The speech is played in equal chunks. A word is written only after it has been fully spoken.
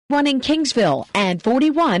1 in Kingsville and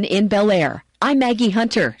 41 in Bel Air. I'm Maggie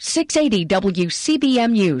Hunter, 680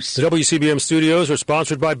 WCBM News. The WCBM studios are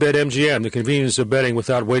sponsored by BetMGM, the convenience of betting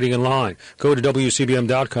without waiting in line. Go to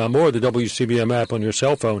WCBM.com or the WCBM app on your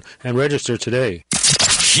cell phone and register today.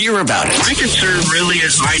 Hear about it. My concern really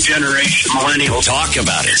is my generation, millennials. Talk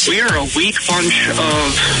about it. We are a weak bunch of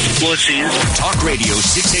wussies. Talk Radio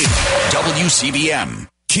 680 WCBM.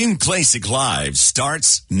 Kim Klacik Live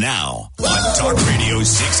starts now on Talk Radio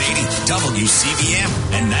 680 WCBM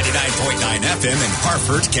and 99.9 FM in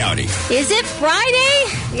Harford County. Is it Friday?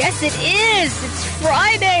 Yes, it is. It's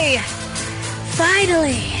Friday.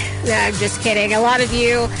 Finally. No, I'm just kidding. A lot of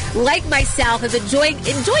you, like myself, have enjoying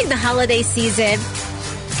the holiday season.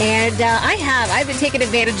 And I've been taking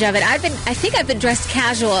advantage of it. I think I've been dressed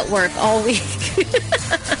casual at work all week.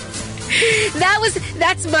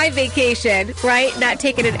 That's my vacation, right? Not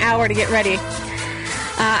taking an hour to get ready.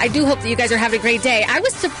 I do hope that you guys are having a great day. I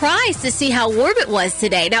was surprised to see how warm it was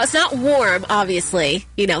today. Now, it's not warm, obviously,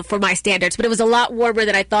 for my standards, but it was a lot warmer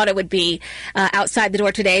than I thought it would be outside the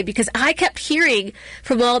door today, because I kept hearing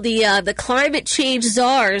from all the climate change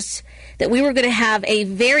czars that we were going to have a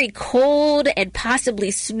very cold and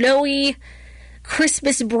possibly snowy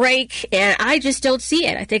Christmas break, and I just don't see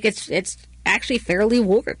it. I think it's actually fairly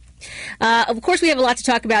warm. Of course, we have a lot to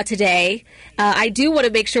talk about today. I do want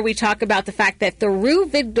to make sure we talk about the fact that Thiru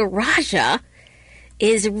Vignarajah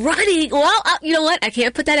is running. Well, you know what? I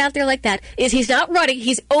can't put that out there like that. He's not running.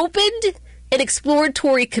 He's opened an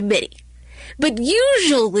exploratory committee. But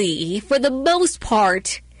usually, for the most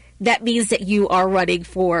part, that means that you are running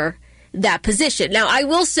for that position. Now, I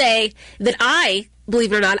will say that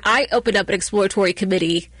believe it or not, I opened up an exploratory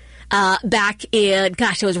committee back in,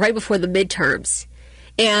 it was right before the midterms.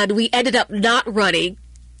 And we ended up not running.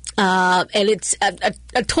 And it's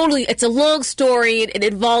it's a long story. It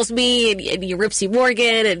involves me and Ripsy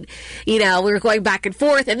Morgan. And, we were going back and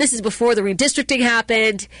forth. And this is before the redistricting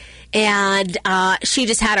happened. And she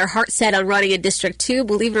just had her heart set on running in District 2,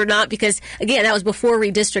 believe it or not, because, again, that was before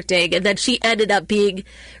redistricting. And then she ended up being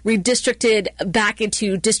redistricted back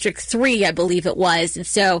into District 3, I believe it was. And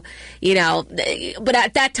so, but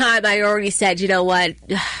at that time I already said, you know what?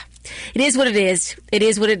 It is what it is. It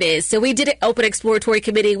is what it is. So we did an open exploratory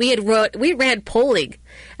committee. We ran polling,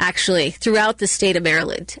 actually, throughout the state of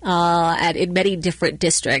Maryland, in many different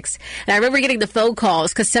districts. And I remember getting the phone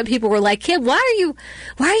calls because some people were like, Kim, why are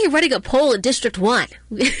you running a poll in District 1?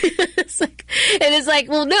 It's like,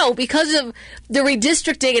 well, no, because of the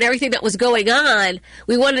redistricting and everything that was going on,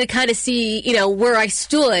 we wanted to kind of see, where I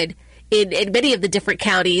stood in many of the different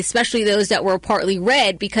counties, especially those that were partly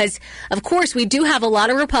red, because, of course, we do have a lot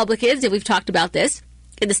of Republicans, and we've talked about this,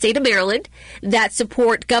 in the state of Maryland that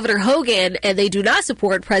support Governor Hogan, and they do not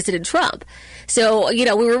support President Trump. So, we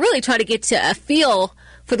were really trying to get to a feel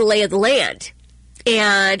for the lay of the land.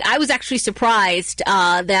 And I was actually surprised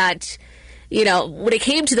that, when it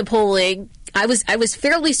came to the polling, I was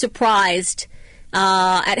fairly surprised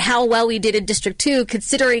at how well we did in District 2,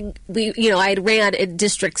 considering I had ran in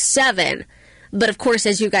District 7. But, of course,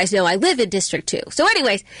 as you guys know, I live in District 2. So,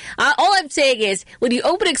 anyways, all I'm saying is when you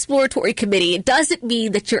open an exploratory committee, it doesn't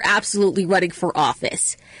mean that you're absolutely running for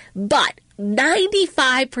office. But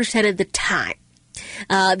 95% of the time,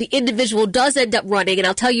 the individual does end up running, and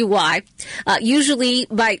I'll tell you why. Usually,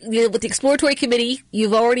 with the exploratory committee,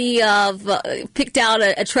 you've already picked out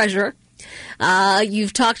a treasurer.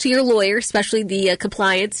 You've talked to your lawyer, especially the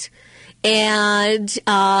compliance, and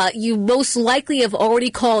you most likely have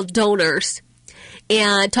already called donors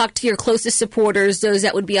and talked to your closest supporters, those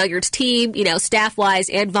that would be on your team, staff-wise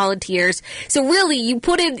and volunteers. So really, you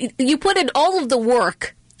put in all of the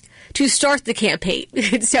work to start the campaign.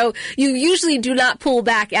 So you usually do not pull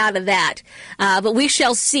back out of that. But we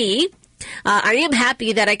shall see. I am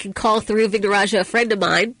happy that I can call Thiru Vignarajah, a friend of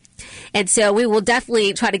mine. And so we will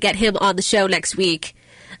definitely try to get him on the show next week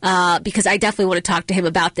because I definitely want to talk to him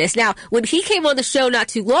about this. Now, when he came on the show not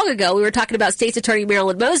too long ago, we were talking about State's Attorney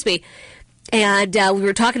Marilyn Mosby, and we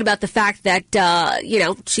were talking about the fact that,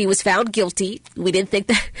 she was found guilty. We didn't think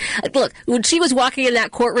that – look, when she was walking in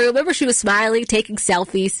that courtroom, remember she was smiling, taking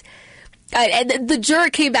selfies? And the juror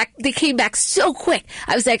came back. They came back so quick.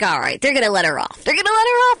 I was like, all right, they're going to let her off. They're going to let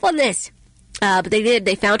her off on this. But they did.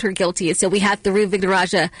 They found her guilty. And so we had Thiru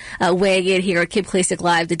Vignarajah weighing in here at Kim Klacik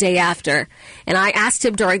Live the day after. And I asked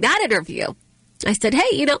him during that interview, I said,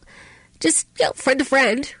 hey, just friend to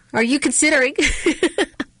friend, are you considering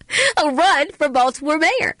a run for Baltimore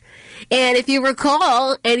mayor. And if you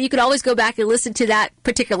recall, and you can always go back and listen to that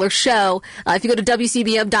particular show, if you go to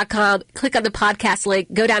WCBM.com, click on the podcast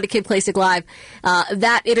link, go down to Kim Klacik Live,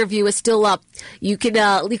 that interview is still up. You can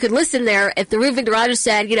listen there. If the Rue Victor Rogers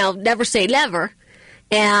said, never say never,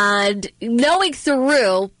 and knowing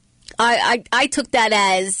through, I took that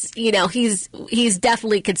as, he's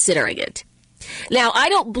definitely considering it. Now, I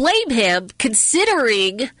don't blame him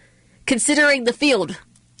considering the field.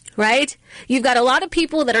 Right? You've got a lot of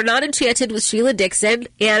people that are not enchanted with Sheila Dixon,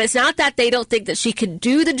 and it's not that they don't think that she can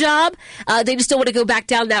do the job. They just don't want to go back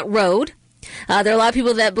down that road. There are a lot of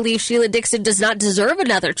people that believe Sheila Dixon does not deserve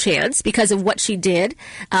another chance because of what she did,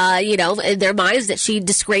 in their minds that she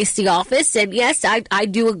disgraced the office. And yes, I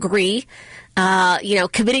do agree.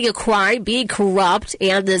 Committing a crime, being corrupt,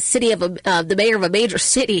 and the mayor of a major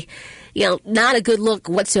city, not a good look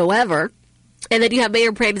whatsoever. And then you have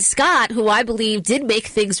Mayor Brandon Scott, who I believe did make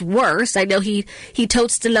things worse. I know he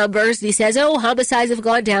totes the numbers and he says, homicides have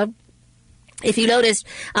gone down. If you noticed,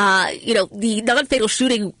 the non-fatal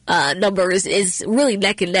shooting number is really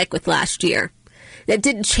neck and neck with last year. That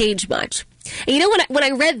didn't change much. And when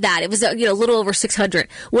I read that, it was a little over 600.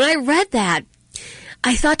 When I read that,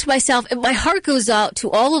 I thought to myself, and my heart goes out to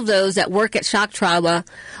all of those that work at shock trauma,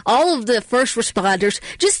 all of the first responders.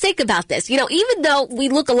 Just think about this. Even though we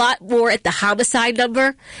look a lot more at the homicide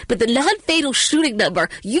number, but the non-fatal shooting number,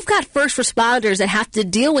 you've got first responders that have to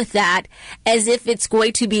deal with that as if it's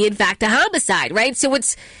going to be, in fact, a homicide, right? So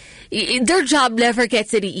their job never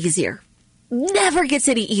gets any easier. Never gets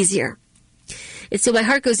any easier. And so my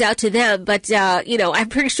heart goes out to them, but, I'm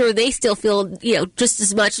pretty sure they still feel, just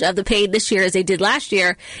as much of the pain this year as they did last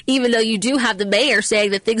year, even though you do have the mayor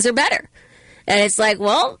saying that things are better. And it's like,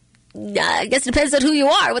 well, I guess it depends on who you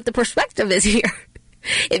are, what the perspective is here.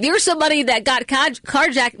 If you're somebody that got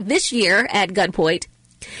carjacked this year at gunpoint,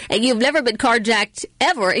 and you've never been carjacked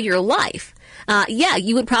ever in your life,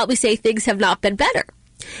 you would probably say things have not been better.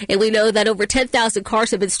 And we know that over 10,000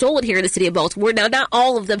 cars have been stolen here in the city of Baltimore. Now, not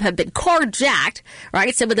all of them have been carjacked,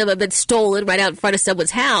 right? Some of them have been stolen right out in front of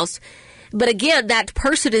someone's house. But again, that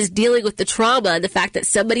person is dealing with the trauma and the fact that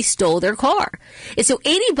somebody stole their car. And so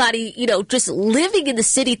anybody, just living in the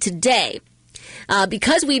city today,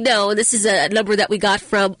 because we know, and this is a number that we got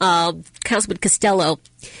from Councilman Costello,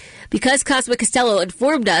 because Councilman Costello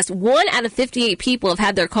informed us 1 out of 58 people have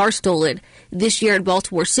had their car stolen this year in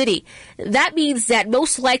Baltimore City. That means that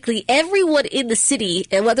most likely everyone in the city,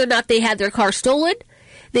 and whether or not they had their car stolen,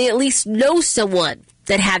 they at least know someone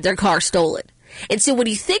that had their car stolen. And so when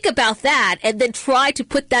you think about that and then try to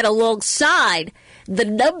put that alongside the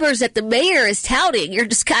numbers that the mayor is touting, you're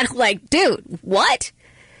just kind of like, dude, what?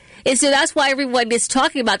 And so that's why everyone is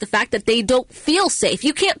talking about the fact that they don't feel safe.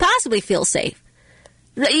 You can't possibly feel safe.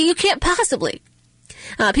 You can't possibly.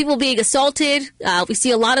 People being assaulted. We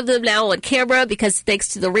see a lot of them now on camera because thanks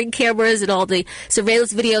to the Ring cameras and all the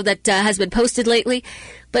surveillance video that has been posted lately.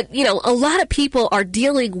 But, a lot of people are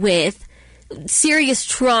dealing with serious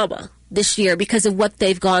trauma this year because of what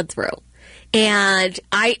they've gone through. And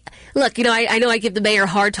I know I give the mayor a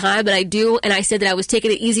hard time, and I do. And I said that I was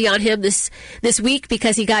taking it easy on him this week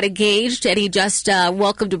because he got engaged and he just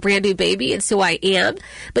welcomed a brand new baby. And so I am.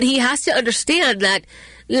 But he has to understand that,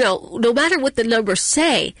 no matter what the numbers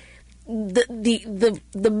say, the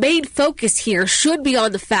main focus here should be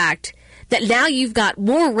on the fact that now you've got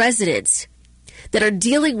more residents that are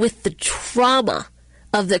dealing with the trauma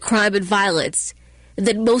of the crime and violence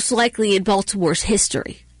than most likely in Baltimore's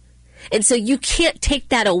history. And so you can't take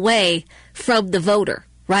that away from the voter,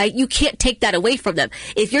 right? You can't take that away from them.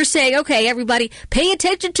 If you're saying, okay, everybody, pay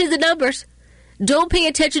attention to the numbers. Don't pay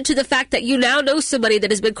attention to the fact that you now know somebody that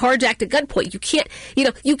has been carjacked at gunpoint.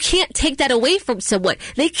 You can't take that away from someone.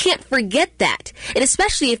 They can't forget that. And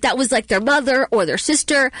especially if that was like their mother or their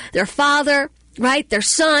sister, their father, right? Their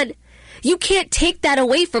son. You can't take that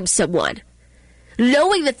away from someone.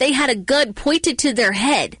 Knowing that they had a gun pointed to their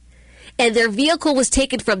head and their vehicle was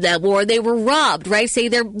taken from them, or they were robbed, right? Say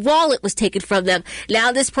their wallet was taken from them.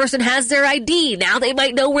 Now this person has their ID. Now they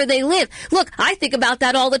might know where they live. Look, I think about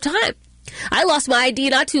that all the time. I lost my ID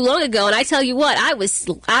not too long ago, and I tell you what, I was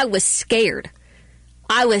scared.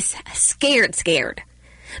 I was scared.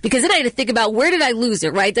 Because then I had to think about, where did I lose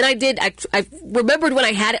it, right? Then I remembered when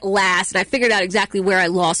I had it last, and I figured out exactly where I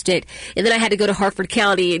lost it. And then I had to go to Harford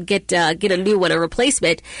County and get a new one, a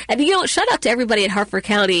replacement. And, shout out to everybody at Harford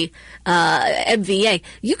County MVA.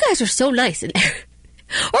 You guys are so nice in there.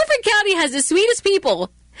 Harford County has the sweetest people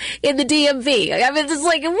in the DMV. I mean, it's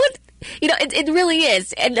like, what? It really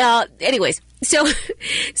is. And anyways, So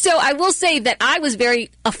I will say that I was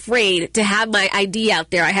very afraid to have my ID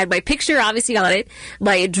out there. I had my picture obviously on it,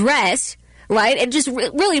 my address, right, and just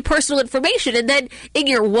really personal information. And then in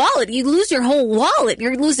your wallet, you lose your whole wallet.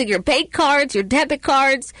 You're losing your bank cards, your debit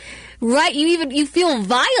cards, right? You feel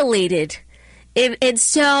violated, and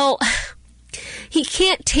so he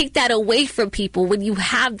can't take that away from people when you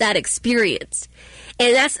have that experience.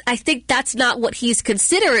 And I think that's not what he's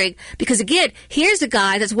considering, because again, here's a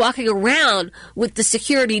guy that's walking around with the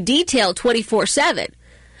security detail 24/7,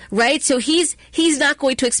 right? So he's not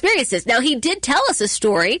going to experience this. Now, he did tell us a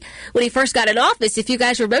story when he first got in office. If you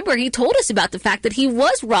guys remember, he told us about the fact that he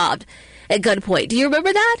was robbed at gunpoint. Do you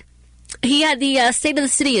remember that? He had the State of the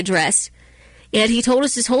City address, and he told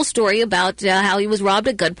us his whole story about how he was robbed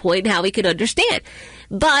at gunpoint and how he could understand.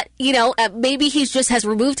 But, maybe he just has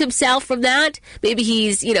removed himself from that. Maybe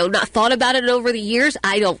he's, not thought about it over the years.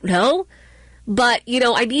 I don't know. But,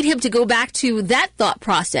 I need him to go back to that thought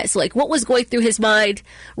process. Like, what was going through his mind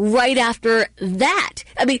right after that?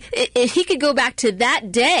 I mean, if he could go back to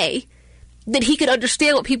that day, then he could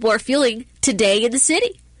understand what people are feeling today in the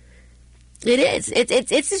city. It is.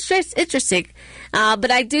 It's interesting.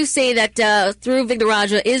 But I do say that Thuru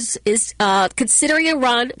Vignarajah is considering a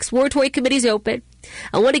run. Exploratory committee's open.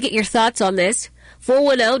 I want to get your thoughts on this.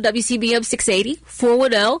 410-WCBM 680,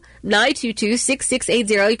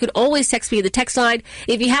 410-922-6680. You can always text me in the text line.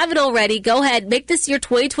 If you haven't already, go ahead. Make this your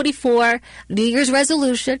 2024 New Year's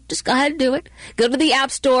resolution. Just go ahead and do it. Go to the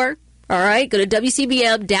App Store. All right, go to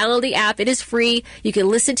WCBM, download the app. It is free. You can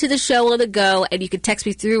listen to the show on the go, and you can text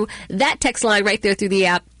me through that text line right there through the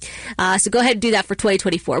app. So go ahead and do that for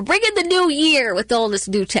 2024. Bring in the new year with all this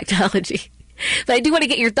new technology. But I do want to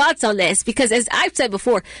get your thoughts on this, because as I've said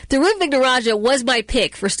before, Thuru Vignarajah was my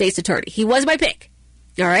pick for state's attorney. He was my pick.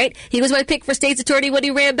 All right? He was my pick for state's attorney when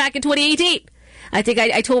he ran back in 2018. I think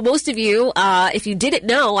I told most of you, if you didn't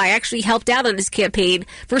know, I actually helped out on his campaign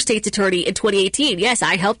for state's attorney in 2018. Yes,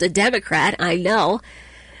 I helped a Democrat. I know.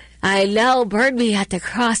 Burn me at the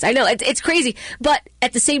cross. I know. It's crazy. But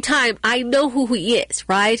at the same time, I know who he is,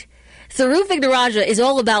 right? Thuru Vignarajah is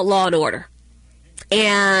all about law and order.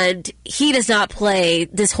 And he does not play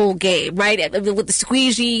this whole game, right? With the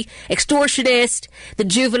squeegee, extortionist, the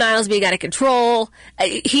juveniles being out of control.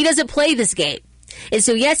 He doesn't play this game. And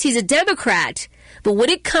so, yes, he's a Democrat, but when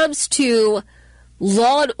it comes to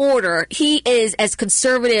law and order, he is as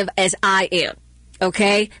conservative as I am,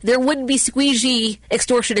 okay? There wouldn't be squeegee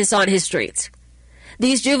extortionists on his streets.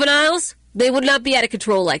 These juveniles, they would not be out of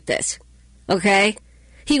control like this, okay?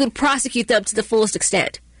 He would prosecute them to the fullest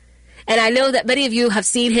extent. And I know that many of you have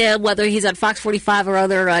seen him, whether he's on Fox 45 or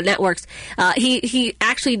other networks. He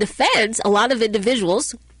actually defends a lot of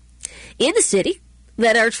individuals in the city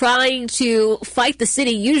that are trying to fight the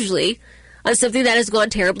city, usually on something that has gone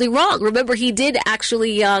terribly wrong. Remember, he did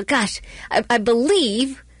actually, I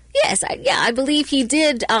believe, I believe he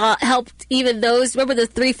did help even those, remember the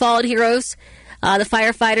 3 fallen heroes, the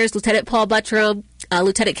firefighters, Lieutenant Paul Buttram,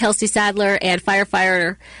 Lieutenant Kelsey Sadler, and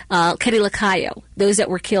firefighter Kenny Lacayo, those that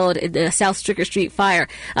were killed in the South Stricker Street fire.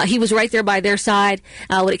 He was right there by their side.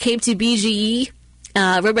 When it came to BGE,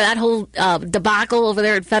 remember that whole debacle over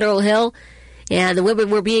there in Federal Hill? And the women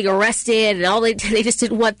were being arrested, and all they just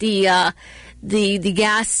didn't want the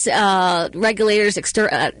gas regulators, in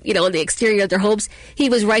the exterior of their homes. He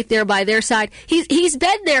was right there by their side. He's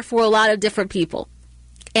been there for a lot of different people.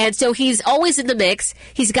 And so he's always in the mix.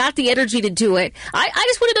 He's got the energy to do it. I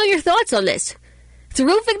just want to know your thoughts on this.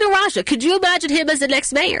 Thuru Vignarajah, could you imagine him as the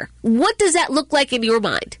next mayor? What does that look like in your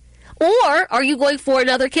mind? Or are you going for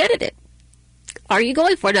another candidate? I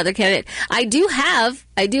do have,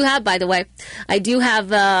 by the way,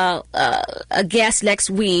 a guest next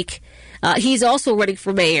week. He's also running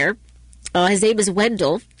for mayor. His name is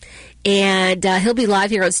Wendell. And he'll be live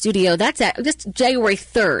here on studio. That's at just January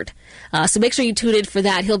 3rd. So make sure you tune in for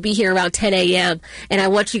that. He'll be here around 10 a.m. And I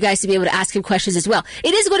want you guys to be able to ask him questions as well.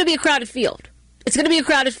 It is going to be a crowded field.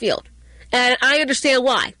 And I understand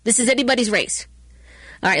why. This is anybody's race.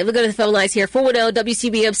 All right, we'll go to the phone lines here.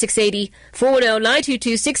 410-WCBM 680,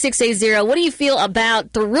 410-922-6680. What do you feel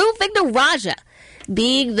about Thuru Vignarajah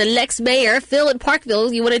being the next mayor? Phil in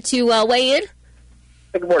Parkville, you wanted to weigh in?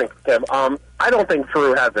 Hey, good morning, Tim. I don't think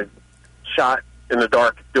Thuru has a shot in the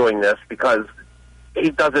dark doing this because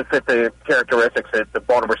he doesn't fit the characteristics that the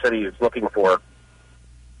Baltimore City is looking for.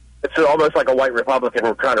 It's almost like a white Republican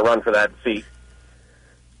who's trying to run for that seat.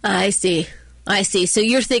 I see. So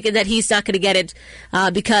you're thinking that he's not going to get it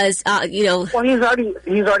because, Well, he's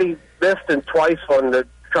already missed twice on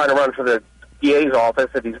trying to run for the DA's office,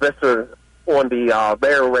 and he's missed on the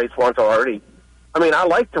mayor race once already. I mean, I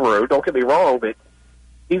like Thuru, don't get me wrong, but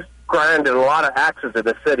he's grinded a lot of axes in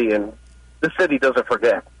the city, and the city doesn't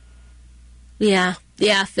forget. Yeah,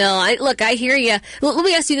 Phil. I hear you. Let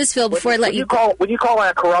me ask you this, Phil, before I let you... When you call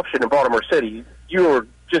that corruption in Baltimore City, you are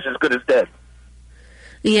just as good as dead.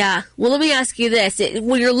 Yeah. Well, let me ask you this.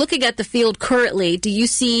 When you're looking at the field currently, do you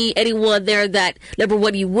see anyone there that, number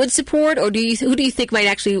one, you would support, or who do you think might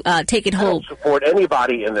actually take it home? I don't support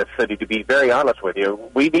anybody in this city, to be very honest with you.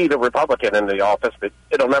 We need a Republican in the office, but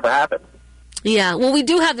it'll never happen. Yeah. Well, we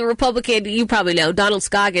do have the Republican, you probably know, Donald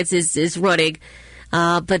Scoggins is running.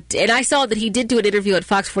 And I saw that he did do an interview at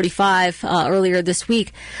Fox 45 earlier this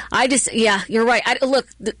week. You're right. Look,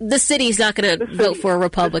 the city's not going to vote for a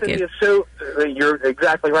Republican. The city is you're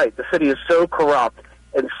exactly right. The city is so corrupt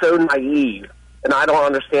and so naive, and I don't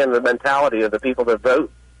understand the mentality of the people that vote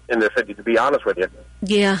in the city, to be honest with you.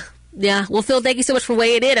 Yeah. Well, Phil, thank you so much for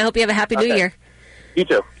weighing in. I hope you have a happy New Year. You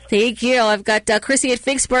too. Thank you. I've got Chrissy at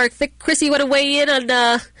Finksburg. Chrissy, you want to weigh in on,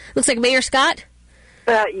 looks like Mayor Scott?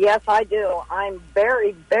 Yes, I do. I'm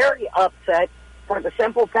very, very upset for the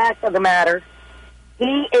simple fact of the matter.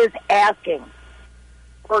 He is asking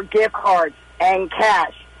for gift cards and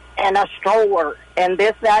cash and a stroller and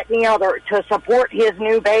this, that, and the other to support his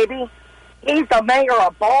new baby. He's the mayor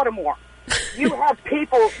of Baltimore. You have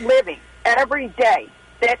people living every day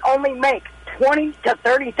that only make $20,000 to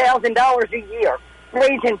 $30,000 a year,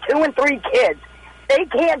 raising 2 and 3 kids. They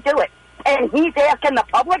can't do it. And he's asking the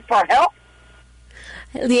public for help?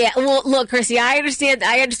 Yeah, well, look, Chrissy, I understand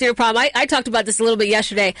your problem. I talked about this a little bit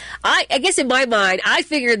yesterday. I guess in my mind, I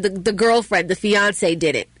figured the girlfriend, the fiance,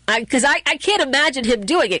 did it. Because I can't imagine him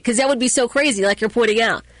doing it, because that would be so crazy, like you're pointing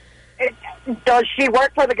out. Does she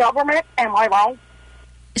work for the government? Am I wrong?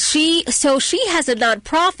 She has a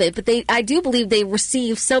nonprofit, but I do believe they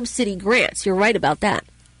receive some city grants. You're right about that.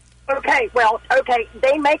 Okay,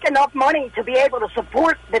 they make enough money to be able to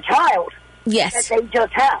support the child. Yes. That they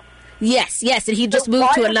just have. Yes, and he just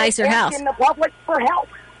moved to a nicer house. Asking the public for help?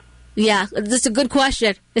 Yeah, that's a good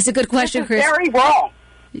question. It's a good question, Chris. Very wrong.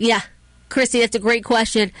 Yeah, Chrissy, that's a great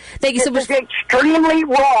question. Thank you so much. It's extremely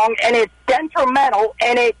wrong, and it's detrimental,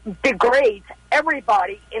 and it degrades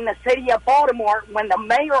everybody in the city of Baltimore when the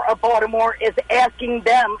mayor of Baltimore is asking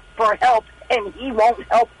them for help, and he won't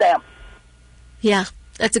help them. Yeah,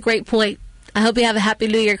 that's a great point. I hope you have a happy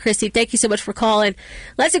New Year, Christy. Thank you so much for calling.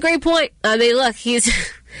 That's a great point. I mean, look,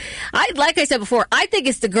 like I said before, I think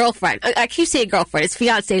it's the girlfriend. I keep saying girlfriend. It's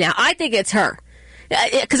fiance now. I think it's her.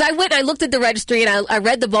 Because I looked at the registry, and I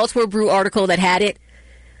read the Baltimore Brew article that had it.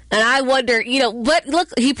 And I wonder, but look,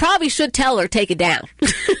 he probably should tell her take it down.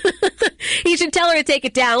 He should tell her to take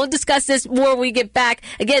it down. We'll discuss this more when we get back.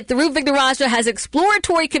 Again, the Ruth Vignoraja has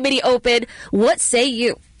exploratory committee open. What say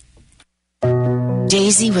you?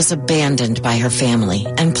 Daisy was abandoned by her family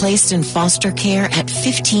and placed in foster care at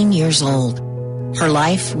 15 years old. Her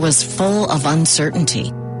life was full of uncertainty.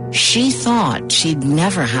 She thought she'd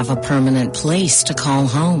never have a permanent place to call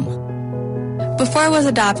home. Before I was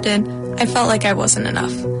adopted, I felt like I wasn't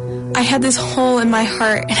enough. I had this hole in my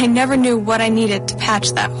heart, and I never knew what I needed to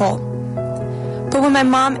patch that hole. But when my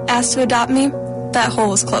mom asked to adopt me, that hole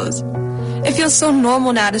was closed. It feels so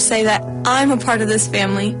normal now to say that I'm a part of this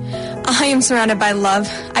family. I am surrounded by love.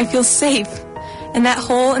 I feel safe. And that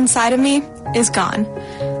hole inside of me is gone.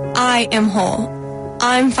 I am whole.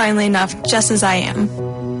 I'm finally enough just as I am.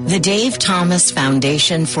 The Dave Thomas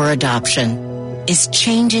Foundation for Adoption is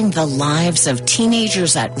changing the lives of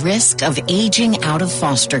teenagers at risk of aging out of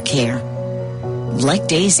foster care. Like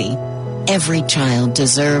Daisy, every child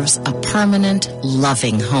deserves a permanent,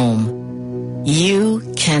 loving home. You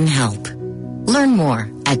can help. Learn more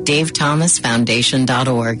at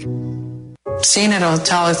davethomasfoundation.org. Staying at a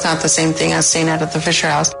hotel is not the same thing as staying at the Fisher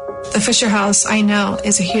House. The Fisher House, I know,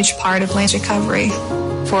 is a huge part of Lance's recovery.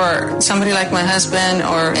 For somebody like my husband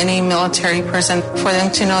or any military person, for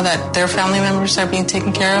them to know that their family members are being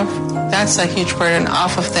taken care of, that's a huge burden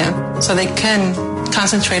off of them, so they can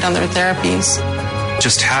concentrate on their therapies.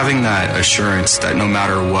 Just having that assurance that no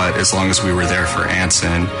matter what, as long as we were there for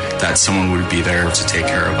Anson, that someone would be there to take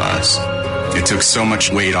care of us. It took so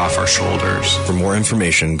much weight off our shoulders. For more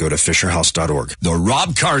information, go to fisherhouse.org. The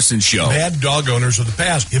Rob Carson Show. Bad dog owners of the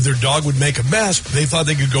past, if their dog would make a mess, they thought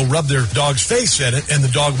they could go rub their dog's face in it and the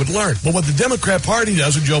dog would learn. But what the Democrat Party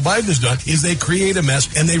does, and Joe Biden has done, is they create a mess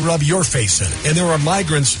and they rub your face in it. And there are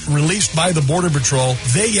migrants released by the Border Patrol.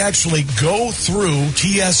 They actually go through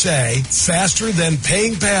TSA faster than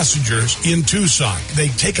paying passengers in Tucson. They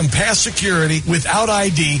take them past security without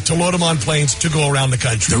ID to load them on planes to go around the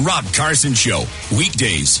country. The Rob Carson Show,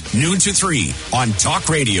 weekdays, noon to 3 on Talk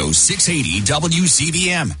Radio 680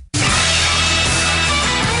 WCBM.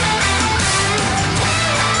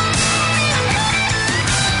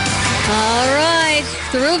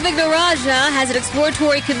 right. Through Vignaraja has an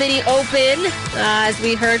exploratory committee open, as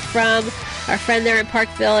we heard from our friend there in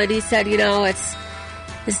Parkville, and he said,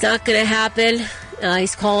 it's not going to happen.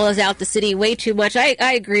 He's called out the city way too much.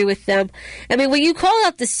 I agree with them. I mean, when you call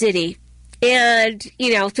out the city, and,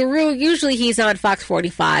 Theroux, usually he's on Fox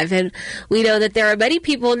 45, and we know that there are many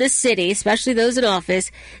people in this city, especially those in office,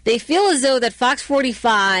 they feel as though that Fox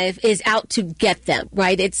 45 is out to get them,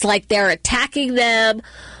 right? It's like they're attacking them.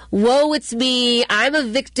 Woe, it's me. I'm a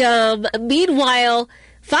victim. Meanwhile,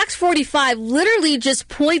 Fox 45 literally just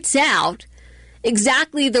points out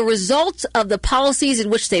exactly the results of the policies in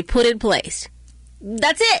which they put in place.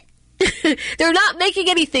 That's it. They're not making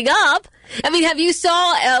anything up. I mean, have you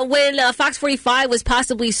saw when Fox 45 was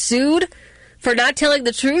possibly sued for not telling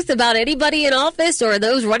the truth about anybody in office or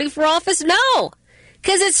those running for office? No,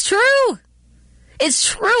 because it's true. It's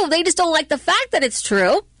true. They just don't like the fact that it's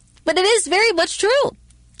true, but it is very much true.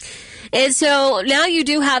 And so now you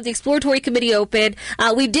do have the exploratory committee open.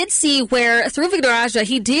 We did see where through Vignaraja,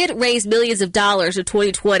 he did raise millions of dollars in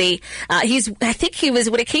 2020. I think he was,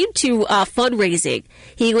 when it came to fundraising,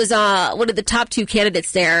 he was one of the top two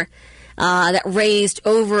candidates there that raised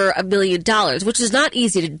over $1 million, which is not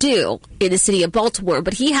easy to do in the city of Baltimore.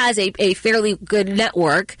 But he has a fairly good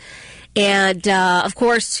network. And, of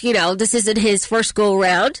course, this isn't his first go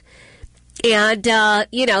around. And,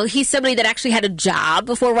 he's somebody that actually had a job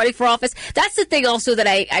before running for office. That's the thing also that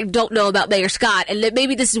I don't know about Mayor Scott, and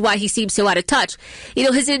maybe this is why he seems so out of touch.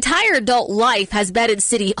 His entire adult life has been in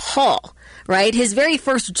City Hall, right? His very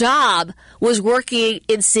first job was working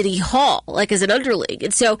in City Hall, like as an underling.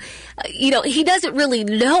 And so, he doesn't really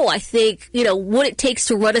know, I think, what it takes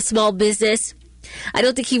to run a small business. I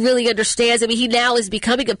don't think he really understands. I mean, he now is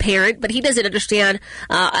becoming a parent, but he doesn't understand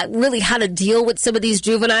really how to deal with some of these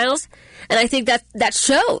juveniles. And I think that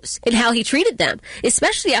shows in how he treated them,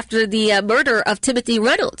 especially after the murder of Timothy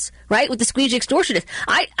Reynolds, right, with the squeegee extortionist.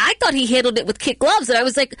 I thought he handled it with kid gloves, and I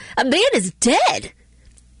was like, a man is dead.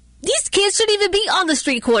 These kids shouldn't even be on the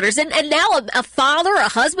street corners. And now a father, a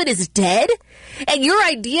husband is dead? And your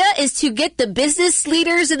idea is to get the business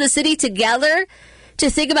leaders in the city together to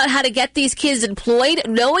think about how to get these kids employed,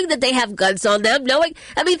 knowing that they have guns on them,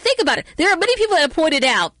 think about it. There are many people that have pointed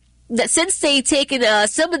out that since they've taken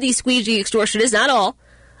some of these squeegee extortionists, not all,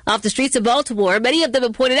 off the streets of Baltimore, many of them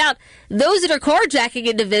have pointed out those that are carjacking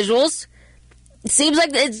individuals, it seems like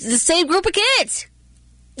it's the same group of kids.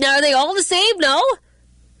 Now, are they all the same? No.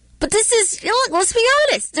 But this is, let's be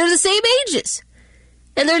honest, they're the same ages.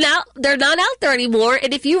 And they're not out there anymore.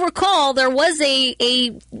 And if you recall, there was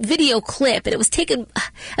a video clip, and it was taken,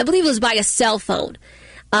 I believe it was by a cell phone,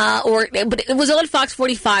 but it was on Fox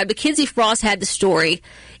 45. Mackenzie Frost had the story,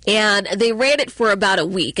 and they ran it for about a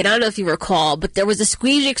week. And I don't know if you recall, but there was a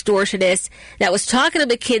squeegee extortionist that was talking to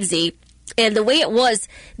Mackenzie. And the way it was,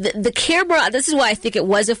 the camera, this is why I think it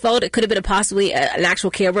was a phone. It could have been possibly an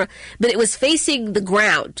actual camera, but it was facing the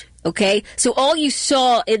ground, okay? So all you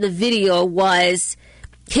saw in the video was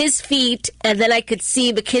his feet, and then I could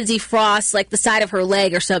see Mackenzie Frost, like the side of her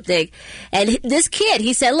leg or something. And this kid,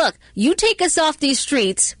 he said, look, you take us off these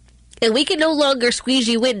streets, and we can no longer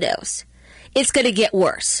squeegee windows. It's going to get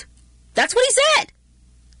worse. That's what he said.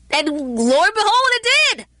 And lo and behold, it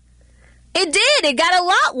did. It did. It got a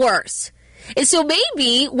lot worse. And so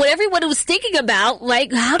maybe what everyone was thinking about, like,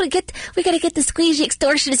 we got to get the squeegee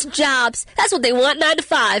extortionist jobs. That's what they want,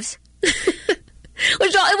 9-to-5s.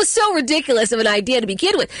 Which it was so ridiculous of an idea to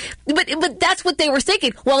begin with. But that's what they were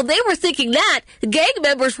thinking. While they were thinking that, the gang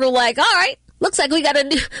members were like, all right, looks like we got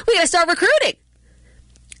to start recruiting.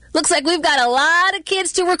 Looks like we've got a lot of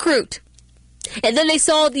kids to recruit. And then they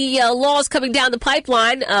saw the laws coming down the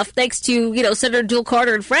pipeline, thanks to, Senator Jewel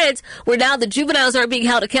Carter and friends, where now the juveniles aren't being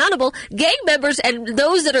held accountable. Gang members and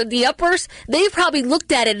those that are the uppers, they probably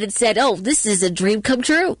looked at it and said, oh, this is a dream come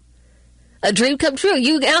true. A dream come true.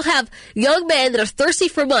 You now have young men that are thirsty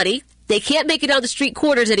for money. They can't make it on the street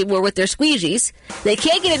corners anymore with their squeegees. They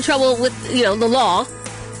can't get in trouble with, the law.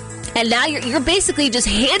 And now you're basically just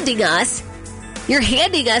handing us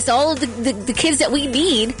all of the kids that we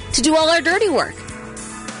need to do all our dirty work.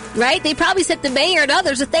 Right? They probably sent the mayor and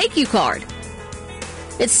others a thank you card.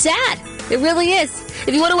 It's sad. It really is.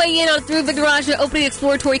 If you want to weigh in on Through Vignaraja Opening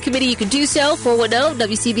Exploratory Committee, you can do so.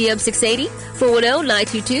 410-WCBM 680,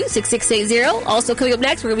 410-922-6680. Also coming up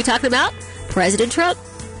next, we're going to be talking about President Trump.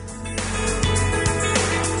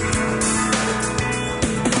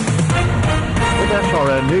 With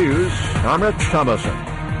SRN News, I'm Rich Thomason.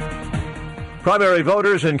 Primary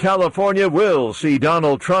voters in California will see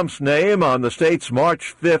Donald Trump's name on the state's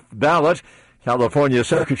March 5th ballot. California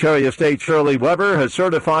Secretary of State Shirley Weber has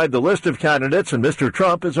certified the list of candidates, and Mr.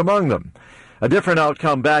 Trump is among them. A different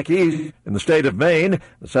outcome back east in the state of Maine.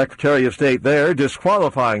 The Secretary of State there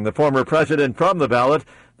disqualifying the former president from the ballot.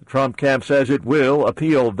 The Trump camp says it will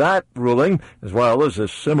appeal that ruling, as well as a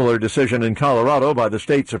similar decision in Colorado by the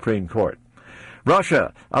state Supreme Court.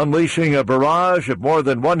 Russia unleashing a barrage of more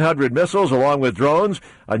than 100 missiles along with drones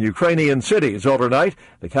on Ukrainian cities overnight.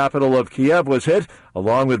 The capital of Kiev was hit,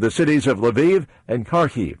 along with the cities of Lviv and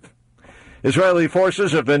Kharkiv. Israeli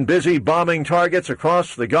forces have been busy bombing targets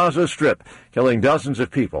across the Gaza Strip, killing dozens of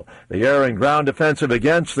people. The air and ground offensive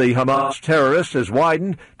against the Hamas terrorists has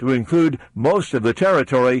widened to include most of the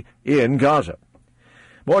territory in Gaza.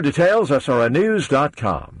 More details,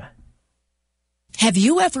 srnnews.com. Have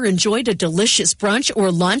you ever enjoyed a delicious brunch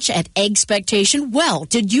or lunch at Eggspectation? Well,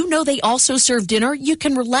 did you know they also serve dinner? You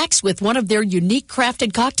can relax with one of their unique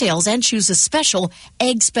crafted cocktails and choose a special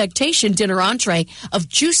Eggspectation dinner entree of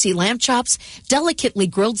juicy lamb chops, delicately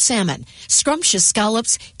grilled salmon, scrumptious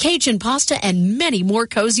scallops, Cajun pasta, and many more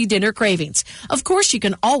cozy dinner cravings. Of course, you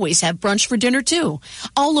can always have brunch for dinner, too.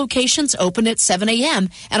 All locations open at 7 a.m.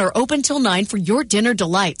 and are open till 9 for your dinner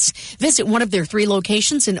delights. Visit one of their 3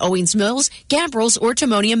 locations in Owings Mills, Gambrel, or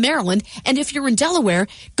Timonium, Maryland, and if you're in Delaware,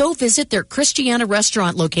 go visit their Christiana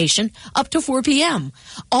restaurant location up to 4 p.m.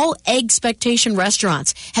 All Eggspectation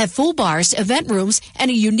restaurants have full bars, event rooms, and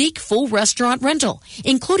a unique full restaurant rental,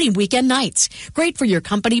 including weekend nights. Great for your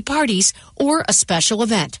company parties or a special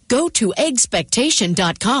event. Go to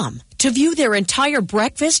eggspectation.com to view their entire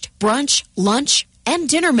breakfast, brunch, lunch, and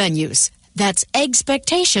dinner menus. That's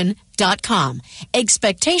eggspectation.com.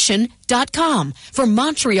 Eggspectation.com for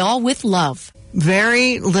Montreal with love.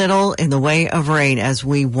 Very little in the way of rain as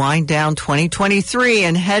we wind down 2023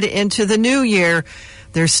 and head into the new year.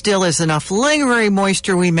 There still is enough lingering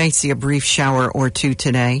moisture. We may see a brief shower or two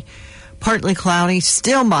today. Partly cloudy,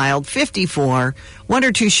 still mild, 54, 1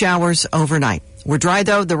 or 2 showers overnight. We're dry,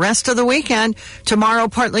 though, the rest of the weekend. Tomorrow,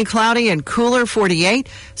 partly cloudy and cooler, 48.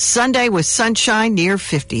 Sunday with sunshine, near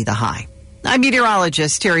 50, the high. I'm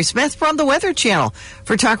meteorologist Terry Smith from the Weather Channel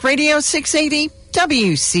for Talk Radio 680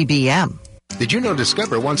 WCBM. Did you know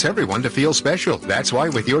Discover wants everyone to feel special? That's why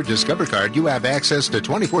with your Discover card, you have access to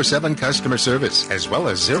 24/7 customer service, as well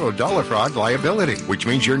as $0 fraud liability, which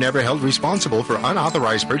means you're never held responsible for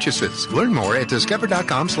unauthorized purchases. Learn more at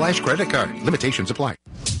discover.com/credit card. Limitations apply.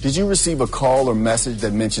 Did you receive a call or message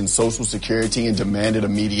that mentioned Social Security and demanded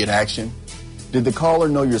immediate action? Did the caller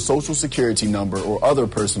know your Social Security number or other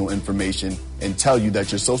personal information and tell you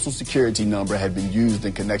that your Social Security number had been used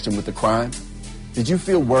in connection with the crime? Did you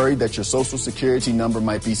feel worried that your Social Security number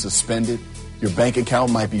might be suspended, your bank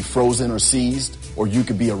account might be frozen or seized, or you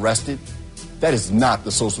could be arrested? That is not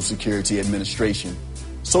the Social Security Administration.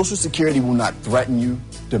 Social Security will not threaten you,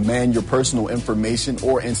 demand your personal information,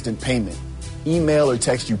 or instant payment, email or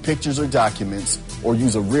text you pictures or documents, or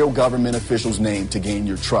use a real government official's name to gain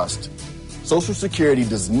your trust. Social Security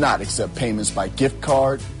does not accept payments by gift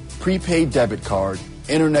card, prepaid debit card,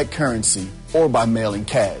 internet currency, or by mailing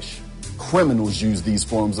cash. Criminals use these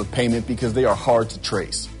forms of payment because they are hard to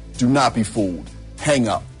trace. Do not be fooled. Hang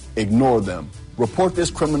up. Ignore them. Report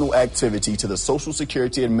this criminal activity to the Social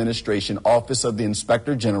Security Administration Office of the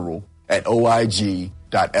Inspector General at oig.ssa.gov.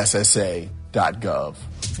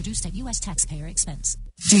 Produced at U.S. taxpayer expense.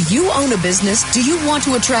 Do you own a business? Do you want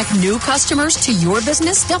to attract new customers to your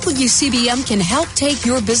business? WCBM can help take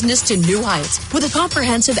your business to new heights with a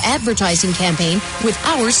comprehensive advertising campaign with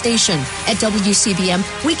our station. At WCBM,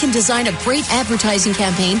 we can design a great advertising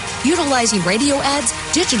campaign utilizing radio ads,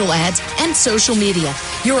 digital ads, and social media.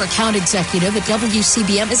 Your account executive at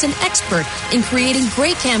WCBM is an expert in creating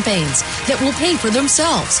great campaigns that will pay for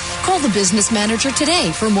themselves. Call the business manager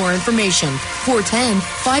today for more information.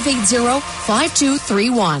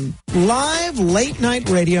 410-580-5231. Live late night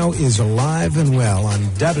radio is alive and well on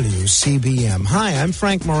WCBM. Hi, I'm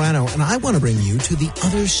Frank Morano, and I want to bring you to the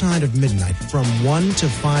other side of midnight from 1 to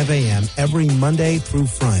 5 a.m. every Monday through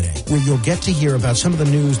Friday, where you'll get to hear about some of the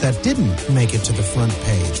news that didn't make it to the front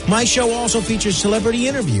page. My show also features celebrity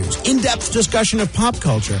interviews, in-depth discussion of pop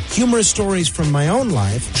culture, humorous stories from my own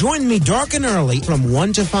life. Join me dark and early from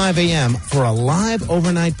 1 to 5 a.m. for a live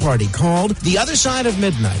overnight party called The Other Side of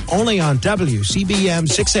Midnight, only on WCBM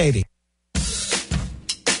 680.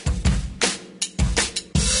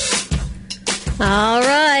 All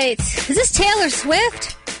right. Is this Taylor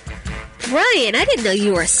Swift? Brian, I didn't know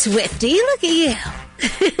you were a Swiftie. Look at you.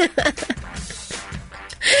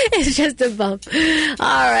 It's just a bump.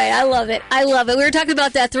 All right. I love it. I love it. We were talking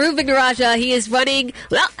about that. Dhruv Vingaraja, he is running.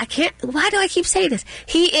 Well, why do I keep saying this?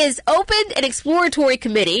 He is opened an exploratory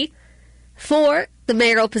committee for the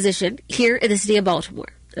mayoral position here in the city of Baltimore.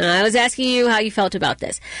 I was asking you how you felt about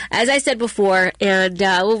this. As I said before, and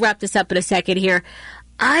we'll wrap this up in a second here,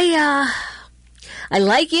 I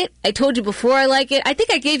like it. I told you before I like it. I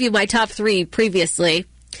think I gave you my top 3 previously.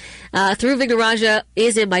 Through Vignarajah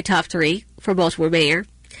is in my top 3 for Baltimore mayor.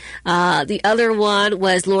 The other one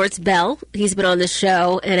was Lawrence Bell. He's been on this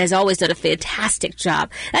show and has always done a fantastic job.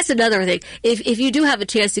 That's another thing. If you do have a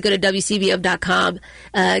chance to go to WCBM.com,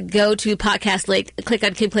 go to podcast link, click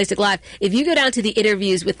on Kim Klacik Live. If you go down to the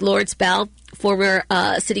interviews with Lawrence Bell, former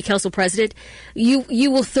city council president,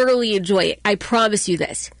 you will thoroughly enjoy it. I promise you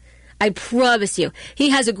this. I promise you. He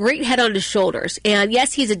has a great head on his shoulders. And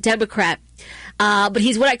yes, he's a Democrat. But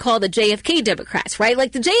he's what I call the JFK Democrats, right?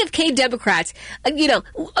 Like the JFK Democrats, I'm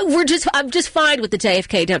just fine with the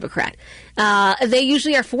JFK Democrat. They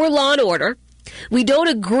usually are for law and order. We don't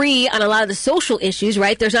agree on a lot of the social issues,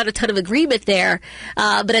 right? There's not a ton of agreement there.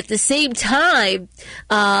 But at the same time,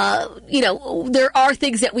 there are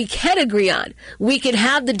things that we can agree on. We can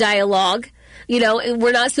have the dialogue.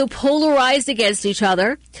 We're not so polarized against each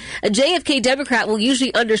other. A JFK Democrat will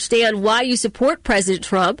usually understand why you support President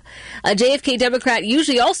Trump. A JFK Democrat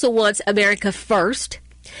usually also wants America first.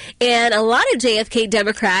 And a lot of JFK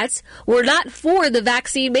Democrats were not for the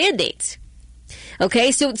vaccine mandates.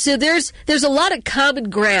 Okay, so there's a lot of common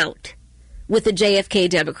ground with the JFK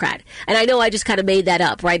Democrat. And I know I just kind of made that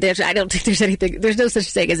up, right? I don't think there's no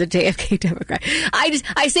such thing as a JFK Democrat.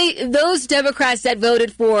 I say those Democrats that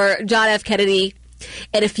voted for John F. Kennedy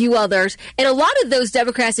and a few others, and a lot of those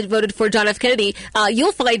Democrats that voted for John F. Kennedy,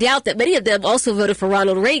 you'll find out that many of them also voted for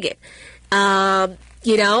Ronald Reagan. And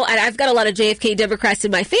I've got a lot of JFK Democrats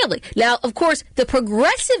in my family. Now, of course, the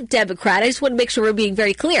progressive Democrat, I just want to make sure we're being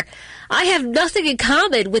very clear. I have nothing in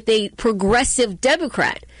common with a progressive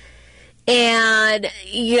Democrat. And,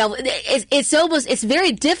 it's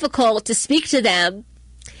very difficult to speak to them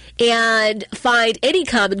and find any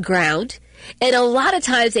common ground. And a lot of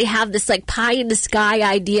times they have this like pie in the sky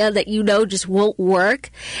idea that just won't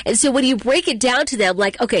work. And so when you break it down to them,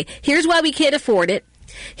 like, okay, here's why we can't afford it.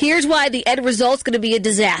 Here's why the end result's going to be a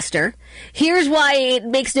disaster. Here's why it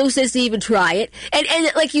makes no sense to even try it. And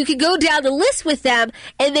like you can go down the list with them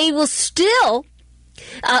and they will still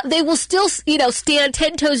stand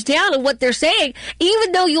 10 toes down on what they're saying,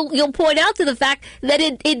 even though you'll point out to the fact that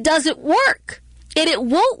it doesn't work. And it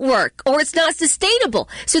won't work, or it's not sustainable.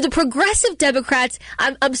 So the progressive Democrats,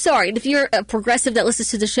 I'm sorry, and if you're a progressive that listens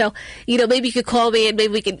to the show, maybe you could call me and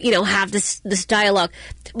maybe we can, have this dialogue.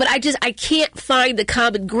 But I can't find the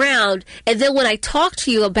common ground. And then when I talk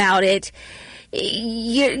to you about it,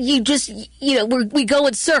 we go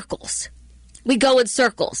in circles. We go in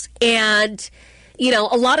circles. And,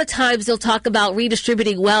 a lot of times they'll talk about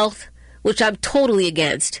redistributing wealth, which I'm totally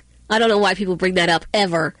against. I don't know why people bring that up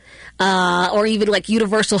ever. Or even like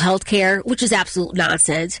universal health care, which is absolute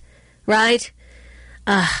nonsense, right?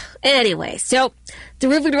 Anyway, so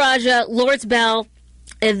through Vignarajah, Lawrence Bell,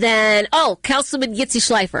 and then, Councilman Yitzi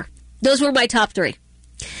Schleifer. Those were my top 3.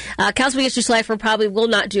 Councilman Yitzi Schleifer probably will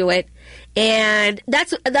not do it. And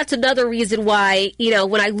that's another reason why,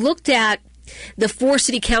 when I looked at the 4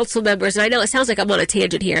 city council members, and I know it sounds like I'm on a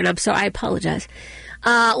tangent here, and I'm sorry, I apologize.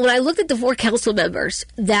 When I looked at the 4 council members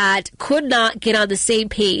that could not get on the same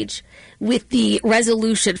page with the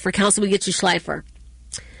resolution for Councilman Yitzi Schleifer,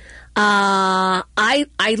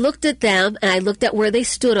 I looked at them and I looked at where they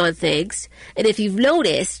stood on things. And if you've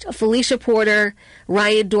noticed, Felicia Porter,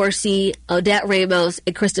 Ryan Dorsey, Odette Ramos,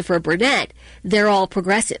 and Christopher Burnett, they're all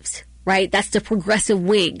progressives, right? That's the progressive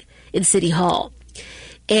wing in City Hall.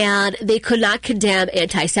 And they could not condemn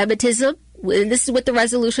anti-Semitism. And this is what the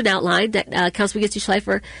resolution outlined that Councilman Yitzi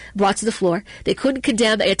Schleifer brought to the floor. They couldn't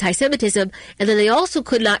condemn anti-Semitism, and then they also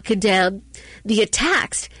could not condemn the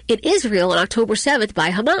attacks in Israel on October 7th by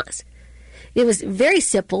Hamas. It was very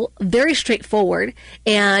simple, very straightforward,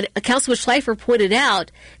 and Councilman Schleifer pointed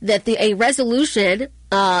out that a resolution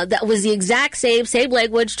that was the exact same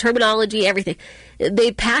language, terminology, everything,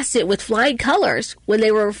 they passed it with flying colors when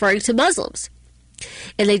they were referring to Muslims.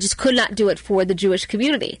 And they just could not do it for the Jewish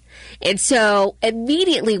community. And so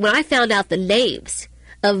immediately when I found out the names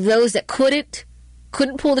of those that couldn't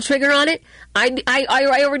pull the trigger on it, I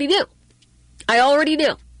already knew. I already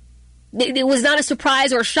knew. It was not a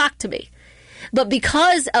surprise or a shock to me. But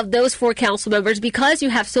because of those 4 council members, because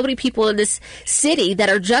you have so many people in this city that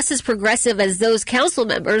are just as progressive as those council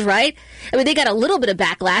members, right? I mean, they got a little bit of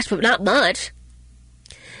backlash, but not much.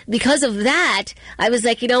 Because of that, I was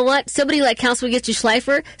like, you know what? Somebody like Councilman Yitzi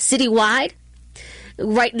Schleifer, citywide,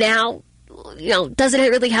 right now, doesn't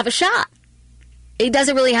really have a shot. He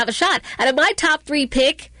doesn't really have a shot. Out of my top 3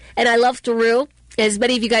 pick, and I love Theroux, as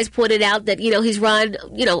many of you guys pointed out, that, he's run,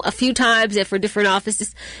 a few times and for different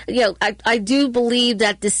offices. I do believe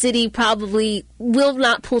that the city probably will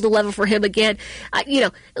not pull the lever for him again.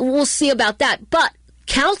 We'll see about that. But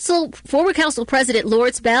former council president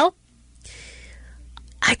Lawrence Bell,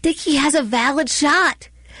 I think he has a valid shot.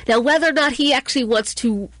 Now, whether or not he actually wants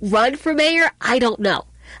to run for mayor, I don't know.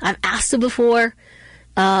 I've asked him before.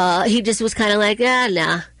 He just was kind of like,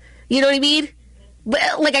 nah. You know what I mean? But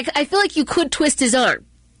I feel like you could twist his arm.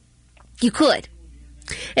 You could.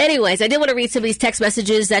 Anyways, I did want to read some of these text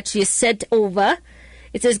messages that she sent over.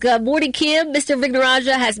 It says, "Good morning, Kim. Mr.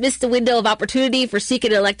 Vignarajah has missed the window of opportunity for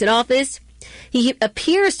seeking an elected office. He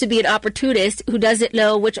appears to be an opportunist who doesn't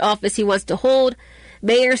know which office he wants to hold.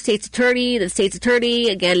 Mayor, state's attorney, then state's attorney,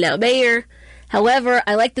 again now mayor. However,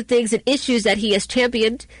 I like the things and issues that he has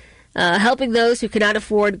championed. Helping those who cannot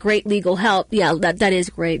afford great legal help." Yeah, that is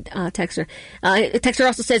great, Texter. Texter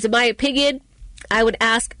also says, "In my opinion, I would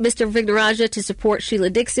ask Mr. Vignarajah to support Sheila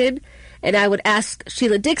Dixon, and I would ask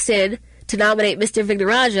Sheila Dixon to nominate Mr.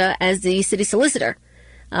 Vignarajah as the city solicitor.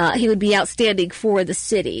 He would be outstanding for the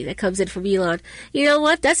city." That comes in from Elon. You know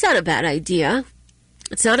what? That's not a bad idea.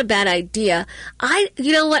 It's not a bad idea.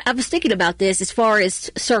 You know what? I was thinking about this as far as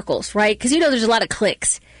circles, right? Because, there's a lot of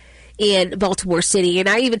cliques in Baltimore City. And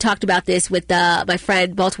I even talked about this with my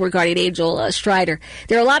friend, Baltimore Guardian Angel Strider.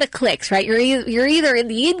 There are a lot of cliques, right? You're either in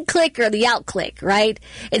the in clique or the out clique, right?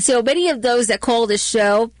 And so many of those that call this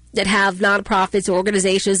show that have nonprofits or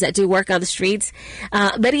organizations that do work on the streets,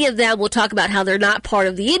 many of them will talk about how they're not part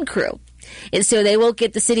of the in crew. And so they won't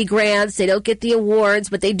get the city grants, they don't get the awards,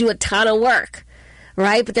 but they do a ton of work,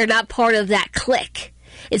 right? But they're not part of that clique.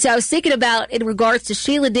 And so I was thinking about, in regards to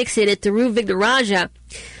Sheila Dixon and Thuroo Vignarajah,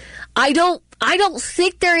 I don't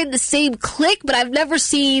think they're in the same clique, but I've never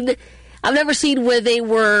seen where they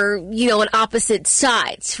were, on opposite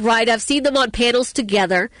sides, right? I've seen them on panels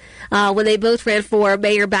together when they both ran for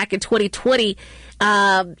mayor back in 2020.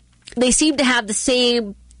 They seem to have the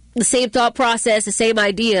same thought process, the same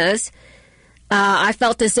ideas. I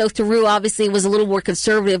felt as though Thuroo obviously was a little more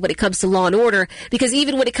conservative when it comes to law and order, because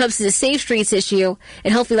even when it comes to the Safe Streets issue,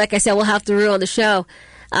 and hopefully, like I said, we'll have Thuroo on the show.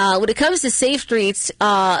 When it comes to Safe Streets,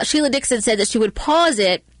 Sheila Dixon said that she would pause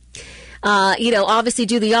it, obviously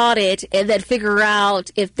do the audit, and then figure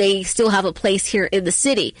out if they still have a place here in the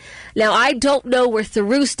city. Now, I don't know where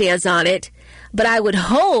Thuroo stands on it, but I would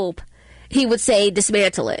hope he would say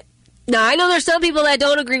dismantle it. Now, I know there's some people that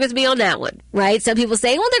don't agree with me on that one, right? Some people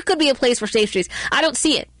say, well, there could be a place for Safe Streets. I don't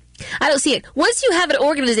see it. Once you have an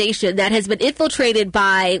organization that has been infiltrated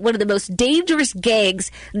by one of the most dangerous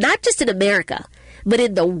gangs, not just in America, but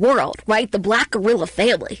in the world, right? The Black Guerrilla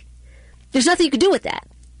family. There's nothing you can do with that.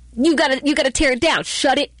 You gotta tear it down,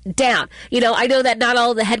 shut it down. I know that not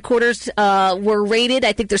all the headquarters were raided.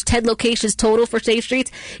 I think there's 10 locations total for Safe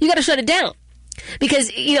Streets. You gotta shut it down.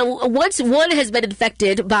 Because, once one has been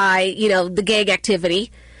infected by, the gang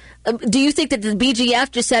activity, do you think that the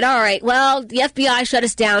BGF just said, all right, well, the FBI shut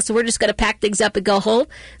us down, so we're just going to pack things up and go home?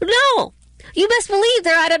 No. You best believe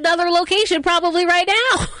they're at another location probably right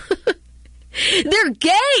now. They're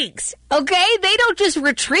gangs, okay? They don't just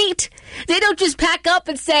retreat. They don't just pack up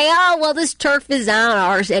and say, oh, well, this turf is not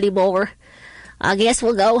ours anymore. I guess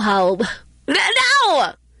we'll go home.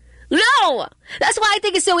 No! That's why I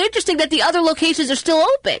think it's so interesting that the other locations are still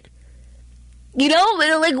open.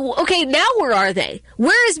 Okay, now where are they?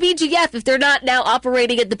 Where is BGF if they're not now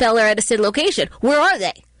operating at the Bel Air Edison location? Where are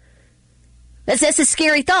they? That's a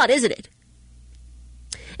scary thought, isn't it?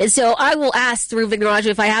 And so I will ask Thuroo Vignarajah,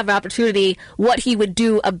 if I have an opportunity, what he would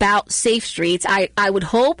do about Safe Streets. I would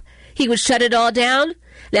hope he would shut it all down.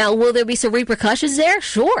 Now, will there be some repercussions there?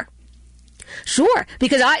 Sure,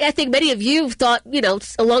 because I think many of you thought,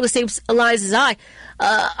 along the same lines as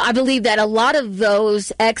I believe that a lot of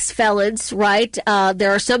those ex-felons, right,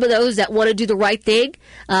 there are some of those that want to do the right thing,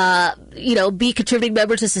 be contributing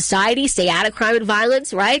members of society, stay out of crime and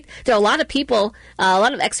violence, right? There are a lot of people, a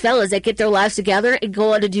lot of ex-felons that get their lives together and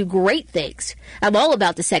go on to do great things. I'm all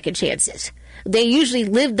about the second chances. They usually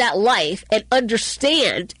live that life and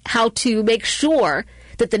understand how to make sure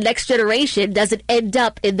that the next generation doesn't end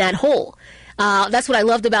up in that hole. That's what I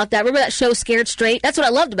loved about that. Remember that show Scared Straight? That's what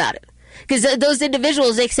I loved about it. Because those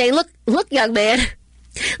individuals, they say, look, young man,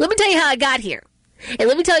 let me tell you how I got here. And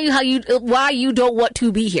let me tell you why you don't want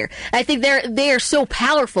to be here. I think they are so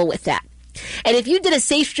powerful with that. And if you did a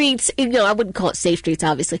Safe Streets, I wouldn't call it Safe Streets,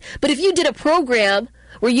 obviously, but if you did a program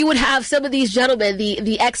where you would have some of these gentlemen,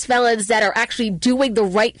 the ex-felons that are actually doing the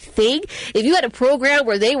right thing, if you had a program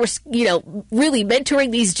where they were, really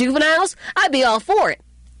mentoring these juveniles, I'd be all for it.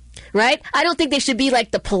 Right? I don't think they should be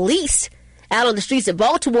like the police out on the streets of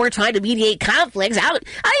Baltimore trying to mediate conflicts. I don't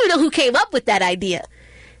even know who came up with that idea,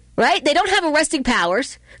 right? They don't have arresting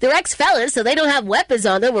powers. They're ex-felons, so they don't have weapons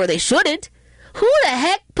on them, or they shouldn't. Who the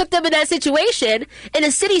heck put them in that situation in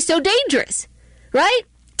a city so dangerous, right?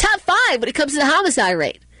 Top 5 when it comes to the homicide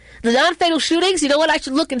rate. The non-fatal shootings, you know what? I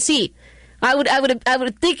should look and see. I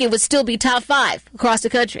would think it would still be top 5 across the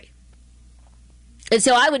country. And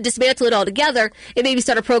so I would dismantle it all together and maybe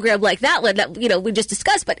start a program like that one that, we just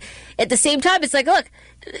discussed. But at the same time, it's like, look,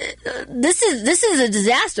 this is a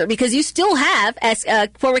disaster because you still have, as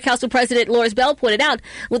former Council President Lawrence Bell pointed out,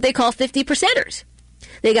 what they call 50%ers.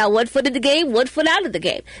 They got 1 foot in the game, 1 foot out of the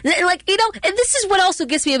game. And this is what also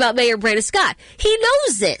gets me about Mayor Brandon Scott. He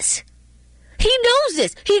knows this.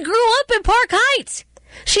 He grew up in Park Heights.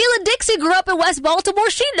 Sheila Dixon grew up in West Baltimore.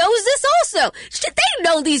 She knows this also. They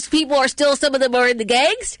know these people are still, some of them are in the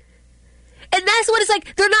gangs. And that's what it's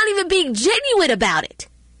like. They're not even being genuine about it.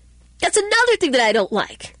 That's another thing that I don't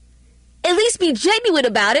like. At least be genuine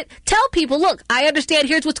about it. Tell people, look, I understand,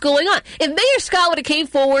 here's what's going on. If Mayor Scott would have came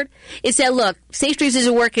forward and said, look, Safe Streets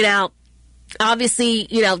isn't working out. Obviously,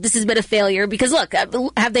 this has been a failure. Because, look,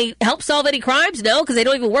 have they helped solve any crimes? No, because they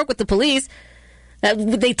don't even work with the police.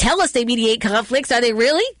 They tell us they mediate conflicts. Are they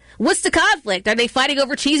really? What's the conflict? Are they fighting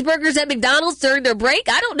over cheeseburgers at McDonald's during their break?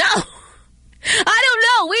 I don't know.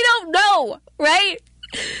 We don't know, right?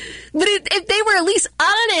 But if they were at least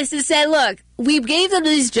honest and said, look, we gave them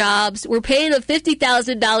these jobs, we're paying them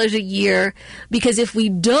 $50,000 a year, because if we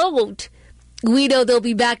don't, we know they'll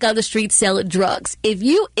be back on the street selling drugs. If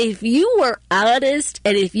you were honest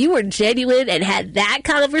and if you were genuine and had that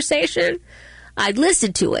conversation, I'd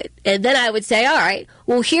listen to it. And then I would say, all right,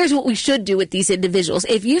 well, here's what we should do with these individuals.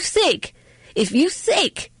 If you think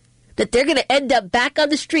that they're going to end up back on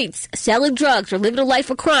the streets selling drugs or living a life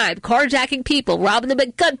of crime, carjacking people, robbing them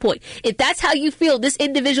at gunpoint, if that's how you feel this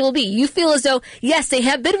individual will be, you feel as though, yes, they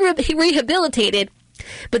have been rehabilitated,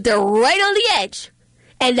 but they're right on the edge,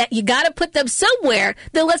 and that you got to put them somewhere,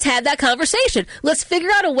 then let's have that conversation. Let's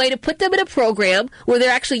figure out a way to put them in a program where they're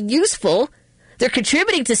actually useful, they're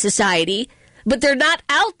contributing to society, but they're not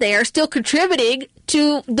out there still contributing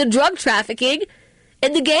to the drug trafficking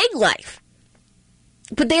and the gang life.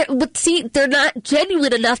 But they're not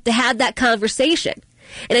genuine enough to have that conversation.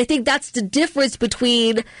 And I think that's the difference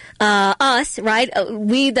between us, right?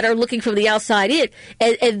 We that are looking from the outside in,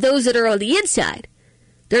 and those that are on the inside.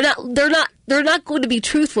 They're not going to be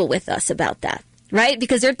truthful with us about that, right?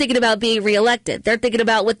 Because they're thinking about being reelected. They're thinking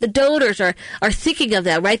about what the donors are thinking of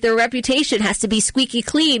them, right? Their reputation has to be squeaky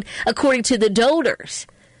clean according to the donors,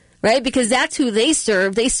 right? Because that's who they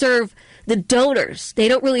serve. They serve the donors. They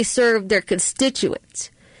don't really serve their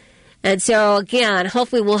constituents. And so, again,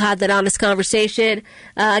 hopefully we'll have that honest conversation.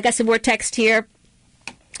 I got some more text here.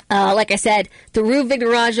 Like I said, Thiru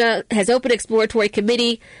Vignaraja has opened exploratory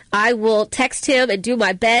committee. I will text him and do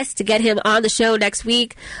my best to get him on the show next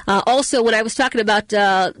week. Also, when I was talking about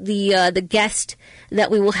the guest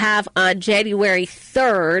that we will have on January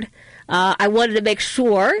 3rd, I wanted to make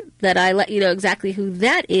sure that I let you know exactly who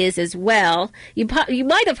that is as well. You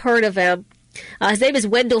might have heard of him. His name is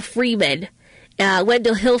Wendell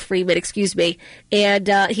Hill Freeman, excuse me. And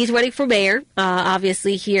he's running for mayor,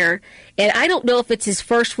 obviously, here. And I don't know if it's his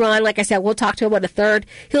first run. Like I said, we'll talk to him on the 3rd.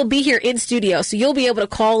 He'll be here in studio, so you'll be able to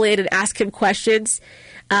call in and ask him questions.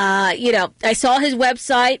 I saw his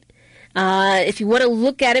website. If you want to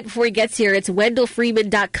look at it before he gets here, it's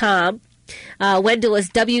wendellfreeman.com. Wendell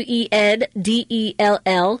is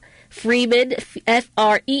Wendell, Freeman,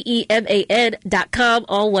 FREEMAN.com,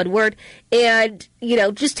 all one word. And,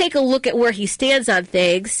 just take a look at where he stands on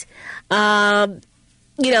things.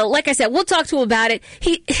 Like I said, we'll talk to him about it.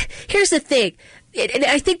 Here's the thing, and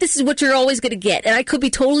I think this is what you're always going to get, and I could be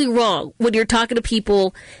totally wrong when you're talking to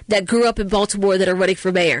people that grew up in Baltimore that are running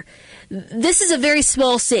for mayor. This is a very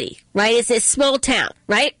small city, right? It's a small town,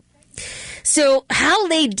 right? So how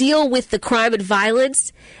they deal with the crime and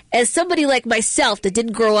violence, as somebody like myself that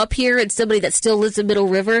didn't grow up here and somebody that still lives in Middle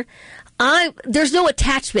River, there's no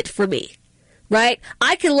attachment for me, right?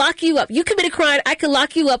 I can lock you up. You commit a crime, I can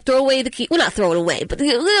lock you up, throw away the key. Well, not throw it away, but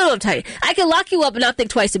I'm telling you, I can lock you up and not think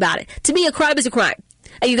twice about it. To me, a crime is a crime,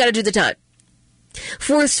 and you got to do the time.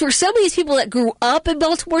 For some of these people that grew up in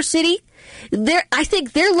Baltimore City, I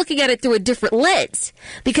think they're looking at it through a different lens,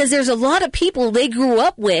 because there's a lot of people they grew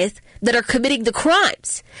up with that are committing the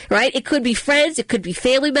crimes, right? It could be friends, it could be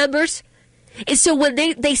family members. And so when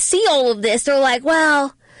they see all of this, they're like,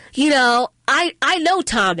 well, I know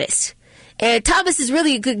Thomas, and Thomas is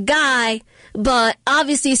really a good guy, but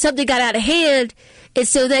obviously something got out of hand, and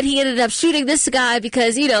so then he ended up shooting this guy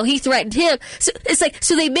because, he threatened him. So it's like,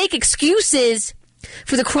 so they make excuses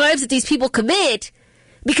for the crimes that these people commit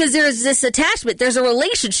because there's this attachment, there's a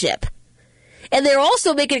relationship. And they're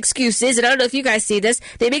also making excuses, and I don't know if you guys see this,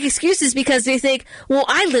 they make excuses because they think, well,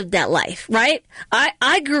 I lived that life, right?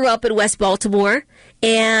 I grew up in West Baltimore,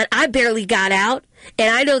 and I barely got out,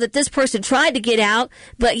 and I know that this person tried to get out,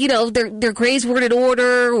 but, you know, their grades weren't in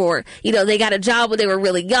order, or, you know, they got a job when they were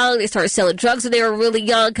really young, they started selling drugs when they were really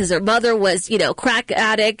young because their mother was, you know, crack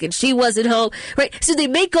addict, and she wasn't home, right? So they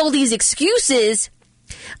make all these excuses.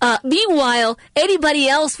 Meanwhile, anybody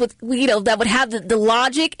else with, you know, that would have the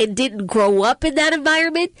logic and didn't grow up in that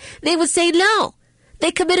environment, they would say no.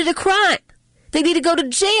 They committed a crime. They need to go to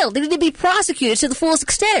jail. They need to be prosecuted to the fullest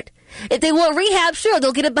extent. If they want rehab, sure,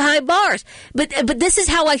 they'll get it behind bars. But this is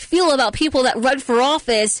how I feel about people that run for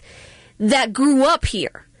office that grew up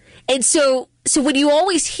here. And so when you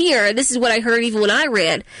always hear, and this is what I heard even when I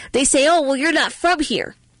ran, they say, oh, well, you're not from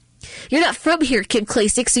here. You're not from here, Kim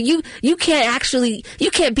Klacik, so you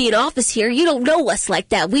can't be in office here. You don't know us like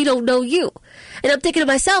that. We don't know you. And I'm thinking to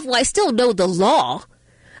myself, well, I still know the law.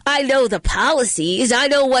 I know the policies. I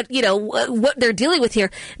know what they're dealing with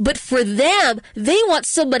here. But for them, they want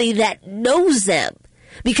somebody that knows them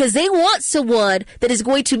because they want someone that is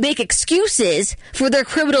going to make excuses for their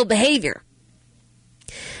criminal behavior.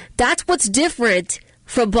 That's what's different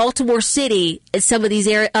from Baltimore City and some of these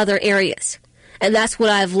other areas. And that's what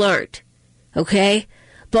I've learned, okay?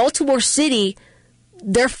 Baltimore City,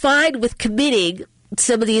 they're fine with committing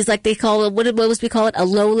some of these, like they call it, what must we call it, a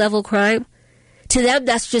low-level crime? To them,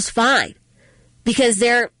 that's just fine because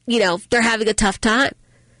they're having a tough time.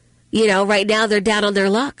 You know, right now they're down on their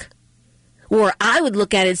luck. Or I would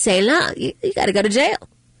look at it and say, no, you got to go to jail.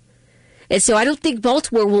 And so I don't think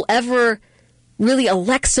Baltimore will ever really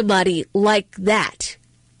elect somebody like that.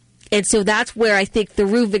 And so that's where I think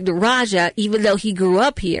Thiru Vignarajah, even though he grew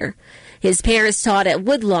up here, his parents taught at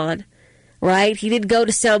Woodlawn, right? He didn't go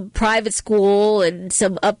to some private school and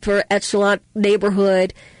some upper echelon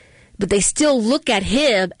neighborhood, but they still look at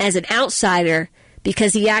him as an outsider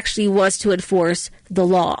because he actually wants to enforce the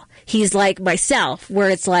law. He's like myself, where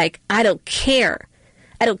it's like, I don't care.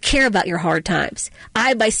 I don't care about your hard times.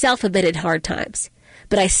 I myself have been in hard times,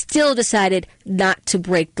 but I still decided not to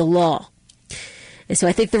break the law. And so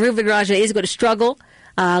I think the Thiru Vignarajah is going to struggle.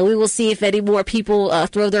 We will see if any more people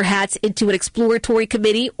throw their hats into an exploratory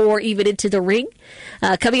committee or even into the ring.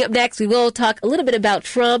 Coming up next, we will talk a little bit about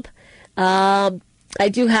Trump. I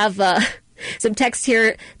do have some text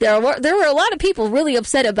here. There were a lot of people really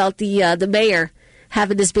upset about the mayor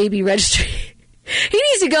having this baby registry. He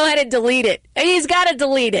needs to go ahead and delete it. He's got to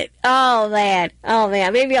delete it. Oh, man.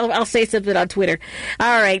 Maybe I'll say something on Twitter.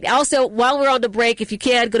 All right. Also, while we're on the break, if you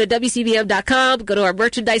can, go to WCBM.com, go to our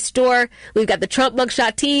merchandise store. We've got the Trump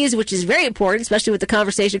mugshot tees, which is very important, especially with the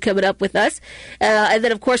conversation coming up with us. And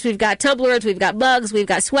then, of course, we've got tumblers, we've got mugs, we've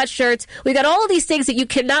got sweatshirts. We've got all of these things that you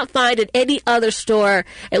cannot find in any other store.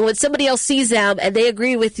 And when somebody else sees them and they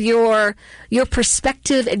agree with your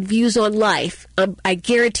perspective and views on life, I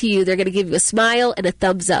guarantee you they're going to give you a smile and a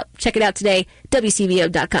thumbs up. Check it out today,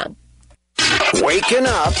 WCBM.com. Waking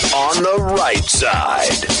up on the right side.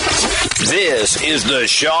 This is the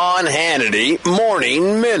Sean Hannity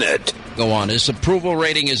Morning Minute. Go on. His approval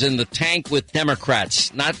rating is in the tank with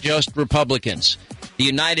Democrats, not just Republicans. The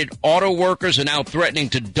United Auto Workers are now threatening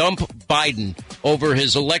to dump Biden over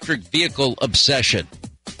his electric vehicle obsession.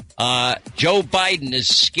 Joe Biden is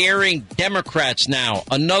scaring Democrats now.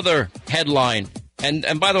 Another headline.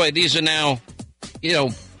 And by the way, these are now,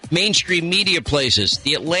 mainstream media places.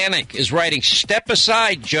 The Atlantic is writing, "Step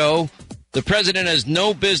aside, Joe. The president has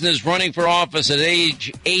no business running for office at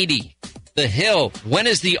age 80. The Hill, when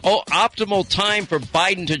is the optimal time for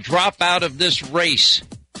Biden to drop out of this race?"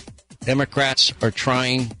 Democrats are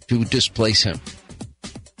trying to displace him.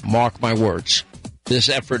 Mark my words. This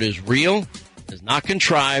effort is real. Is not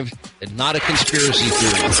contrived, and not a conspiracy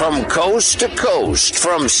theory. From coast to coast,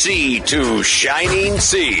 from sea to shining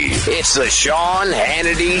sea, it's the Sean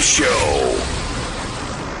Hannity Show.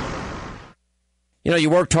 You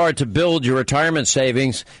worked hard to build your retirement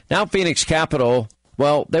savings. Now Phoenix Capital,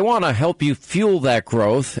 well, they want to help you fuel that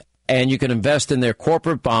growth, and you can invest in their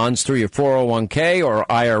corporate bonds through your 401k or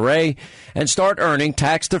IRA and start earning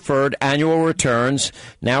tax-deferred annual returns,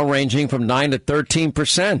 now ranging from 9 to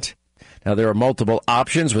 13%. Now, there are multiple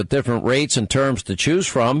options with different rates and terms to choose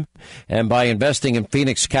from. And by investing in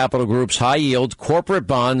Phoenix Capital Group's high-yield corporate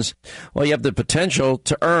bonds, well, you have the potential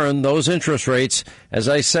to earn those interest rates, as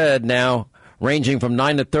I said, now ranging from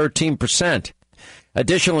 9 to 13%.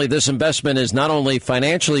 Additionally, this investment is not only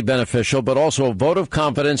financially beneficial, but also a vote of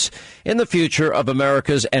confidence in the future of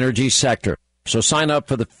America's energy sector. So sign up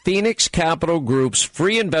for the Phoenix Capital Group's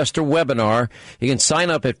free investor webinar. You can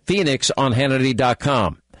sign up at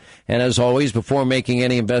phoenixonhannity.com. And as always, before making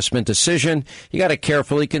any investment decision, you got to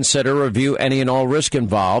carefully consider, review any and all risk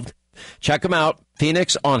involved. Check them out,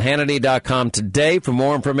 phoenixonhannity.com today for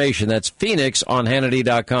more information. That's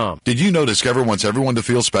phoenixonhannity.com. Did you know Discover wants everyone to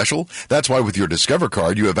feel special? That's why with your Discover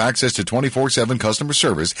card, you have access to 24/7 customer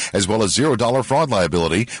service as well as $0 fraud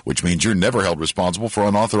liability, which means you're never held responsible for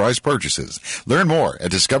unauthorized purchases. Learn more at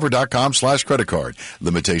discover.com/credit card.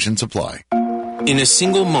 Limitations apply. In a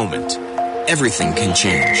single moment, everything can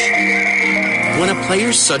change. When a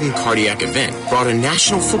player's sudden cardiac event brought a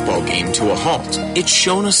national football game to a halt, it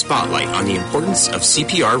shone a spotlight on the importance of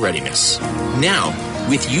CPR readiness. Now,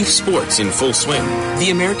 with youth sports in full swing, the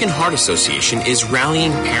American Heart Association is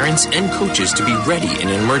rallying parents and coaches to be ready in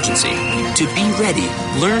an emergency. To be ready,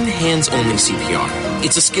 learn hands-only CPR.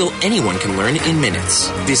 It's a skill anyone can learn in minutes.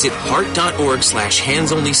 Visit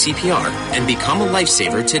heart.org/hands-only-CPR and become a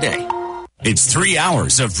lifesaver today. It's 3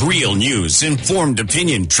 hours of real news, informed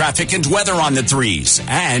opinion, traffic, and weather on the threes,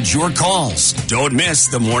 and your calls. Don't miss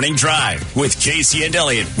The Morning Drive with Casey and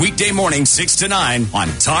Elliott, weekday morning 6 to 9 on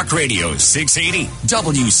Talk Radio 680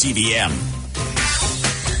 WCBM.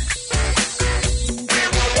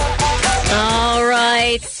 All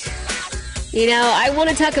right. You know, I want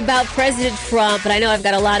to talk about President Trump, but I know I've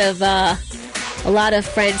got a lot of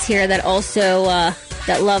friends here that also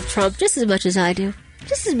that love Trump just as much as I do.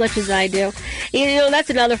 Just as much as I do. You know, that's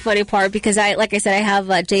another funny part because like I said, I have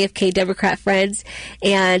JFK Democrat friends,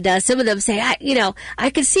 and some of them say, I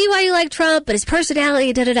can see why you like Trump, but his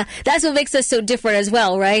personality, da-da-da. That's what makes us so different as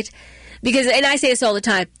well, right? Because, and I say this all the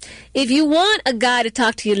time, if you want a guy to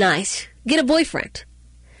talk to you nice, get a boyfriend.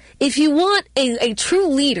 If you want a true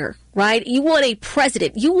leader, right, you want a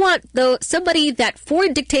president, you want somebody that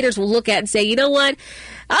foreign dictators will look at and say, you know what,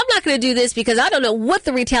 I'm not going to do this because I don't know what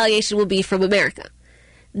the retaliation will be from America.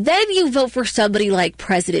 Then you vote for somebody like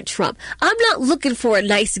President Trump. I'm not looking for a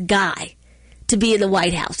nice guy to be in the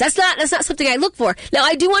White House. That's not something I look for. Now,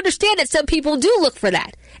 I do understand that some people do look for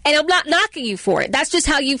that, and I'm not knocking you for it. That's just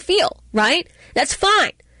how you feel, right? That's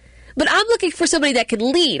fine. But I'm looking for somebody that can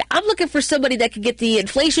lead. I'm looking for somebody that can get the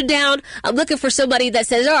inflation down. I'm looking for somebody that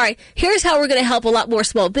says, all right, here's how we're going to help a lot more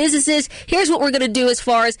small businesses. Here's what we're going to do as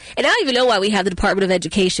far as, and I don't even know why we have the Department of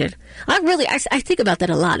Education. I think about that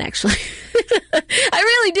a lot, actually. I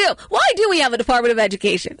really do. Why do we have a Department of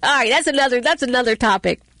Education? All right, that's another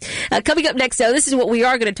topic. Coming up next, though, this is what we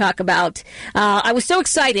are going to talk about. I was so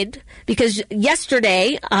excited because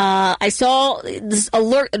yesterday I saw this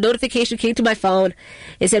alert, a notification came to my phone.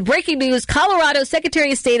 It said, breaking news, Colorado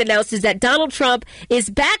Secretary of State announces that Donald Trump is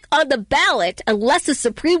back on the ballot unless the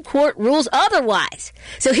Supreme Court rules otherwise.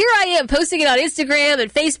 So here I am posting it on Instagram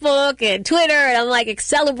and Facebook and Twitter, and I'm like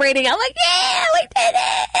celebrating. I'm like, yeah, we did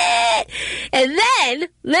it! And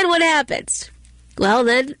then what happens? Well,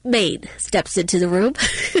 then Maine steps into the room,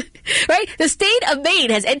 right? The state of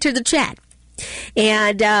Maine has entered the chat.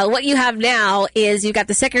 And what you have now is you've got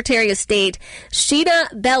the Secretary of State,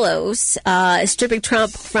 Sheena Bellows, stripping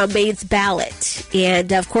Trump from Maine's ballot.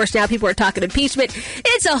 And, of course, now people are talking impeachment.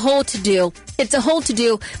 It's a whole to-do.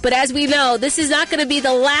 But as we know, this is not going to be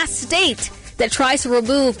the last state that tries to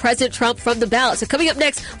remove President Trump from the ballot. So coming up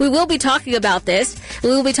next, we will be talking about this. We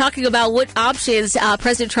will be talking about what options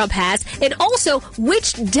President Trump has, and also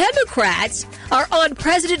which Democrats are on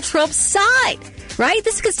President Trump's side, right?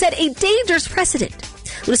 This could set a dangerous precedent.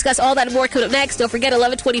 We'll discuss all that and more coming up next. Don't forget,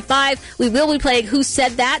 11:25, we will be playing Who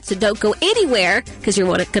Said That, so don't go anywhere because you're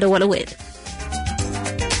going to want to win.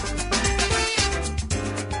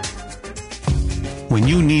 When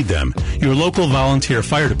you need them, your local volunteer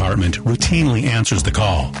fire department routinely answers the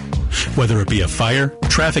call. Whether it be a fire,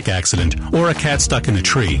 traffic accident, or a cat stuck in a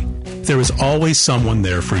tree, there is always someone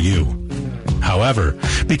there for you. However,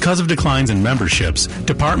 because of declines in memberships,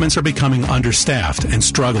 departments are becoming understaffed and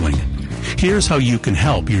struggling. Here's how you can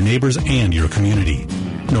help your neighbors and your community.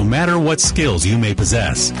 No matter what skills you may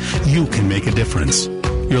possess, you can make a difference.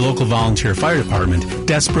 Your local volunteer fire department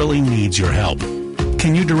desperately needs your help.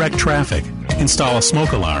 Can you direct traffic? Install a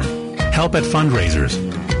smoke alarm? Help at fundraisers?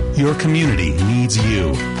 Your community needs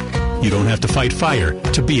you. You don't have to fight fire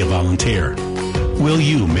to be a volunteer. Will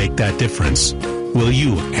you make that difference? Will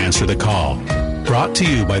you answer the call? Brought to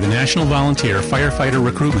you by the National Volunteer Firefighter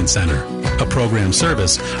Recruitment Center, a program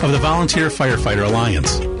service of the Volunteer Firefighter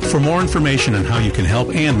Alliance. For more information on how you can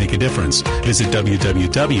help and make a difference, visit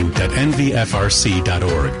www.nvfrc.org.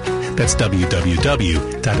 That's www.nvfrc.org.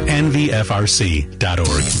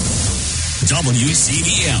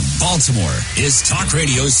 WCBM Baltimore is Talk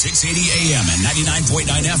Radio 680 AM and 99.9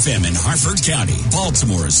 FM in Harford County.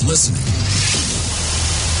 Baltimore's listening.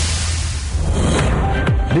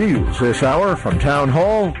 News this hour from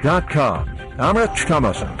townhall.com. I'm Rich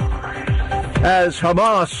Thomason. As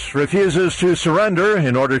Hamas refuses to surrender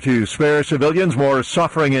in order to spare civilians more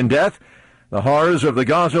suffering and death, the horrors of the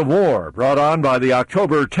Gaza war brought on by the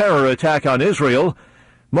October terror attack on Israel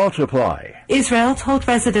multiply. Israel told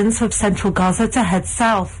residents of central Gaza to head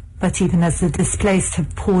south, but even as the displaced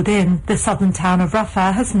have poured in, the southern town of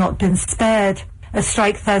Rafah has not been spared. A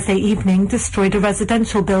strike Thursday evening destroyed a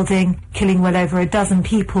residential building, killing well over a dozen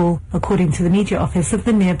people, according to the media office of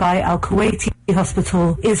the nearby Al-Kuwaiti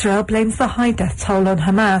hospital. Israel blames the high death toll on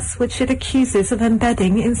Hamas, which it accuses of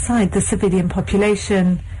embedding inside the civilian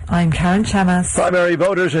population. I'm Karen Chamas. Primary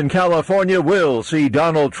voters in California will see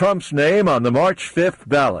Donald Trump's name on the March 5th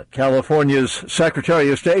ballot. California's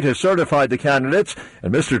Secretary of State has certified the candidates,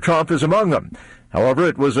 and Mr. Trump is among them. However,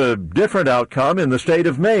 it was a different outcome in the state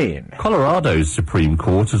of Maine. Colorado's Supreme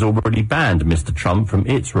Court has already banned Mr. Trump from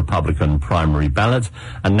its Republican primary ballot,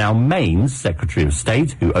 and now Maine's Secretary of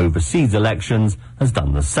State, who oversees elections, has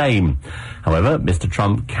done the same. However, Mr.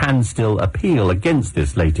 Trump can still appeal against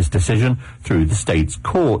this latest decision through the state's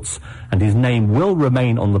courts, and his name will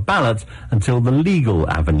remain on the ballot until the legal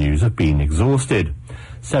avenues have been exhausted.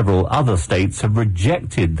 Several other states have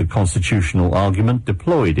rejected the constitutional argument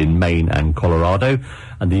deployed in Maine and Colorado,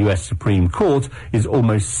 and the U.S. Supreme Court is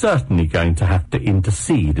almost certainly going to have to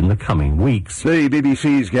intercede in the coming weeks. The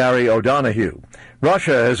BBC's Gary O'Donoghue.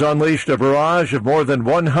 Russia has unleashed a barrage of more than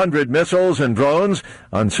 100 missiles and drones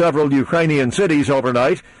on several Ukrainian cities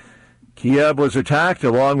overnight. Kiev was attacked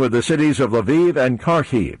along with the cities of Lviv and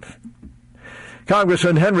Kharkiv.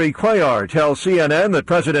 Congressman Henry Cuellar tells CNN that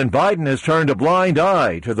President Biden has turned a blind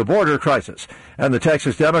eye to the border crisis, and the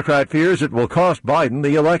Texas Democrat fears it will cost Biden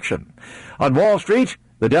the election. On Wall Street,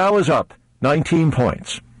 the Dow is up 19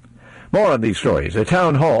 points. More on these stories at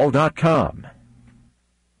townhall.com.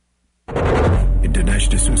 In Dinesh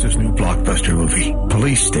D'Souza's new blockbuster movie,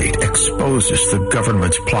 Police State exposes the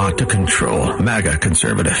government's plot to control MAGA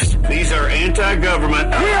conservatives. These are anti-government.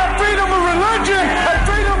 We have freedom of religion and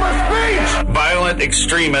freedom of speech. Violent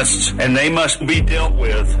extremists, and they must be dealt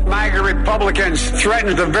with. MAGA Republicans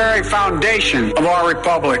threaten the very foundation of our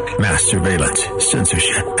republic. Mass surveillance,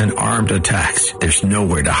 censorship, and armed attacks. There's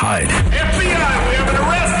nowhere to hide. FBI, we have an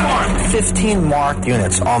arrest warrant. 15 marked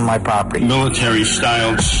units on my property.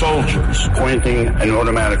 Military-styled soldiers pointing an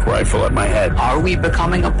automatic rifle at my head. Are we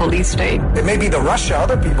becoming a police state? It may be the Russia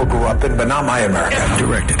other people grew up in, but not my America.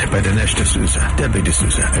 Directed by Dinesh D'Souza, Debbie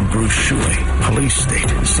D'Souza, and Bruce Shuley, Police State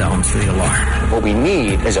sounds the alarm. What we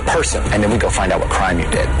need is a person, and then we go find out what crime you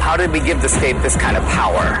did. How did we give the state this kind of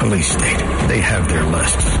power? Police State, they have their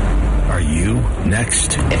lists. Are you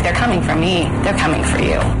next? If they're coming for me, they're coming for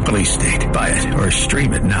you. Police State. Buy it or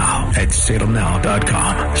stream it now at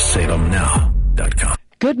salemnow.com. salemnow.com.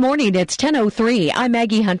 Good morning. It's 10:03. I'm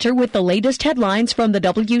Maggie Hunter with the latest headlines from the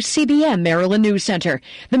WCBM Maryland News Center.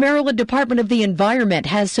 The Maryland Department of the Environment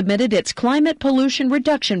has submitted its climate pollution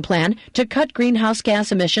reduction plan to cut greenhouse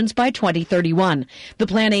gas emissions by 2031. The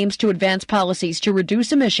plan aims to advance policies to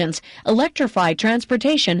reduce emissions, electrify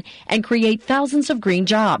transportation, and create thousands of green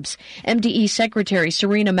jobs. MDE Secretary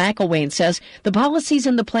Serena McElwain says the policies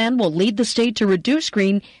in the plan will lead the state to reduce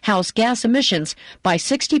greenhouse gas emissions by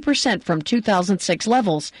 60% from 2006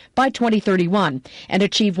 levels by 2031 and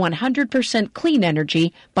achieve 100% clean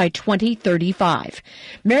energy by 2035.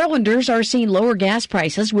 Marylanders are seeing lower gas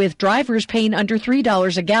prices, with drivers paying under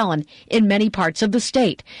 $3 a gallon in many parts of the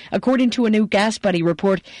state. According to a new Gas Buddy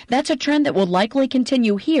report, that's a trend that will likely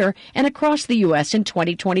continue here and across the U.S. in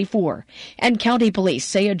 2024. And county police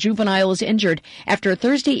say a juvenile is injured after a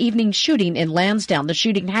Thursday evening shooting in Lansdowne. The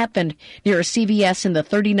shooting happened near a CVS in the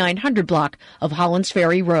 3900 block of Hollands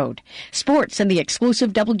Ferry Road. Sports and the exclusive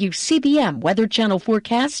WCBM Weather Channel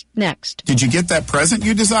forecast next. Did you get that present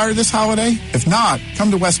you desire this holiday? If not, come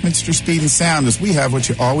to Westminster Speed and Sound, as we have what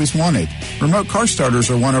you always wanted. Remote car starters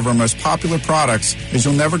are one of our most popular products, as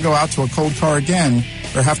you'll never go out to a cold car again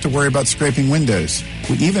or have to worry about scraping windows.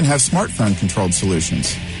 We even have smartphone controlled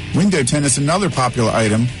solutions. Window tint is another popular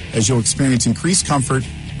item, as you'll experience increased comfort,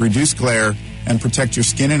 reduced glare, and protect your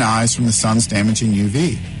skin and eyes from the sun's damaging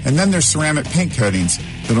UV. And then there's ceramic paint coatings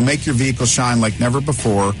that'll make your vehicle shine like never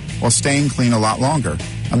before while staying clean a lot longer.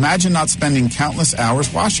 Imagine not spending countless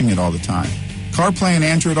hours washing it all the time. CarPlay and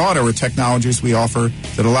Android Auto are technologies we offer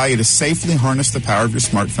that allow you to safely harness the power of your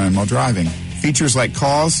smartphone while driving. Features like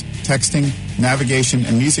calls, texting, navigation,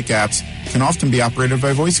 and music apps can often be operated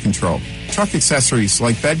by voice control. Truck accessories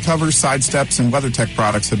like bed covers, side steps, and WeatherTech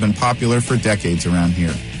products have been popular for decades around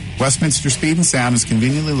here. Westminster Speed and Sound is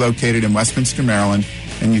conveniently located in Westminster, Maryland,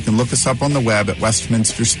 and you can look us up on the web at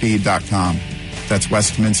westminsterspeed.com. That's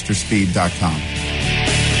westminsterspeed.com.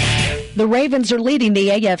 The Ravens are leading the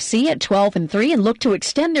AFC at 12-3 and look to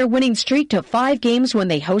extend their winning streak to 5 games when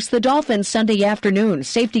they host the Dolphins Sunday afternoon.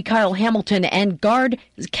 Safety Kyle Hamilton and guard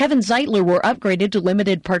Kevin Zeitler were upgraded to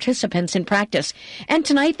limited participants in practice. And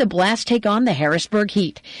tonight, the Blast take on the Harrisburg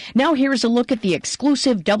Heat. Now here's a look at the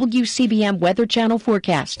exclusive WCBM Weather Channel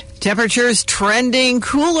forecast. Temperatures trending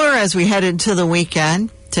cooler as we head into the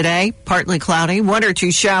weekend. Today, partly cloudy, 1 or 2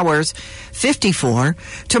 showers, 54.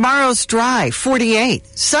 Tomorrow's dry, 48.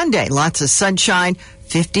 Sunday, lots of sunshine,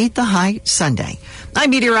 50 the high Sunday. I'm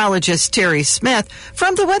meteorologist Terry Smith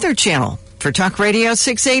from the Weather Channel for Talk Radio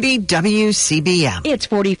 680 WCBM. It's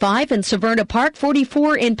 45 in Severna Park,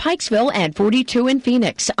 44 in Pikesville, and 42 in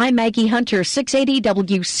Phoenix. I'm Maggie Hunter, 680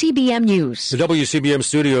 WCBM News. The WCBM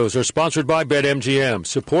studios are sponsored by BetMGM.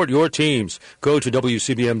 Support your teams. Go to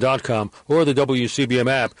WCBM.com or the WCBM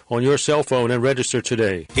app on your cell phone and register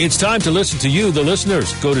today. It's time to listen to you, the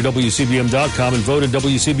listeners. Go to WCBM.com and vote in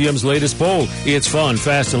WCBM's latest poll. It's fun,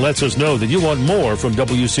 fast, and lets us know that you want more from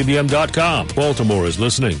WCBM.com. Baltimore is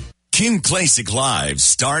listening. Kim Klacik Live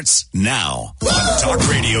starts now on Talk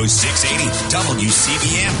Radio 680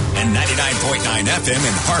 WCBM and 99.9 FM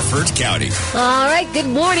in Harford County. All right, good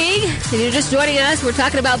morning. If you're just joining us, we're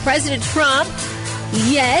talking about President Trump.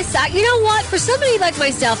 Yes, you know what? For somebody like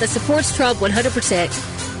myself that supports Trump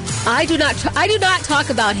 100%, I do not talk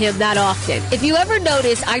about him that often. If you ever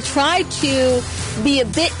notice, I try to be a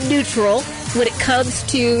bit neutral when it comes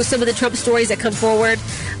to some of the Trump stories that come forward.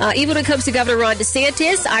 Even when it comes to Governor Ron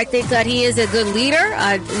DeSantis, I think that he is a good leader.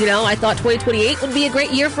 I thought 2028 would be a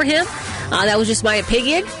great year for him. That was just my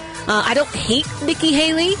opinion. I don't hate Nikki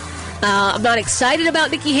Haley. I'm not excited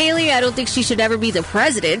about Nikki Haley. I don't think she should ever be the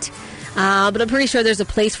president. But I'm pretty sure there's a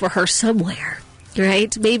place for her somewhere,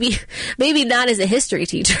 right? Maybe not as a history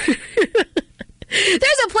teacher.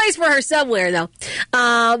 There's a place for her somewhere, though.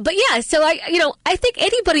 But yeah, so I think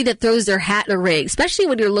anybody that throws their hat in a ring, especially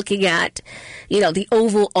when you're looking at, the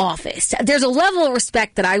Oval Office, there's a level of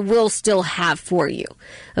respect that I will still have for you,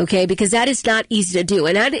 okay? Because that is not easy to do.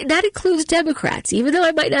 And that includes Democrats, even though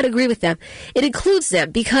I might not agree with them. It includes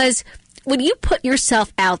them because when you put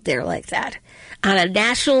yourself out there like that on a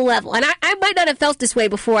national level, and I might not have felt this way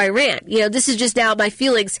before I ran. This is just now my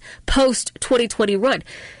feelings post-2020 run.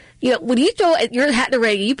 When you throw your hat in the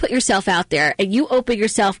ring, you put yourself out there and you open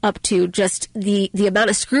yourself up to just the amount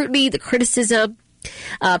of scrutiny, the criticism,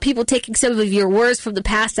 people taking some of your words from the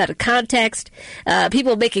past out of context,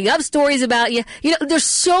 people making up stories about you. There's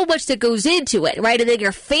so much that goes into it, right? And then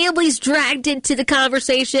your family's dragged into the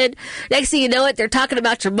conversation. Next thing you know it, they're talking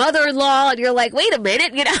about your mother-in-law, and you're like, wait a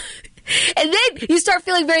minute, And then you start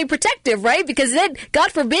feeling very protective, right? Because then,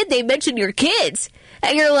 God forbid, they mention your kids.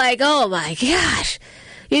 And you're like, oh my gosh.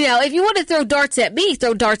 If you want to throw darts at me,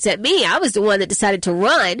 throw darts at me. I was the one that decided to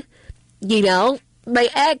run. My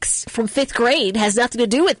ex from 5th grade has nothing to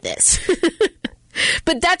do with this.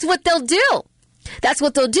 But that's what they'll do. That's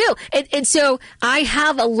what they'll do. And so I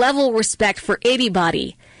have a level of respect for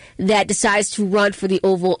anybody that decides to run for the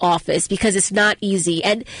Oval Office because it's not easy.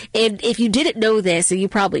 And if you didn't know this, and you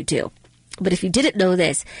probably do, but if you didn't know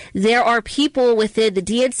this, there are people within the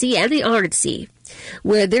DNC and the RNC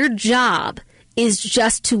where their job is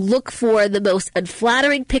just to look for the most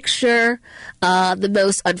unflattering picture, the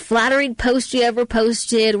most unflattering post you ever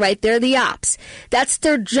posted, right? They're the ops. That's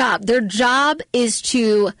their job. Their job is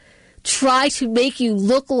to try to make you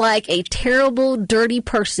look like a terrible, dirty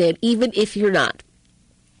person, even if you're not.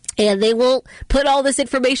 And they will put all this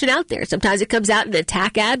information out there. Sometimes it comes out in an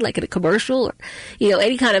attack ad, like in a commercial, or,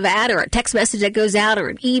 any kind of ad, or a text message that goes out, or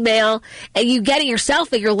an email, and you get it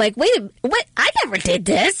yourself, and you're like, wait a minute, what? I never did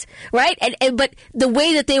this, right? But the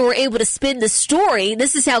way that they were able to spin the story,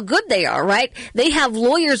 this is how good they are, right? They have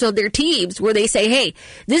lawyers on their teams where they say, hey,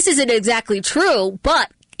 this isn't exactly true,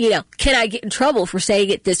 but can I get in trouble for saying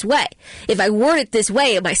it this way? If I word it this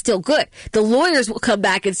way, am I still good? The lawyers will come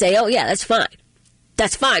back and say, oh, yeah, that's fine.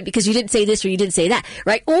 That's fine because you didn't say this or you didn't say that,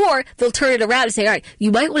 right? Or they'll turn it around and say, all right, you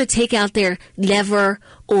might want to take out their never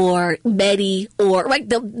or many or, right?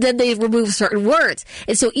 Then they remove certain words.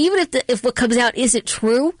 And so even if what comes out isn't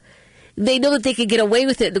true, they know that they can get away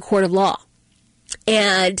with it in the court of law.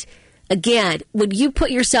 And again, when you put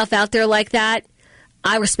yourself out there like that,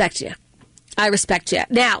 I respect you. I respect you.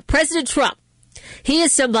 Now, President Trump. he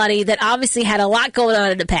is somebody that obviously had a lot going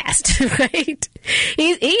on in the past, right?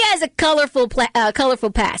 He has a colorful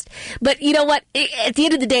past. But you know what? At the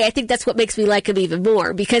end of the day, I think that's what makes me like him even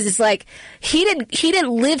more, because it's like he didn't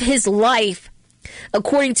live his life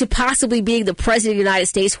according to possibly being the president of the United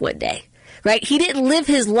States one day, right? He didn't live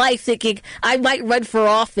his life thinking, I might run for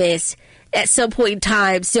office at some point in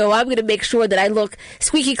time, so I'm going to make sure that I look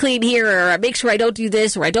squeaky clean here, or I make sure I don't do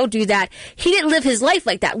this or I don't do that. He didn't live his life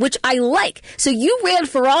like that, which I like. So you ran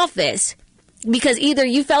for office because either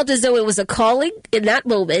you felt as though it was a calling in that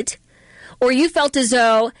moment, or you felt as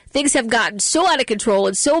though things have gotten so out of control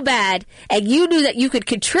and so bad, and you knew that you could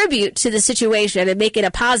contribute to the situation and make it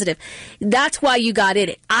a positive. That's why you got in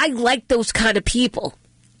it. I like those kind of people.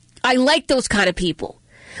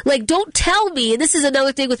 Like, don't tell me, and this is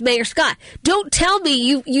another thing with Mayor Scott, don't tell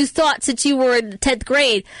me you thought since you were in 10th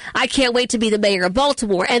grade, I can't wait to be the mayor of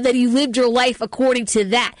Baltimore, and then you lived your life according to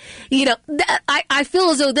that. You know, I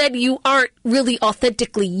feel as though then you aren't really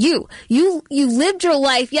authentically you. You lived your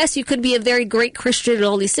life. Yes, you could be a very great Christian and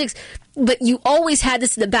all these things, but you always had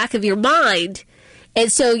this in the back of your mind. And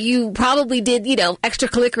so you probably did,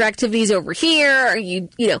 extracurricular activities over here, or you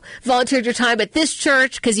volunteered your time at this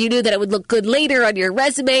church because you knew that it would look good later on your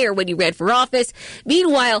resume or when you ran for office.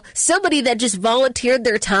 Meanwhile, somebody that just volunteered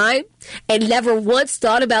their time and never once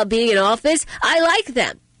thought about being in office, I like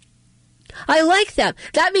them.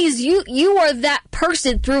 That means you are that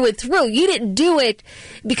person through and through. You didn't do it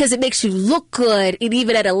because it makes you look good, and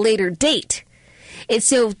even at a later date. And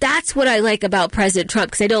so that's what I like about President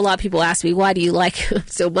Trump, because I know a lot of people ask me, why do you like him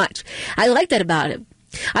so much? I like that about him.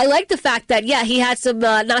 I like the fact that, he had some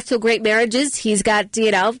not so great marriages. He's got,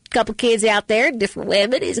 a couple kids out there, different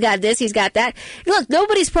women. He's got this, he's got that. Look,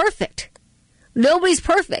 nobody's perfect.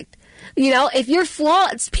 If you're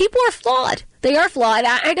flawed, people are flawed. They are flawed.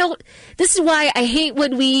 This is why I hate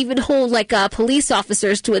when we even hold police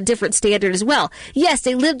officers to a different standard as well. Yes,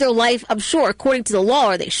 they live their life, I'm sure, according to the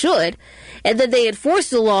law, or they should. And then they enforce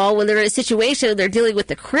the law when they're in a situation and they're dealing with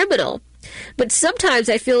the criminal. But sometimes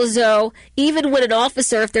I feel as though even when an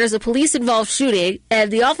officer, if there's a police-involved shooting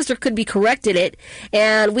and the officer could be corrected it,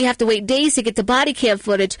 and we have to wait days to get the body cam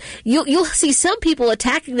footage, you'll see some people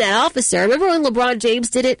attacking that officer. Remember when LeBron James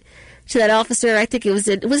did it to that officer? I think was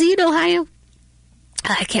he in Ohio?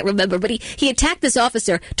 I can't remember, but he attacked this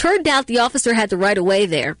officer. Turned out the officer had the right of way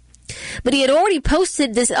there. But he had already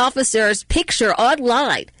posted this officer's picture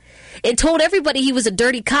online and told everybody he was a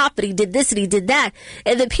dirty cop, and he did this and he did that.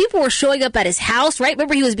 And then people were showing up at his house, right?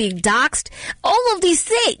 Remember, he was being doxxed. All of these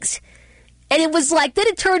things. And it was like, then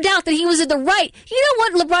it turned out that he was in the right. You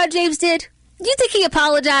know what LeBron James did? Do you think he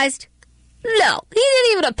apologized? No, he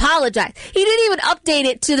didn't even apologize. He didn't even update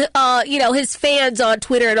it to his fans on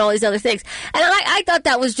Twitter and all these other things. And I thought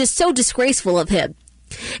that was just so disgraceful of him.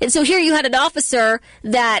 And so here you had an officer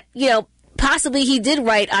that, possibly he did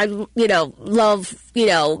write, I love,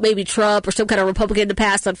 maybe Trump or some kind of Republican in the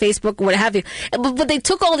past on Facebook or what have you. But they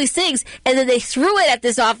took all these things and then they threw it at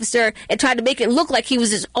this officer and tried to make it look like he was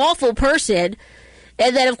this awful person.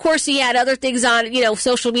 And then, of course, he had other things on,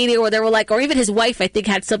 social media where they were like, or even his wife, I think,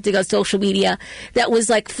 had something on social media that was,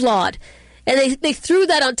 flawed. And they threw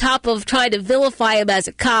that on top of trying to vilify him as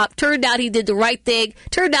a cop. Turned out he did the right thing.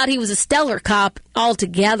 Turned out he was a stellar cop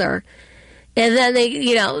altogether. And then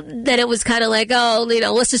then it was kind of like,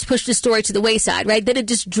 let's just push the story to the wayside, right? Then it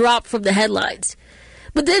just dropped from the headlines.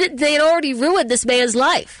 But then they had already ruined this man's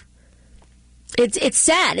life. It's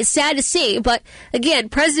sad. It's sad to see. But again,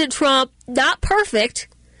 President Trump, not perfect.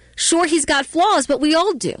 Sure, he's got flaws, but we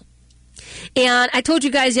all do. And I told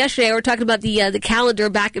you guys yesterday, we were talking about the calendar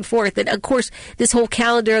back and forth. And, of course, this whole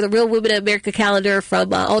calendar, the Real Women in America calendar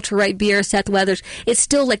from Ultra Right Beer, Seth Weathers, it's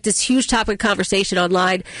still like this huge topic of conversation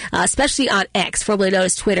online, especially on X, formerly known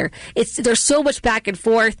as Twitter. There's so much back and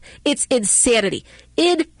forth. It's insanity.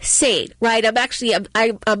 Insane, right?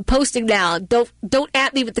 I'm posting now. Don't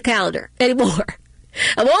at me with the calendar anymore.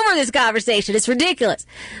 I'm over this conversation. It's ridiculous.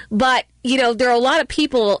 But, there are a lot of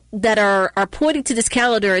people that are pointing to this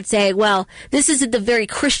calendar and saying, well, this isn't the very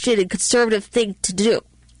Christian and conservative thing to do.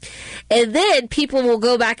 And then people will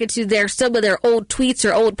go back into some of their old tweets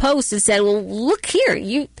or old posts and say, well, look here,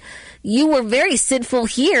 you were very sinful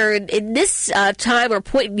here in this time or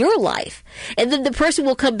point in your life. And then the person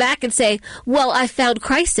will come back and say, well, I found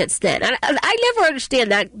Christ since then. I never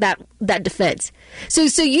understand that defense. So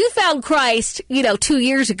you found Christ, 2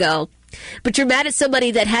 years ago, but you're mad at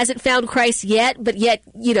somebody that hasn't found Christ yet, but yet,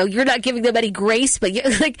 you're not giving them any grace. But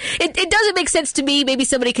it doesn't make sense to me. Maybe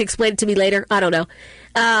somebody can explain it to me later. I don't know.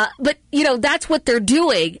 But, that's what they're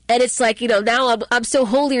doing. And it's like, now I'm so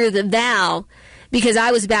holier than thou because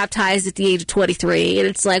I was baptized at the age of 23. And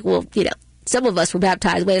it's like, well, some of us were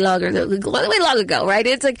baptized way long ago, right?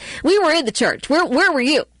 It's like we were in the church. Where were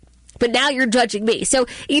you? But now you're judging me. So,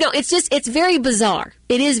 it's very bizarre.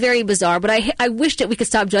 It is very bizarre, but I wish that we could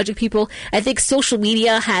stop judging people. I think social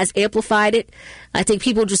media has amplified it. I think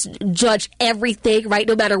people just judge everything, right?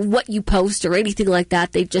 No matter what you post or anything like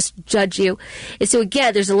that, they just judge you. And so,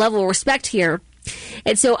 again, there's a level of respect here.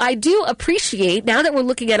 And so I do appreciate, now that we're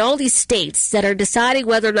looking at all these states that are deciding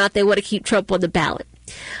whether or not they want to keep Trump on the ballot,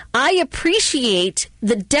 I appreciate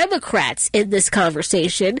the Democrats in this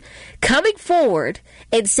conversation coming forward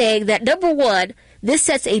and saying that, number one, this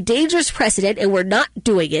sets a dangerous precedent and we're not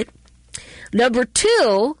doing it. Number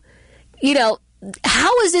two,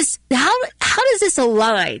 how does this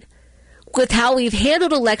align with how we've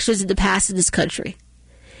handled elections in the past in this country?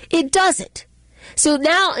 It doesn't. So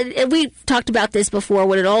now, and we talked about this before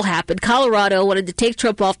when it all happened, Colorado wanted to take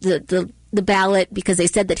Trump off the ballot because they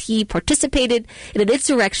said that he participated in an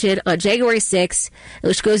insurrection on January 6th,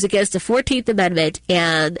 which goes against the 14th Amendment,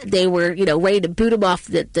 and they were, ready to boot him off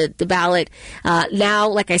the ballot. Now,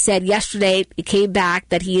 like I said, yesterday, it came back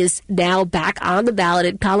that he is now back on the ballot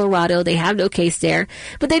in Colorado. They have no case there,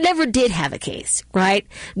 but they never did have a case, right?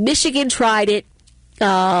 Michigan tried it.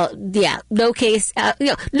 No case.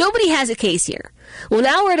 Nobody has a case here. Well,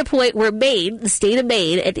 now we're at a point where Maine, the state of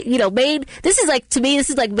Maine, and, Maine, this is like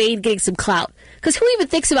Maine getting some clout. Because who even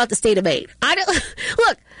thinks about the state of Maine?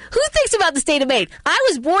 Look, who thinks about the state of Maine? I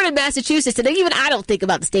was born in Massachusetts, and even I don't think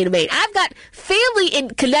about the state of Maine. I've got family in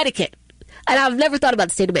Connecticut, and I've never thought about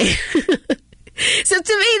the state of Maine. So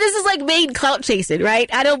to me, this is like Maine clout chasing, right?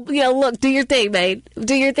 I don't, look, do your thing, Maine.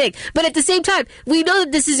 Do your thing. But at the same time, we know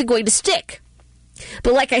that this isn't going to stick.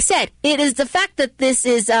 But like I said, it is the fact that this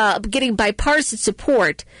is getting bipartisan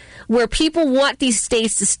support where people want these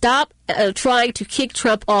states to stop trying to kick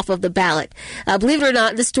Trump off of the ballot. Believe it or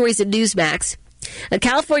not, this story is in Newsmax.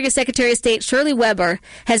 California Secretary of State Shirley Weber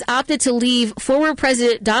has opted to leave former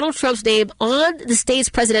President Donald Trump's name on the state's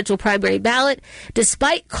presidential primary ballot,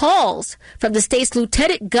 despite calls from the state's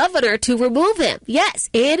lieutenant governor to remove him.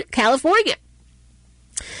 Yes, in California.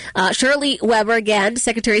 Shirley Weber, again,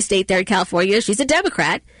 Secretary of State there in California, she's a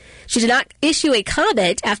Democrat. She did not issue a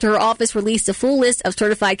comment after her office released a full list of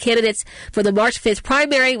certified candidates for the March 5th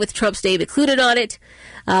primary with Trump's name included on it.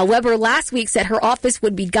 Weber last week said her office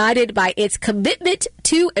would be guided by its commitment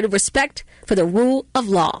to and respect for the rule of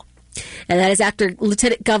law. And that is after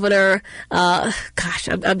Lieutenant Governor, I'm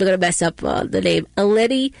going to mess up the name,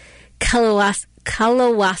 Eleni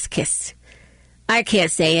Kalowaskis. I can't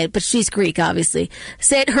say it, but she's Greek, obviously,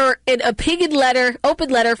 sent her an open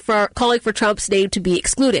letter for calling for Trump's name to be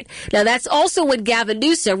excluded. Now, that's also when Gavin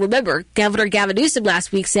Newsom, remember, Governor Gavin Newsom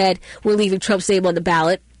last week said, we're leaving Trump's name on the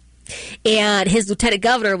ballot. And his lieutenant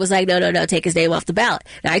governor was like, no, take his name off the ballot.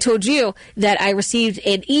 Now, I told you that I received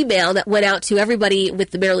an email that went out to everybody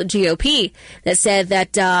with the Maryland GOP that said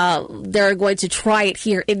that they're going to try it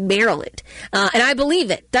here in Maryland. And I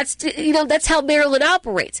believe it. That's how Maryland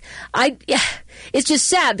operates. It's just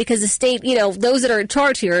sad because the state, those that are in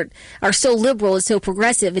charge here are so liberal and so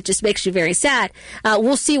progressive. It just makes you very sad.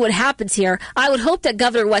 We'll see what happens here. I would hope that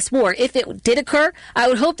Governor Westmore, if it did occur, I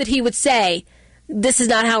would hope that he would say, this is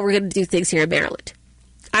not how we're going to do things here in Maryland.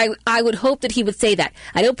 I would hope that he would say that.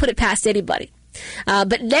 I don't put it past anybody.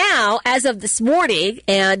 But now, as of this morning,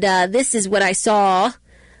 and this is what I saw.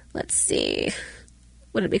 Let's see. I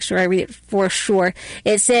want to make sure I read it for sure.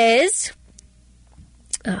 It says,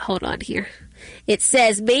 hold on here. It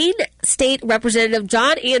says, Maine State Representative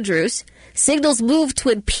John Andrews signals move to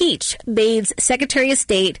impeach Maine's Secretary of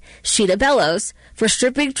State, Sheena Bellows, for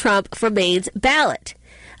stripping Trump from Maine's ballot.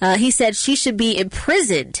 He said she should be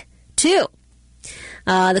imprisoned, too.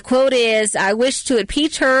 The quote is, I wish to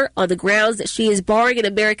impeach her on the grounds that she is barring an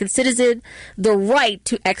American citizen the right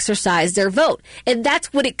to exercise their vote. And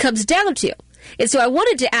that's what it comes down to. And so I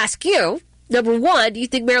wanted to ask you, number one, do you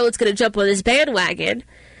think Maryland's going to jump on this bandwagon?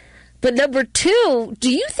 But number two, do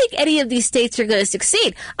you think any of these states are going to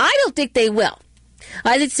succeed? I don't think they will.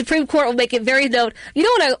 I think the Supreme Court will make it very known. You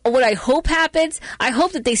know what I hope happens? I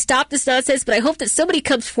hope that they stop this nonsense, but I hope that somebody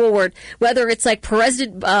comes forward, whether it's like former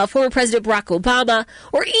President Barack Obama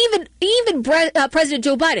or even President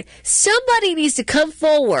Joe Biden. Somebody needs to come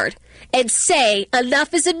forward and say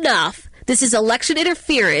enough is enough. This is election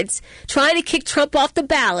interference. Trying to kick Trump off the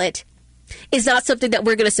ballot is not something that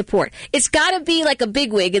we're going to support. It's got to be like a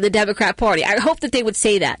bigwig in the Democrat Party. I hope that they would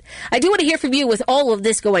say that. I do want to hear from you with all of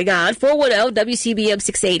this going on. 410-WCBM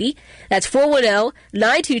 680. That's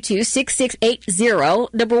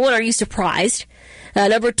 410-922-6680. Number one, are you surprised?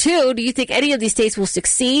 Number two, do you think any of these states will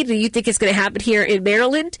succeed? Do you think it's going to happen here in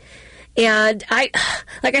Maryland? And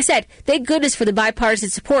like I said, thank goodness for the bipartisan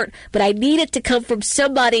support, but I need it to come from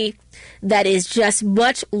somebody that is just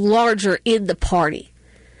much larger in the party.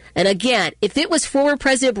 And again, if it was former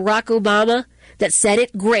President Barack Obama that said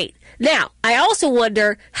it, great. Now, I also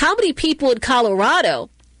wonder how many people in Colorado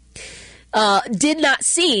did not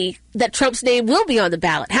see that Trump's name will be on the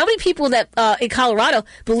ballot. How many people that in Colorado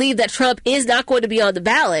believe that Trump is not going to be on the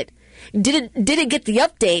ballot didn't get the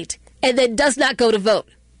update and then does not go to vote?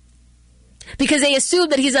 Because they assume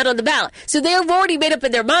that he's not on the ballot. So they've already made up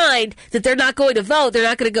in their mind that they're not going to vote. They're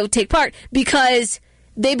not going to go take part because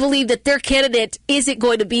they believe that their candidate isn't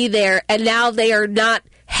going to be there, and now they are not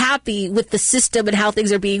happy with the system and how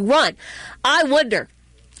things are being run. I wonder,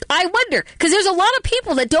 because there's a lot of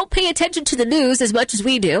people that don't pay attention to the news as much as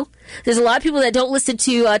we do. There's a lot of people that don't listen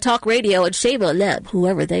to talk radio, and shame on them,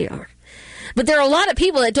 whoever they are. But there are a lot of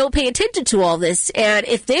people that don't pay attention to all this, and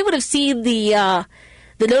if they would have seen the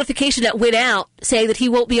notification that went out saying that he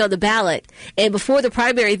won't be on the ballot, and before the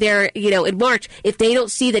primary there, in March, if they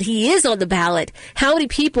don't see that he is on the ballot, how many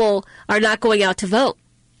people are not going out to vote?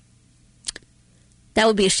 That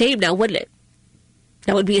would be a shame now, wouldn't it?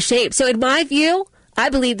 That would be a shame. So in my view, I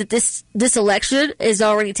believe that this election is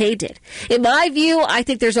already tainted. In my view, I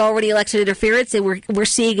think there's already election interference, and we're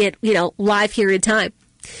seeing it, live here in time.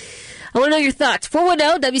 I want to know your thoughts.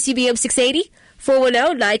 410-WCBM 680.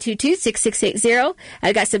 410-922-6680.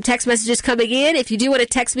 I've got some text messages coming in. If you do want to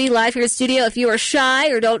text me live here in studio, if you are shy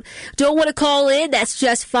or don't want to call in, that's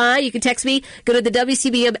just fine. You can text me. Go to the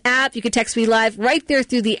WCBM app. You can text me live right there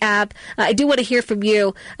through the app. I do want to hear from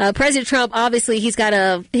you. President Trump, obviously, he's got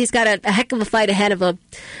a heck of a fight ahead of him,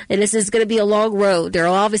 and this is going to be a long road. There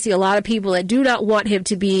are obviously a lot of people that do not want him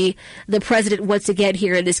to be the president once again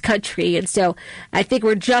here in this country, and so I think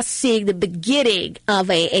we're just seeing the beginning of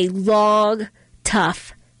a long,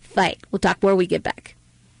 tough fight. We'll talk more when we get back.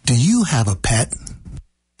 Do you have a pet?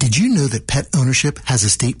 Did you know that pet ownership has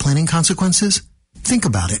estate planning consequences? Think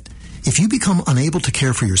about it. If you become unable to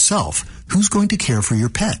care for yourself, who's going to care for your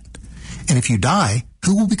pet? And if you die,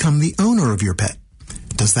 who will become the owner of your pet?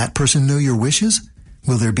 Does that person know your wishes?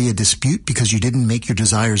 Will there be a dispute because you didn't make your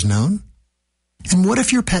desires known? And what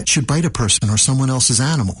if your pet should bite a person or someone else's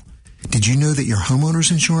animal? Did you know that your homeowner's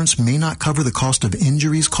insurance may not cover the cost of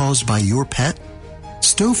injuries caused by your pet?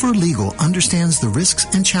 Stouffer Legal understands the risks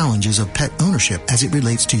and challenges of pet ownership as it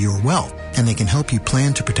relates to your wealth, and they can help you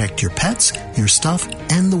plan to protect your pets, your stuff,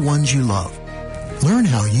 and the ones you love. Learn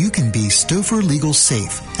how you can be Stouffer Legal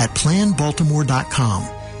safe at PlanBaltimore.com.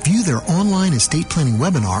 View their online estate planning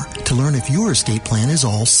webinar to learn if your estate plan is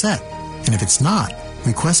all set. And if it's not,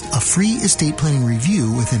 request a free estate planning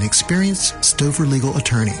review with an experienced Stouffer Legal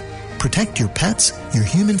attorney. Protect your pets, your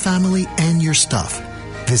human family, and your stuff.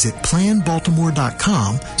 Visit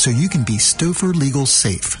PlanBaltimore.com so you can be Stouffer Legal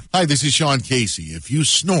safe. Hi, this is Sean Casey. If you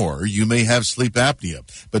snore, you may have sleep apnea.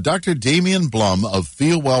 But Dr. Damian Blum of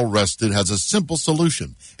Feel Well Rested has a simple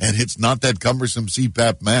solution, and it's not that cumbersome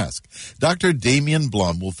CPAP mask. Dr. Damian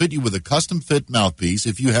Blum will fit you with a custom-fit mouthpiece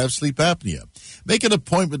if you have sleep apnea. Make an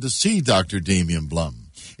appointment to see Dr. Damian Blum.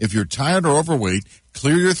 If you're tired or overweight,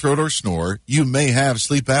 clear your throat or snore, you may have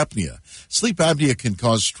sleep apnea. Sleep apnea can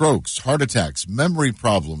cause strokes, heart attacks, memory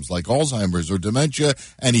problems like Alzheimer's or dementia,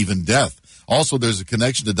 and even death. Also, there's a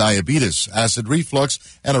connection to diabetes, acid reflux,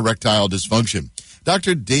 and erectile dysfunction.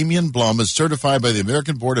 Dr. Damian Blum is certified by the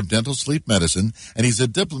American Board of Dental Sleep Medicine, and he's a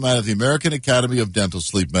diplomat of the American Academy of Dental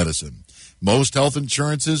Sleep Medicine. Most health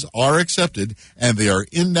insurances are accepted, and they are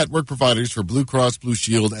in-network providers for Blue Cross Blue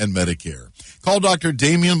Shield and Medicare. Call Dr.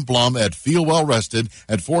 Damian Blum at Feel Well Rested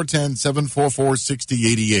at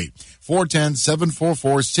 410-744-6088.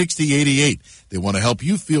 410-744-6088. They want to help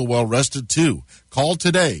you feel well rested, too. Call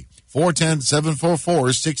today.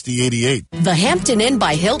 410-744-6088. The Hampton Inn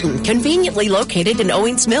by Hilton, conveniently located in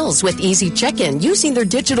Owings Mills with easy check-in using their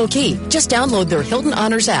digital key. Just download their Hilton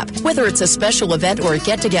Honors app. Whether it's a special event or a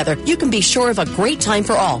get-together, you can be sure of a great time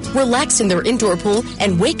for all. Relax in their indoor pool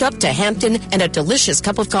and wake up to Hampton and a delicious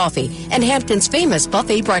cup of coffee and Hampton's famous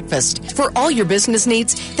buffet breakfast. For all your business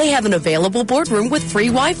needs, they have an available boardroom with free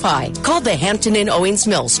Wi-Fi. Call the Hampton Inn Owings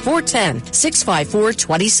Mills,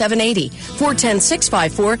 410-654-2780.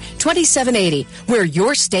 410-654-2780, where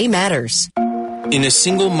your stay matters. In a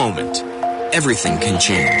single moment, everything can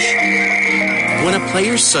change. When a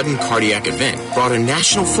player's sudden cardiac event brought a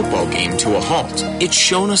national football game to a halt, it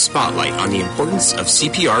shone a spotlight on the importance of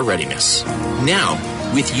CPR readiness. Now,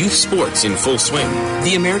 with youth sports in full swing,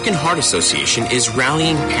 the American Heart Association is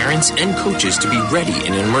rallying parents and coaches to be ready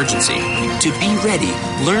in an emergency. To be ready,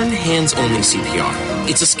 learn hands-only CPR.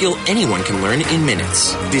 It's a skill anyone can learn in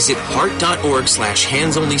minutes. Visit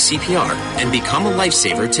heart.org/hands-only CPR and become a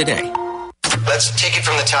lifesaver today. Let's take it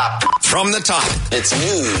from the top. From the top. It's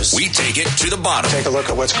news. We take it to the bottom. Take a look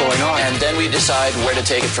at what's going on. And then we decide where to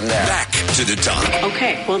take it from there. Back to the top.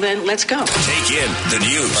 Okay, well then, let's go. Take in the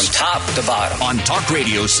news. From top to bottom. On Talk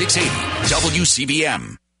Radio 680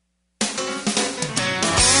 WCBM.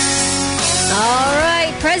 All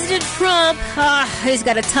right, President Trump, he's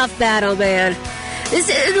got a tough battle, man.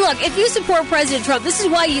 Look, if you support President Trump, this is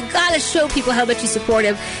why you got to show people how much you support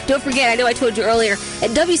him. Don't forget, I know I told you earlier,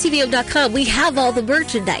 at WCBM.com, we have all the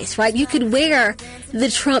merchandise, right? You can wear the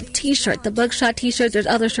Trump T-shirt, the mugshot T-shirt. There's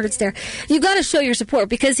other shirts there. You got to show your support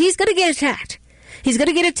because he's going to get attacked. He's going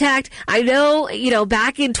to get attacked. I know,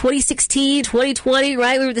 back in 2016, 2020,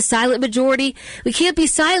 right, we were the silent majority. We can't be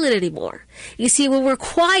silent anymore. You see, when we're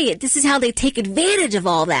quiet, this is how they take advantage of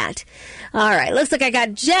all that. All right, looks like I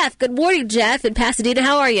got Jeff. Good morning, Jeff, in Pasadena.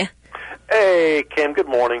 How are you? Hey, Kim, good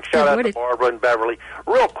morning. Shout out to Barbara and Beverly.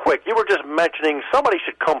 Real quick, you were just mentioning somebody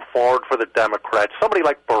should come forward for the Democrats, somebody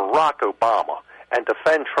like Barack Obama, and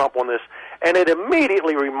defend Trump on this. And it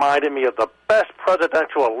immediately reminded me of the best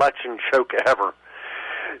presidential election joke ever.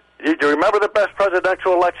 Do you remember the best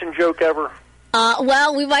presidential election joke ever?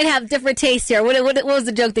 Well, we might have different tastes here. What was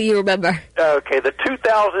the joke that you remember? Okay, the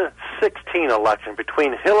 2016 election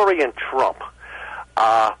between Hillary and Trump.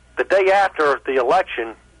 The day after the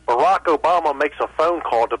election, Barack Obama makes a phone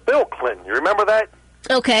call to Bill Clinton. You remember that?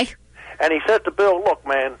 Okay. And he said to Bill, look,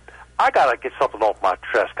 man, I got to get something off my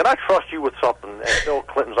chest. Can I trust you with something? And Bill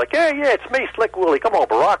Clinton's like, yeah, it's me, Slick Willie. Come on,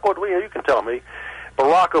 Barack, you can tell me.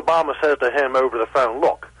 Barack Obama says to him over the phone,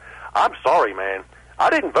 look, I'm sorry, man. I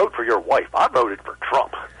didn't vote for your wife. I voted for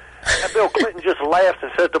Trump. And Bill Clinton just laughs and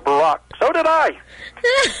said to Barack, so did I.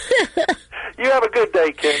 You have a good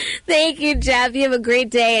day, Kim. Thank you, Jeff. You have a great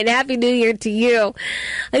day, and Happy New Year to you.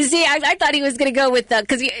 See, I thought he was going to go with,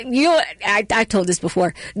 because I told this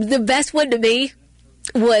before, the best one to me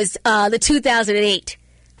was the 2008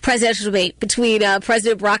 presidential debate between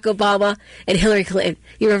President Barack Obama and Hillary Clinton.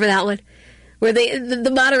 You remember that one? Where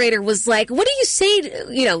the moderator was like, what do you say,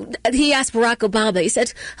 he asked Barack Obama, he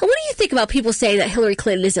said, what do you think about people saying that Hillary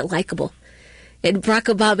Clinton isn't likable? And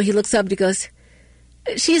Barack Obama, he looks up and he goes,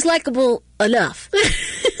 she's likable enough.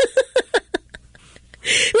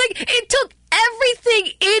 It took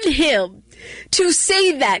everything in him to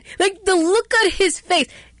say that. The look on his face,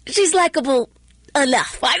 she's likable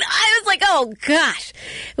enough. I was like, oh, gosh.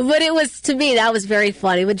 But it was, to me, that was very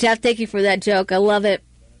funny. But, Jeff, thank you for that joke. I love it.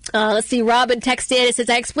 Let's see. Robin texted in and says,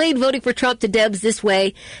 I explained voting for Trump to Debs this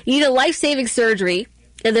way. You need a life-saving surgery,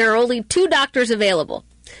 and there are only 2 doctors available.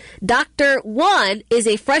 Doctor 1 is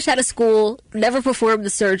a fresh out of school, never performed the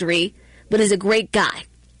surgery, but is a great guy.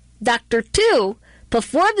 Doctor 2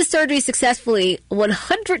 performed the surgery successfully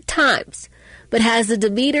 100 times, but has the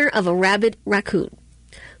demeanor of a rabid raccoon.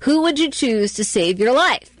 Who would you choose to save your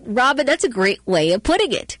life? Robin, that's a great way of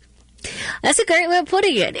putting it. That's a great way of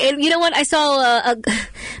putting it. And you know what? I saw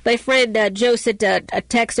my friend Joe sent a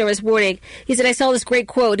text over this morning. He said, I saw this great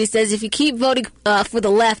quote. He says, if you keep voting for the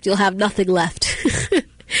left, you'll have nothing left.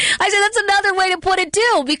 I said, that's another way to put it,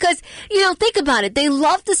 too, because, think about it. They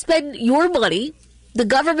love to spend your money. The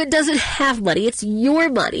government doesn't have money. It's your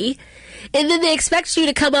money. And then they expect you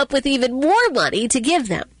to come up with even more money to give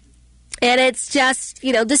them. And it's just,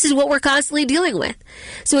 this is what we're constantly dealing with.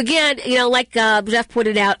 So again, like Jeff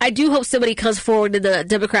pointed out, I do hope somebody comes forward in the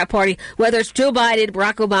Democrat Party, whether it's Joe Biden,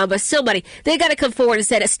 Barack Obama, somebody, they got to come forward and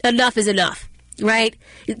say enough is enough, right?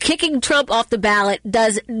 Kicking Trump off the ballot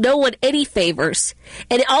does no one any favors.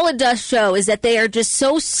 And all it does show is that they are just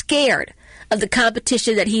so scared of the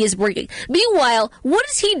competition that he is bringing. Meanwhile, what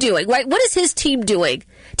is he doing, right? What is his team doing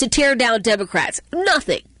to tear down Democrats?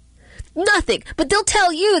 Nothing. But they'll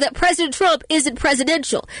tell you that President Trump isn't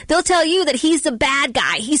presidential. They'll tell you that he's the bad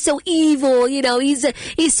guy. He's so evil, he's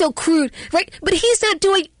so crude, right? But he's not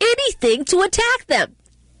doing anything to attack them.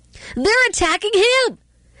 They're attacking him.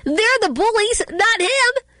 They're the bullies, not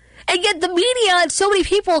him. And yet the media and so many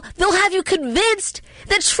people, they'll have you convinced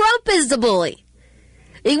that Trump is the bully.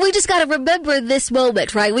 We just got to remember this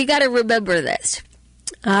moment, right? We got to remember this.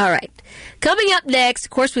 All right. Coming up next,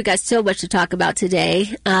 of course, we got so much to talk about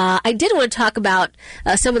today. I did want to talk about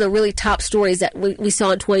some of the really top stories that we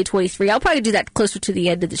saw in 2023. I'll probably do that closer to the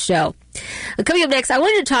end of the show. Coming up next, I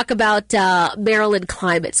wanted to talk about Maryland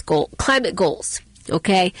climate goals.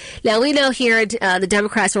 Okay. Now, we know here the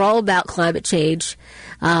Democrats are all about climate change.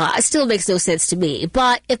 It still makes no sense to me.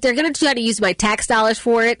 But if they're going to try to use my tax dollars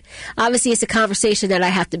for it, obviously it's a conversation that I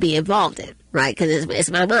have to be involved in, right? Because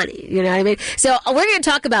it's my money. You know what I mean? So we're going to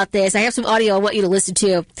talk about this. I have some audio I want you to listen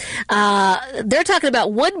to. They're talking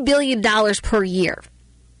about $1 billion per year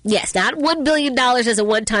Yes, not $1 billion as a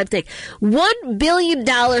one-time thing. $1 billion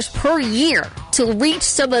per year to reach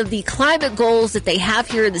some of the climate goals that they have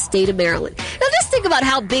here in the state of Maryland. Now, just think about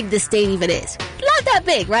how big the state even is. Not that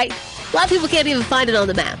big, right? A lot of people can't even find it on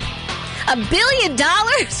the map. $1 billion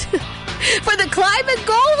for the climate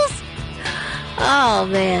goals? Oh,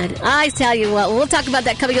 man. I tell you what, we'll talk about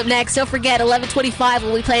that coming up next. Don't forget, 11:25,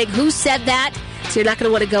 we'll be playing Who Said That? So you're not going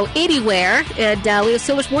to want to go anywhere. And we have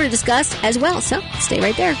so much more to discuss as well. So stay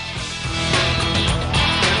right there.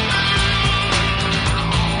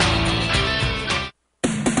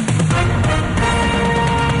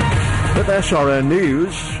 With SRN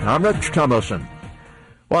News, I'm Rich Thomason.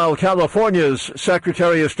 While California's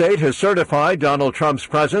Secretary of State has certified Donald Trump's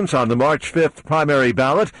presence on the March 5th primary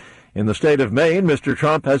ballot, in the state of Maine, Mr.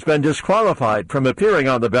 Trump has been disqualified from appearing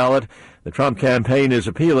on the ballot. The Trump campaign is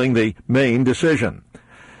appealing the Maine decision.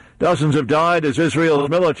 Dozens have died as Israel's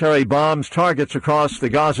military bombs targets across the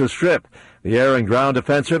Gaza Strip. The air and ground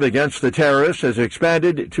offensive against the terrorists has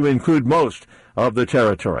expanded to include most of the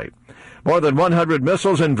territory. More than 100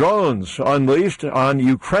 missiles and drones unleashed on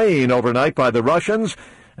Ukraine overnight by the Russians.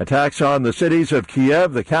 Attacks on the cities of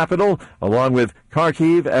Kiev, the capital, along with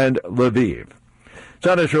Kharkiv and Lviv.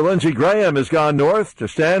 Senator Lindsey Graham has gone north to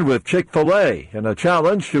stand with Chick-fil-A in a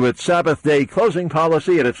challenge to its Sabbath day closing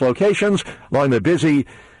policy at its locations along the busy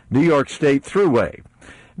New York State Thruway.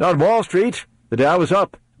 Now on Wall Street, the Dow is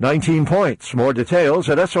up 19 points. More details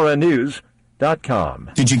at srnnews.com.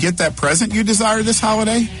 Did you get that present you desire this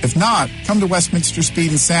holiday? If not, come to Westminster Speed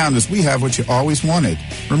and Sound as we have what you always wanted.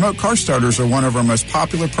 Remote car starters are one of our most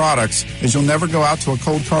popular products, as you'll never go out to a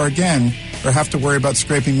cold car again or have to worry about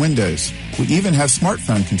scraping windows. We even have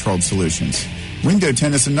smartphone-controlled solutions. Window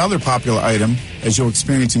tint is another popular item, as you'll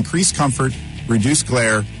experience increased comfort, reduced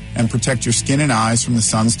glare, and protect your skin and eyes from the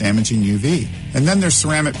sun's damaging UV. And then there's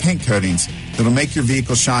ceramic paint coatings that'll make your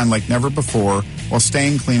vehicle shine like never before while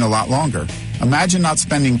staying clean a lot longer. Imagine not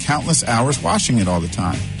spending countless hours washing it all the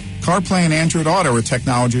time. CarPlay and Android Auto are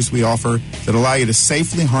technologies we offer that allow you to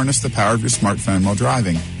safely harness the power of your smartphone while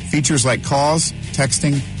driving. Features like calls,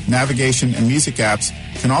 texting, navigation, and music apps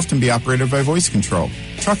can often be operated by voice control.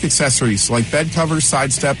 Truck accessories like bed covers,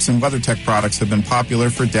 side steps, and WeatherTech products have been popular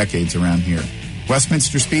for decades around here.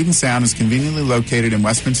 Westminster Speed and Sound is conveniently located in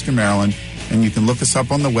Westminster, Maryland, and you can look us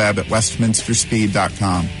up on the web at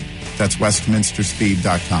westminsterspeed.com. That's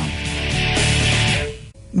westminsterspeed.com.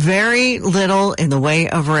 Very little in the way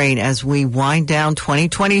of rain as we wind down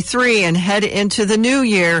 2023 and head into the new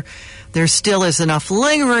year. There still is enough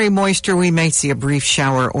lingering moisture. We may see a brief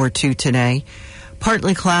shower or two today.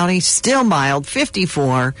 Partly cloudy, still mild,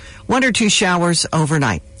 54. 1 or 2 showers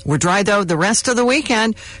overnight. We're dry, though, the rest of the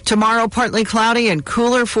weekend. Tomorrow, partly cloudy and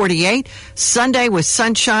cooler, 48. Sunday with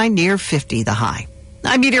sunshine, near 50, the high.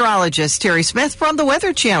 I'm meteorologist Terry Smith from the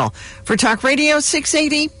Weather Channel for Talk Radio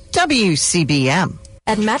 680 WCBM.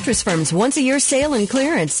 At Mattress Firm's once-a-year sale and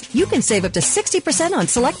clearance, you can save up to 60% on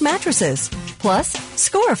select mattresses. Plus,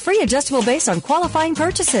 score a free adjustable base on qualifying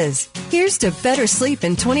purchases. Here's to better sleep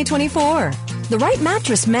in 2024. The right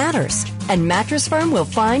mattress matters, and Mattress Firm will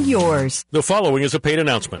find yours. The following is a paid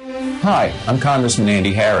announcement. Hi, I'm Congressman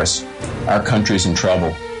Andy Harris. Our country's in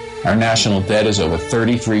trouble. Our national debt is over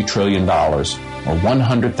 $33 trillion, or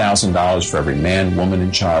 $100,000 for every man, woman,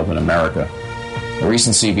 and child in America. A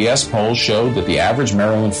recent CBS poll showed that the average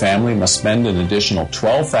Maryland family must spend an additional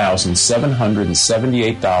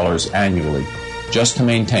 $12,778 annually just to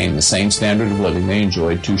maintain the same standard of living they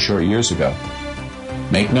enjoyed 2 short years ago.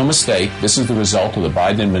 Make no mistake, this is the result of the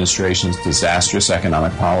Biden administration's disastrous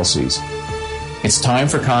economic policies. It's time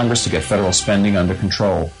for Congress to get federal spending under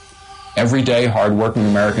control. Every day, hardworking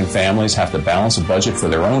American families have to balance a budget for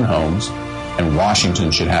their own homes, and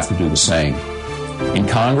Washington should have to do the same. In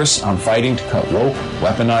Congress, I'm fighting to cut woke,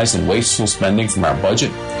 weaponized, and wasteful spending from our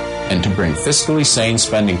budget and to bring fiscally sane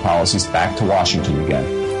spending policies back to Washington again.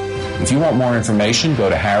 If you want more information, go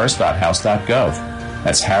to harris.house.gov.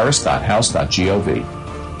 That's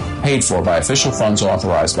harris.house.gov. Paid for by official funds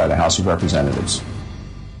authorized by the House of Representatives.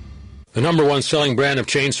 The number one selling brand of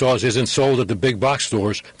chainsaws isn't sold at the big box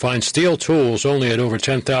stores. Find Steel tools only at over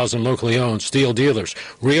 10,000 locally owned Steel dealers.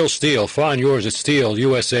 Real Steel. Find yours at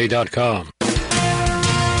steelusa.com.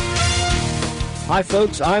 Hi,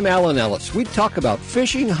 folks. I'm Alan Ellis. We talk about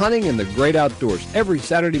fishing, hunting, and the great outdoors every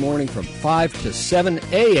Saturday morning from 5 to 7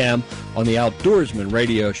 a.m. on the Outdoorsman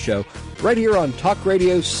Radio Show, right here on Talk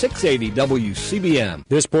Radio 680 WCBM.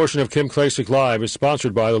 This portion of Kim Klacik Live is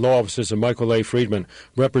sponsored by the law offices of Michael A. Friedman,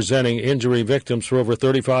 representing injury victims for over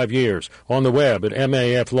 35 years. On the web at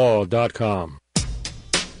maflaw.com.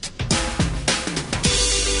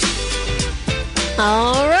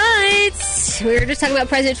 All right. We were just talking about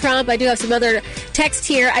President Trump. I do have some other text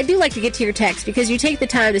here. I do like to get to your text because you take the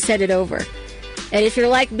time to send it over. And if you're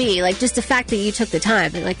like me, like just the fact that you took the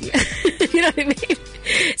time, like, you know what I mean?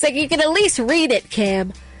 It's like you can at least read it,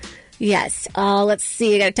 Cam. Yes. Let's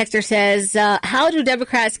see. I got a texter says, how do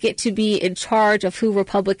Democrats get to be in charge of who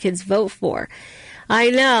Republicans vote for? I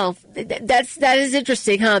know. That is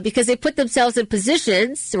interesting, huh? Because they put themselves in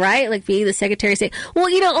positions, right? Like being the Secretary of State. Well,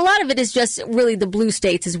 you know, a lot of it is just really the blue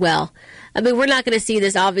states as well. I mean, we're not going to see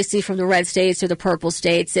this, obviously, from the red states or the purple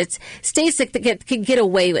states. It's states that can get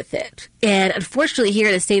away with it. And unfortunately, here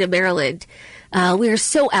in the state of Maryland, we are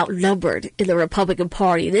so outnumbered in the Republican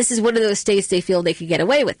Party. This is one of those states they feel they can get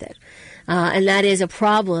away with it. And that is a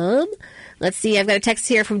problem. Let's see. I've got a text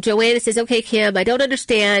here from Joanne. It says, okay, Kim, I don't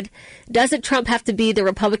understand. Doesn't Trump have to be the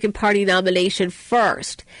Republican Party nomination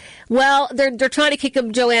first? Well, they're trying to kick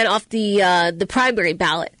him, Joanne, off the primary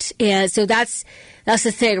ballot. And so that's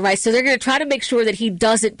the thing, right? So they're going to try to make sure that he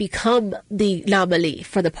doesn't become the nominee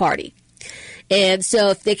for the party. And so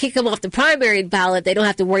if they kick him off the primary ballot, they don't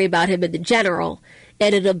have to worry about him in the general.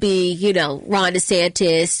 And it'll be, you know, Ron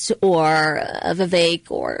DeSantis or Vivek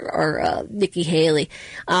or Nikki Haley.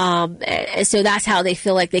 And so that's how they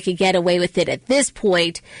feel like they can get away with it at this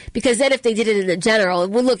point. Because then if they did it in the general, it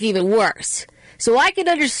would look even worse. So I can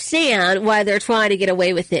understand why they're trying to get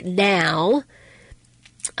away with it now.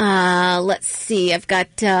 Let's see. I've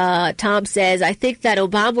got Tom says, I think that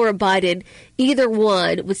Obama or Biden, either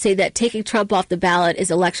one, would say that taking Trump off the ballot is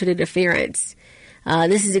election interference.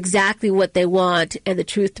 This is exactly what they want, and the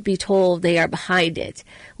truth to be told, they are behind it.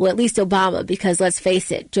 Well, at least Obama, because let's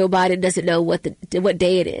face it, Joe Biden doesn't know what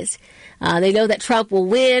day it is. They know that Trump will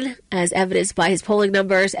win, as evidenced by his polling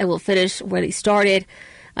numbers, and will finish where he started.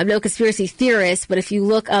 I'm no conspiracy theorist, but if you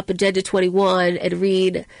look up Agenda 21 and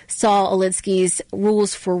read Saul Alinsky's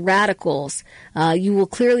Rules for Radicals, you will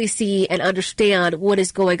clearly see and understand what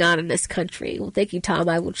is going on in this country. Well, thank you, Tom.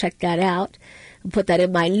 I will check that out. I'll put that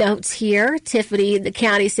in my notes here. Tiffany in the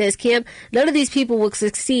county says, Kim, none of these people will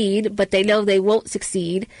succeed, but they know they won't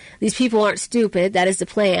succeed. These people aren't stupid. That is the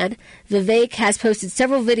plan. Vivek has posted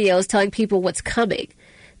several videos telling people what's coming.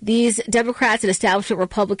 These Democrats and establishment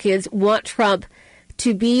Republicans want Trump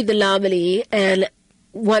to be the nominee and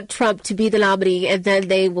then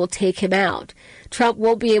they will take him out. Trump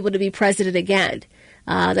won't be able to be president again.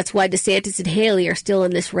 That's why DeSantis and Haley are still in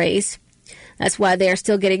this race. That's why they are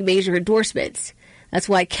still getting major endorsements. That's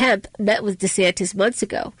why Kemp met with DeSantis months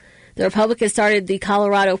ago. The Republicans started the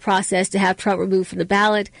Colorado process to have Trump removed from the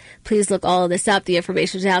ballot. Please look all of this up. The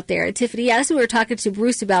information is out there. And Tiffany, as we were talking to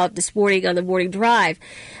Bruce about this morning on the morning drive,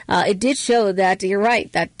 it did show that, you're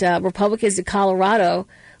right, that Republicans in Colorado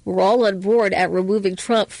were all on board at removing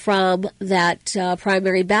Trump from that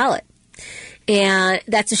primary ballot. And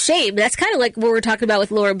that's a shame. That's kind of like what we're talking about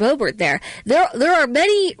with Lauren Boebert there. There are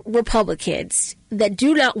many Republicans that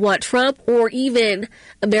do not want Trump or even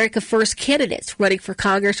America First candidates running for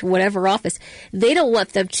Congress or whatever office. They don't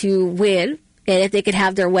want them to win. And if they could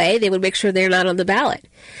have their way, they would make sure they're not on the ballot.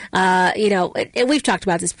 And we've talked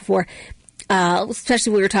about this before.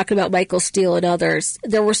 Especially when we were talking about Michael Steele and others,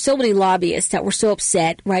 there were so many lobbyists that were so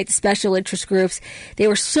upset, right? The special interest groups, they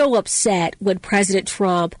were so upset when President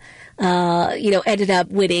Trump, ended up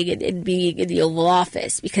winning and being in the Oval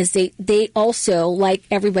Office because they also, like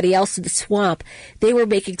everybody else in the swamp, they were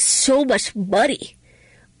making so much money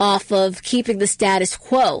off of keeping the status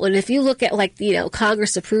quo. And if you look at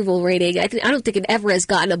Congress approval rating, I don't think it ever has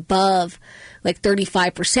gotten above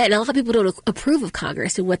 35%. And a lot of people don't approve of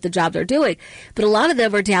Congress and what the job they're doing, but a lot of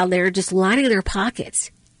them are down there just lining their pockets.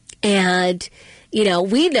 And,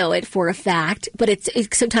 we know it for a fact, but it's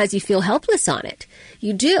sometimes you feel helpless on it.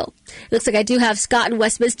 You do. It looks like I do have Scott in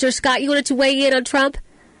Westminster. Scott, you wanted to weigh in on Trump?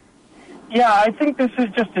 Yeah, I think this is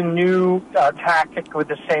just a new tactic with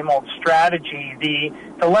the same old strategy.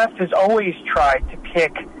 The left has always tried to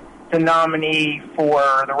pick the nominee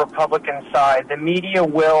for the Republican side. The media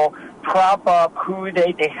will prop up who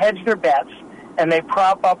they hedge their bets, and they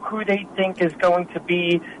prop up who they think is going to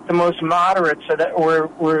be the most moderate, so that or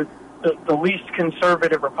the least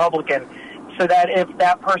conservative Republican, so that if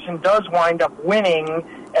that person does wind up winning,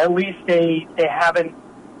 at least they haven't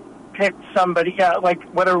picked somebody, like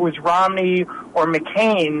whether it was Romney or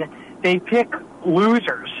McCain, they pick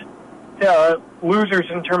losers. Losers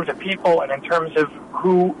in terms of people and in terms of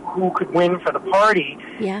who could win for the party.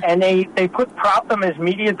 Yeah. And they prop them as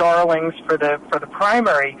media darlings for the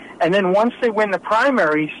primary, and then once they win the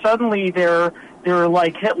primary, suddenly they're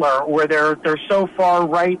like Hitler, or they're so far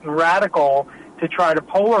right and radical to try to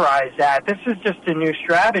polarize that. This is just a new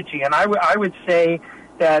strategy, and I would say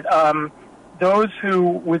that those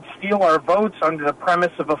who would steal our votes under the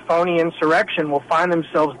premise of a phony insurrection will find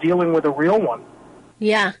themselves dealing with a real one.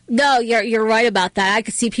 Yeah. No, you're right about that. I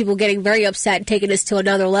could see people getting very upset and taking this to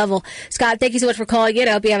another level. Scott, thank you so much for calling in.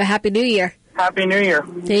 I hope you have a Happy New Year. Happy New Year.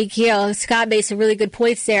 Thank you. Scott made some really good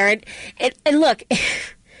points there. And look,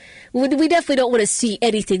 we definitely don't want to see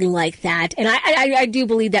anything like that. And I do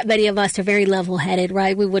believe that many of us are very level-headed,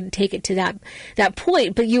 right? We wouldn't take it to that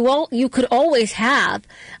point. But you could always have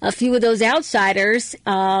a few of those outsiders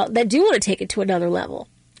that do want to take it to another level.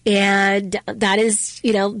 And that is,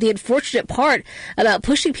 the unfortunate part about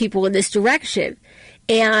pushing people in this direction.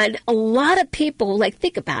 And a lot of people,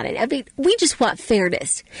 think about it. I mean, we just want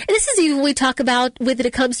fairness. And this is even what we talk about when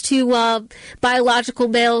it comes to biological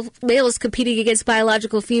males competing against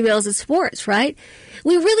biological females in sports, right?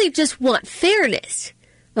 We really just want fairness,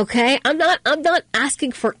 okay? I'm not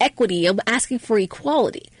asking for equity. I'm asking for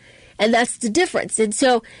equality. And that's the difference. And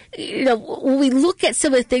so, when we look at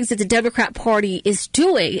some of the things that the Democrat Party is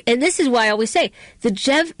doing, and this is why I always say, the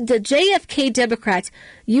JFK Democrats,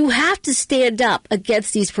 you have to stand up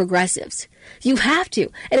against these progressives. You have to.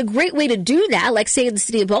 And a great way to do that, like say in the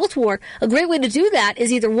city of Baltimore, a great way to do that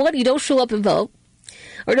is either one, you don't show up and vote,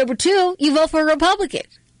 or number two, you vote for a Republican.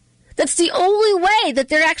 That's the only way that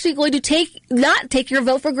they're actually going to not take your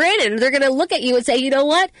vote for granted. They're going to look at you and say, you know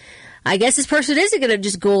what? I guess this person isn't going to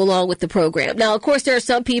just go along with the program. Now, of course, there are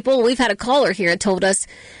some people, we've had a caller here and told us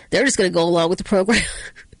they're just going to go along with the program.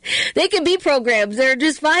 They can be programs. They're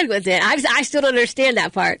just fine with it. I still don't understand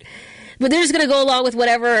that part. But they're just going to go along with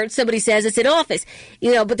whatever somebody says that's in office.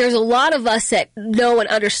 But there's a lot of us that know and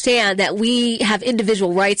understand that we have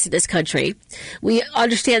individual rights in this country. We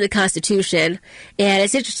understand the Constitution. And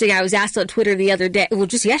it's interesting, I was asked on Twitter the other day, well,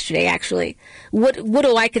 just yesterday, actually, what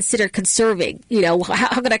do I consider conserving?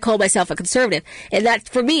 How can I call myself a conservative? And that,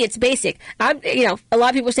 for me, it's basic. A lot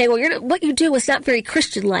of people say, well, what you do is not very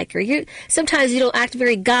Christian-like, or sometimes you don't act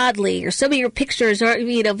very godly, or some of your pictures aren't,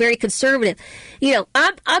 very conservative.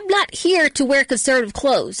 I'm not here to wear conservative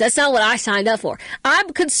clothes. That's not what I signed up for. I'm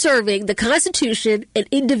conserving the Constitution and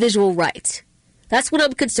individual rights. That's what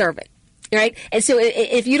I'm conserving, right? And so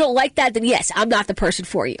if you don't like that, then yes, I'm not the person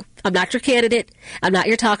for you. I'm not your candidate. I'm not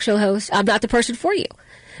your talk show host. I'm not the person for you.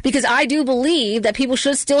 Because I do believe that people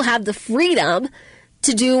should still have the freedom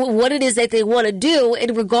to do what it is that they want to do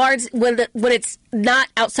in regards when it's not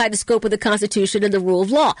outside the scope of the Constitution and the rule of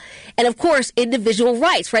law. And of course, individual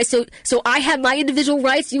rights, right? So I have my individual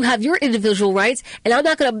rights, you have your individual rights, and I'm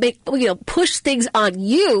not going to push things on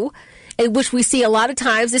you, in which we see a lot of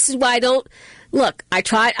times. This is why I don't look. I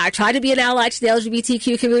try to be an ally to the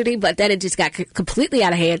LGBTQ community, but then it just got completely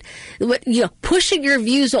out of hand. But, pushing your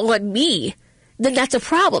views on me, then that's a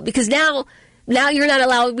problem, because now you're not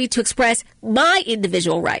allowing me to express my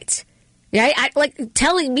individual rights. Right? Like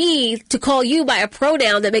telling me to call you by a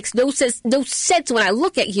pronoun that makes no sense when I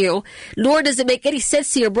look at you, nor does it make any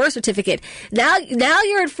sense to your birth certificate. Now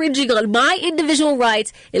you're infringing on my individual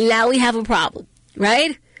rights, and now we have a problem,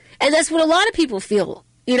 right? And that's what a lot of people feel.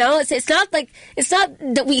 It's not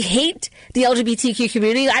that we hate the LGBTQ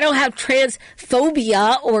community. I don't have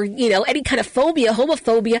transphobia or, any kind of phobia,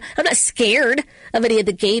 homophobia. I'm not scared of any of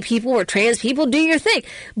the gay people or trans people. Do your thing.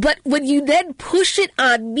 But when you then push it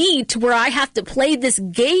on me to where I have to play this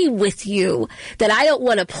game with you that I don't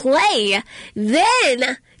want to play,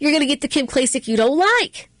 then you're going to get the Kim Klacik you don't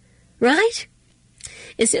like. Right?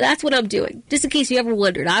 And so that's what I'm doing. Just in case you ever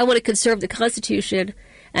wondered, I want to conserve the Constitution,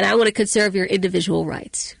 and I want to conserve your individual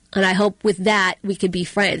rights. And I hope with that we can be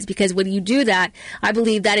friends. Because when you do that, I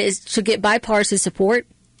believe that should get bipartisan support.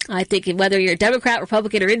 I think whether you're a Democrat,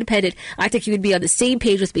 Republican, or Independent, I think you would be on the same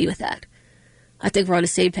page with me with that. I think we're on the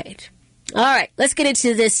same page. All right, let's get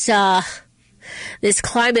into this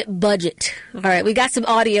climate budget. All right, we got some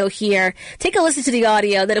audio here. Take a listen to the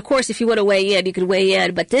audio. Then, of course, if you want to weigh in, you can weigh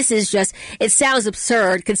in. But this is it sounds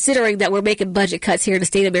absurd considering that we're making budget cuts here in the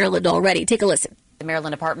state of Maryland already. Take a listen. The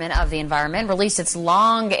Maryland Department of the Environment released its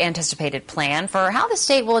long-anticipated plan for how the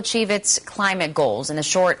state will achieve its climate goals in the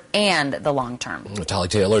short and the long term. Tolly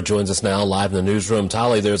Taylor joins us now live in the newsroom.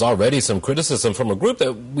 Tolly, there's already some criticism from a group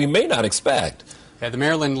that we may not expect. Yeah, the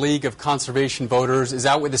Maryland League of Conservation Voters is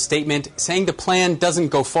out with a statement saying the plan doesn't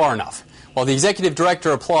go far enough. While the executive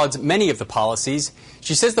director applauds many of the policies,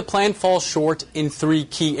 she says the plan falls short in 3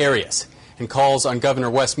 key areas and calls on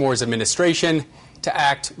Governor Wes Moore's administration to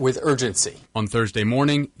act with urgency. On Thursday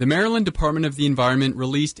morning, the Maryland Department of the Environment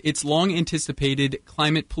released its long-anticipated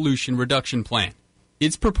climate pollution reduction plan.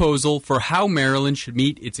 Its proposal for how Maryland should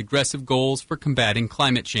meet its aggressive goals for combating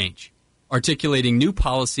climate change, articulating new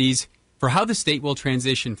policies for how the state will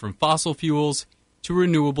transition from fossil fuels to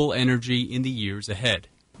renewable energy in the years ahead.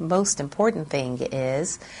 most important thing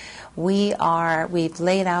is we've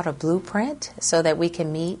laid out a blueprint so that we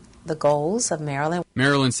can meet the goals of Maryland.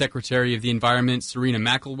 Maryland Secretary of the Environment Serena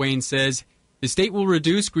McElwain says the state will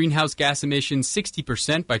reduce greenhouse gas emissions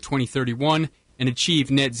 60% by 2031 and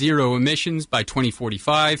achieve net zero emissions by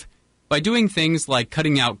 2045 by doing things like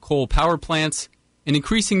cutting out coal power plants and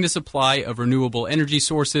increasing the supply of renewable energy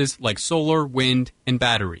sources like solar, wind, and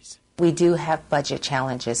batteries. We do have budget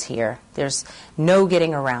challenges here. There's no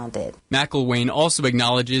getting around it. McElwain also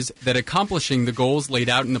acknowledges that accomplishing the goals laid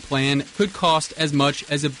out in the plan could cost as much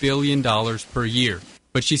as $1 billion per year.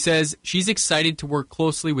 But she says she's excited to work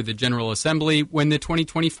closely with the General Assembly when the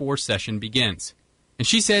 2024 session begins. And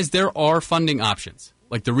she says there are funding options,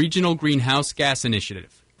 like the Regional Greenhouse Gas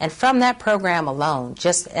Initiative. And from that program alone,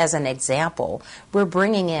 just as an example, we're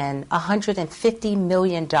bringing in $150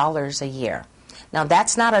 million a year. Now,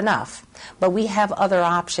 that's not enough, but we have other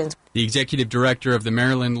options. The executive director of the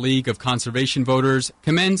Maryland League of Conservation Voters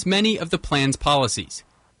commends many of the plan's policies.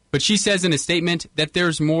 But she says in a statement that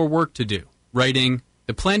there's more work to do, writing,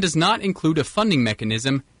 "The plan does not include a funding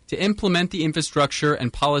mechanism to implement the infrastructure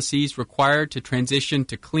and policies required to transition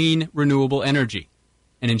to clean, renewable energy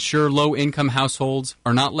and ensure low-income households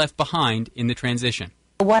are not left behind in the transition."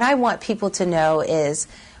 What I want people to know is,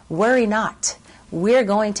 worry not. We're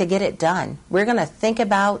going to get it done. We're going to think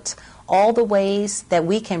about all the ways that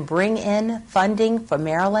we can bring in funding for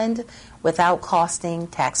Maryland without costing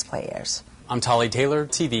taxpayers. I'm Tolly Taylor,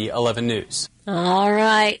 TV 11 News. All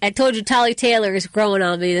right. I told you Tolly Taylor is growing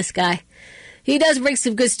on me, this guy. He does bring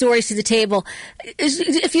some good stories to the table.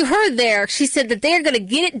 If you heard there, she said that they're going to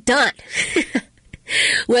get it done.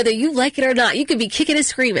 Whether you like it or not, you could be kicking and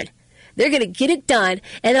screaming. They're going to get it done.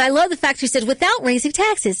 And I love the fact she said, without raising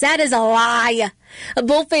taxes. That is a lie. A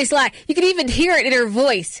bold-faced lie. You can even hear it in her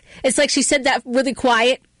voice. It's like she said that really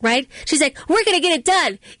quiet, right? She's like, we're going to get it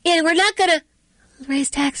done. And we're not going to raise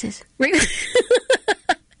taxes. You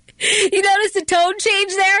notice the tone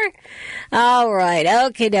change there? All right.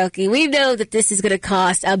 Okay, dokie. We know that this is going to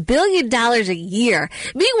cost $1 billion a year.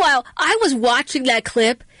 Meanwhile, I was watching that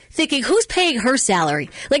clip thinking, who's paying her salary?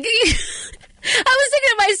 Like, I was thinking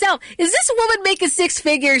to myself, is this woman making six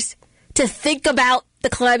figures to think about the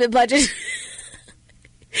climate budget?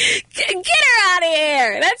 Get her out of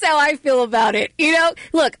here. That's how I feel about it. You know,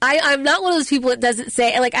 look, I'm not one of those people that doesn't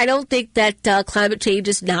say, like, I don't think that climate change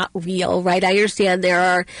is not real, right? I understand there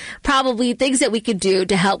are probably things that we could do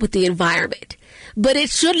to help with the environment, but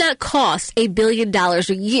it should not cost $1 billion a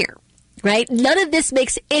year. Right? None of this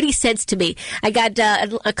makes any sense to me. I got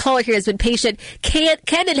a caller here has been patient. Ken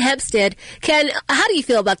in Hempstead. Ken, how do you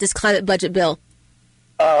feel about this climate budget bill?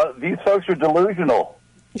 These folks are delusional.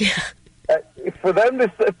 Yeah. For them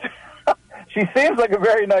to, she seems like a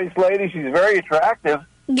very nice lady. She's very attractive.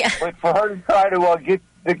 Yeah. But for her to try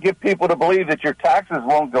to get people to believe that your taxes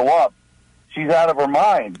won't go up, she's out of her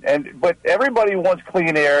mind. But everybody wants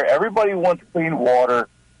clean air. Everybody wants clean water.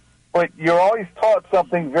 But you're always taught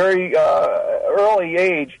something very early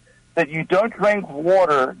age, that you don't drink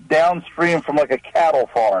water downstream from like a cattle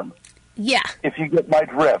farm. Yeah. If you get my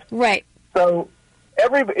drift. Right. So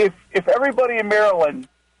if everybody in Maryland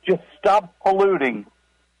just stops polluting,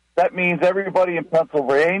 that means everybody in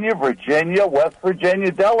Pennsylvania, Virginia, West Virginia,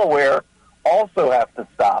 Delaware also have to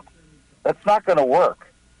stop. That's not going to work.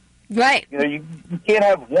 Right. You know, you can't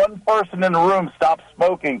have one person in the room stop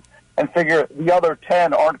smoking and figure the other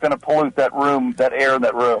 10 aren't going to pollute that room, that air in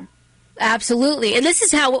that room. Absolutely. And this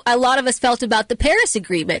is how a lot of us felt about the Paris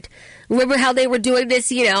Agreement. Remember how they were doing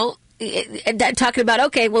this, you know, talking about,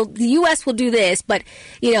 okay, well, the U.S. will do this, but,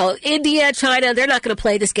 you know, India, China, they're not going to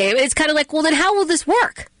play this game. It's kind of like, well, then how will this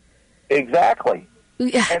work? Exactly.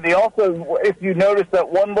 Yeah. And they also, if you notice that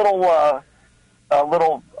one little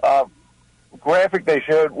graphic they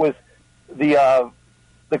showed was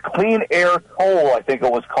the clean air toll, I think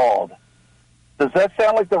it was called. Does that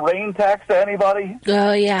sound like the rain tax to anybody?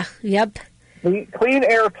 Oh, yeah. Yep. The clean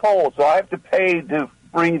air toll, so I have to pay to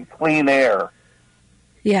breathe clean air.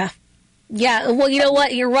 Yeah. Yeah, well, you know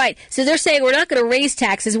what? You're right. So they're saying we're not going to raise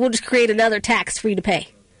taxes. We'll just create another tax for you to pay.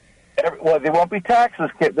 Well, they won't be taxes,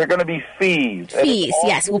 kid. They're going to be fees. Fees,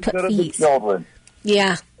 yes. We'll put fees. Children.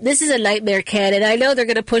 Yeah, this is a nightmare, Ken, and I know they're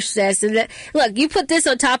going to push this. And look, you put this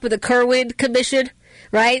on top of the Kerwin Commission,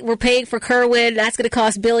 right? We're paying for Kerwin. That's going to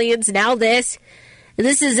cost billions. Now this. And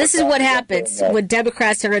this is what happens when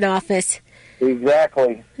Democrats are in office.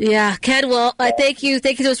 Exactly. Yeah, Ken, well, thank you.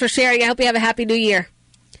 Thank you so much for sharing. I hope you have a happy new year.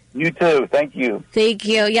 You too. Thank you. Thank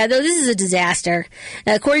you. Yeah, no, this is a disaster.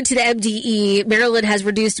 According to the MDE, Maryland has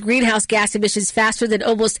reduced greenhouse gas emissions faster than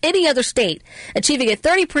almost any other state, achieving a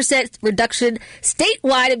 30% reduction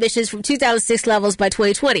statewide emissions from 2006 levels by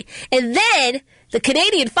 2020. And then the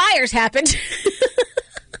Canadian fires happened.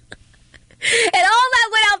 And all that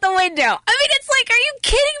went out the window. I mean, it's like, are you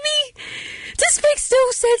kidding me? This makes no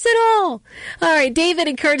sense at all. All right, David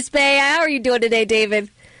in Curtis Bay. How are you doing today, David?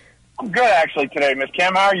 I'm good, actually, today, Miss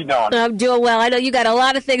Kim. How are you doing? I'm doing well. I know you got a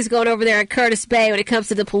lot of things going over there at Curtis Bay when it comes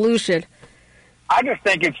to the pollution. I just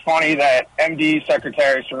think it's funny that MD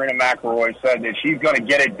Secretary Serena McElroy said that she's going to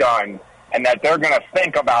get it done and that they're going to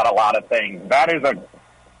think about a lot of things. That is a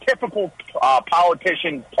typical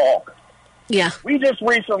politician talk. Yeah. We just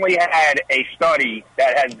recently had a study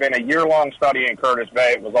that has been a year-long study in Curtis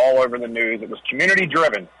Bay. It was all over the news. It was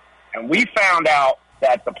community-driven. And we found out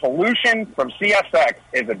that the pollution from CSX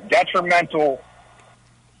is a detrimental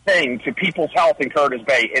thing to people's health in Curtis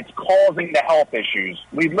Bay. It's causing the health issues.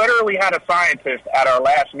 We literally had a scientist at our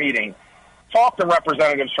last meeting talk to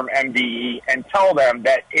representatives from MDE and tell them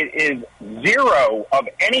that it is zero of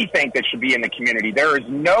anything that should be in the community. There is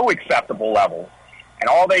no acceptable level. And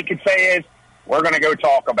all they could say is, we're going to go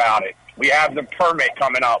talk about it. We have the permit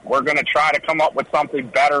coming up. We're going to try to come up with something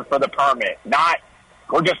better for the permit.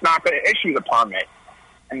 We're just not going to issue the permit.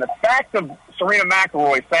 And the fact of Serena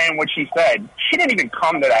McElroy saying what she said, she didn't even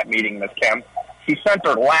come to that meeting, Miss Kim. She sent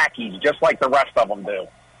her lackeys just like the rest of them do.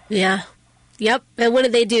 Yeah. Yep. And what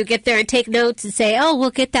do they do? Get there and take notes and say, oh,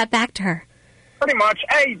 we'll get that back to her. Pretty much.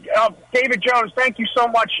 Hey, David Jones, thank you so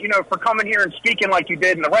much, for coming here and speaking like you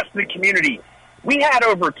did, and the rest of the community. We had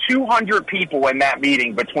over 200 people in that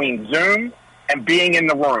meeting between Zoom and being in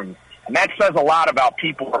the room. And that says a lot about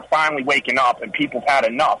people are finally waking up and people have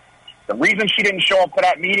had enough. The reason she didn't show up to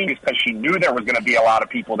that meeting is because she knew there was going to be a lot of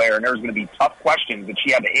people there and there was going to be tough questions that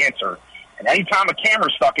she had to answer. And anytime a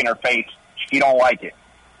camera's stuck in her face, she don't like it.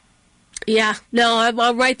 Yeah, no,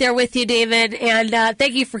 I'm right there with you, David. And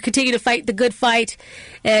thank you for continuing to fight the good fight.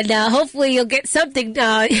 And hopefully you'll get something,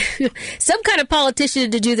 some kind of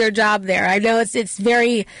politician to do their job there. I know it's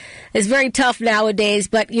very tough nowadays,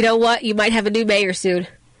 but you know what? You might have a new mayor soon.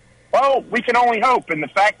 Well, we can only hope. And the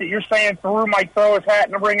fact that you're saying Theroux might throw his hat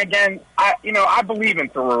in the ring again, I believe in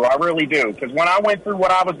Theroux. I really do. Because when I went through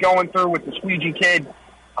what I was going through with the squeegee kid,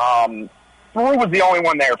 Theroux was the only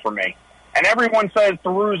one there for me. And everyone says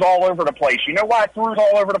Theroux's all over the place. You know why Theroux's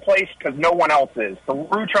all over the place? Because no one else is.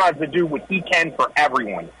 Theroux tries to do what he can for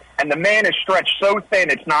everyone. And the man is stretched so thin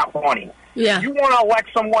it's not funny. Yeah. If you want to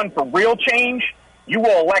elect someone for real change, you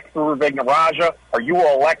will elect Theroux Vignaraja or you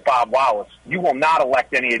will elect Bob Wallace. You will not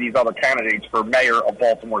elect any of these other candidates for mayor of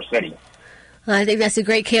Baltimore City. I think that's a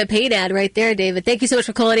great campaign ad right there, David. Thank you so much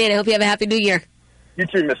for calling in. I hope you have a happy new year. You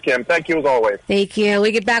too, Miss Kim. Thank you as always. Thank you. When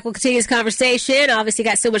we get back, we'll continue this conversation. Obviously,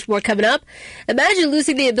 got so much more coming up. Imagine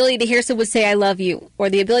losing the ability to hear someone say, I love you, or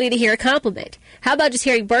the ability to hear a compliment. How about just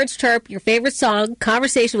hearing birds chirp, your favorite song,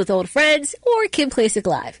 conversation with old friends, or Kim Klacik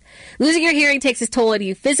Live? Losing your hearing takes its toll on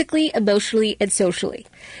you physically, emotionally, and socially.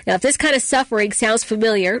 Now, if this kind of suffering sounds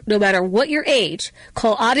familiar, no matter what your age,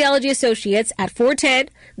 call Audiology Associates at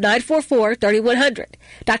 410-944-3100.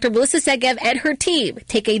 Dr. Melissa Segev and her team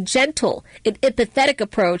take a gentle and empathetic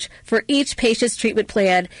approach for each patient's treatment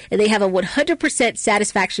plan, and they have a 100%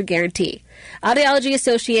 satisfaction guarantee. Audiology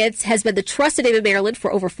Associates has been the trusted name in Maryland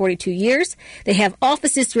for over 42 years. They have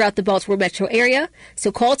offices throughout the Baltimore metro area.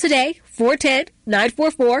 So call today,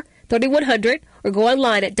 410-944-3100, or go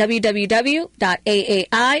online at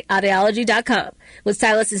www.aaiaudiology.com. When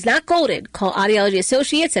silence is not golden, call Audiology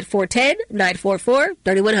Associates at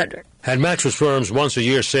 410-944-3100. At Mattress Firm's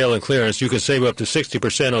once-a-year sale and clearance, you can save up to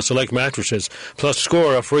 60% on select mattresses, plus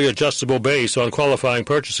score a free adjustable base on qualifying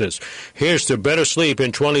purchases. Here's to better sleep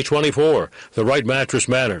in 2024. The right mattress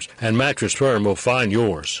matters, and Mattress Firm will find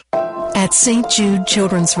yours. At St. Jude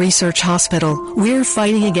Children's Research Hospital, we're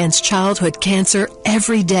fighting against childhood cancer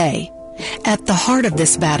every day. At the heart of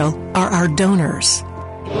this battle are our donors.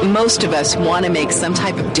 Most of us want to make some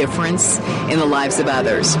type of difference in the lives of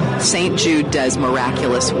others. St. Jude does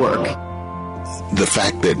miraculous work. The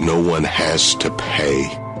fact that no one has to pay,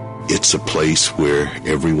 it's a place where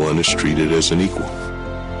everyone is treated as an equal.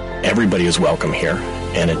 Everybody is welcome here,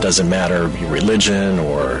 and it doesn't matter your religion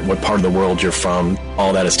or what part of the world you're from.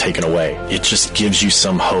 All that is taken away. It just gives you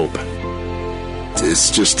some hope.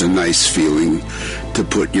 It's just a nice feeling to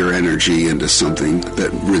put your energy into something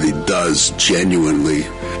that really does genuinely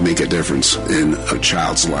make a difference in a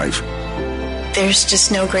child's life. There's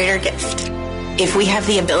just no greater gift. If we have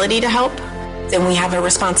the ability to help, then we have a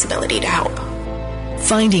responsibility to help.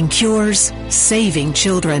 Finding cures, saving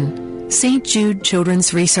children. St. Jude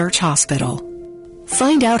Children's Research Hospital.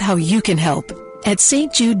 Find out how you can help at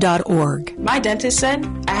stjude.org. My dentist said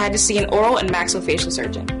I had to see an oral and maxillofacial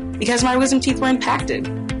surgeon because my wisdom teeth were impacted.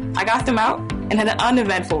 I got them out and had an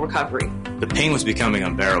uneventful recovery. The pain was becoming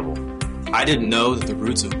unbearable. I didn't know that the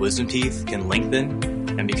roots of wisdom teeth can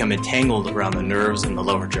lengthen and become entangled around the nerves in the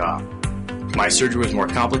lower jaw. My surgery was more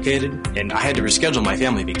complicated, and I had to reschedule my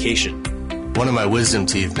family vacation. One of my wisdom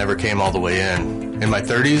teeth never came all the way in. In my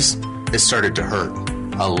 30s, it started to hurt.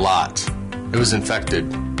 A lot. It was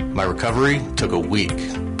infected. My recovery took a week.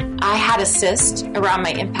 I had a cyst around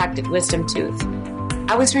my impacted wisdom tooth.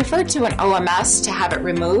 I was referred to an OMS to have it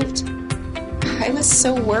removed. I was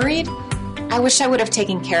so worried. I wish I would have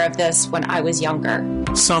taken care of this when I was younger.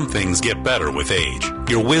 Some things get better with age.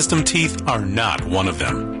 Your wisdom teeth are not one of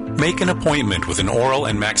them. Make an appointment with an oral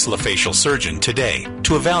and maxillofacial surgeon today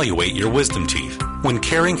to evaluate your wisdom teeth. When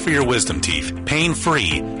caring for your wisdom teeth,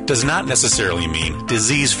 pain-free does not necessarily mean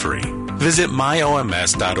disease-free. Visit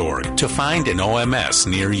myoms.org to find an OMS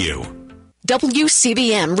near you.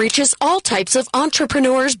 WCBM reaches all types of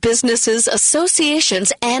entrepreneurs, businesses,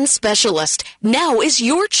 associations, and specialists. Now is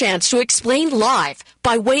your chance to explain live,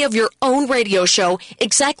 by way of your own radio show,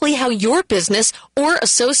 exactly how your business or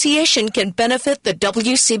association can benefit the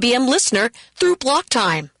WCBM listener through block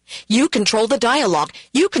time. You control the dialogue.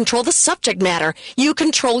 You control the subject matter. You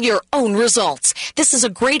control your own results. This is a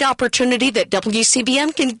great opportunity that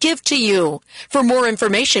WCBM can give to you. For more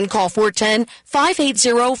information, call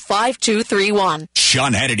 410-580-5231.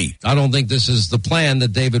 Sean Hannity. I don't think this is the plan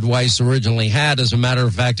that David Weiss originally had. As a matter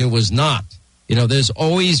of fact, it was not. You know, there's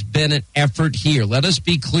always been an effort here. Let us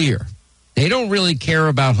be clear. They don't really care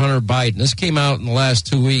about Hunter Biden. This came out in the last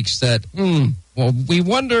 2 weeks that, well, we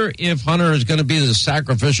wonder if Hunter is going to be the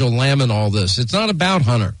sacrificial lamb in all this. It's not about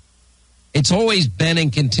Hunter. It's always been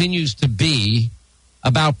and continues to be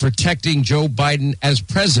about protecting Joe Biden as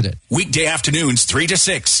president. Weekday afternoons 3 to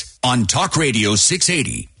 6 on Talk Radio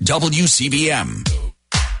 680 WCBM.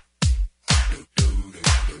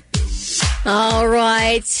 All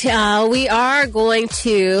right. We are going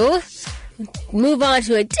to move on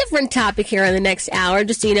to a different topic here in the next hour.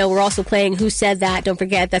 Just so you know, we're also playing Who Said That. Don't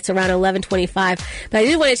forget, that's around 11:25. But I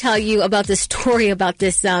did want to tell you about this story about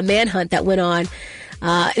this manhunt that went on.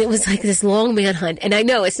 It was like this long manhunt. And I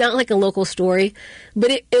know it's not like a local story, but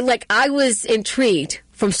it I was intrigued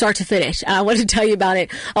from start to finish. I wanted to tell you about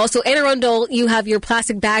it. Also, Anne Arundel, you have your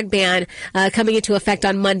plastic bag ban coming into effect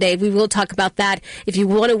on Monday. We will talk about that. If you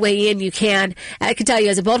want to weigh in, you can. I can tell you,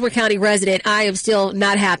 as a Baltimore County resident, I am still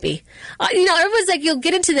not happy. Everyone's like, you'll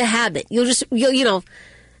get into the habit.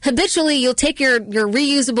 Habitually, you'll take your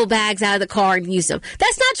reusable bags out of the car and use them.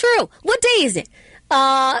 That's not true. What day is it?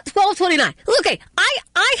 12/29. Okay,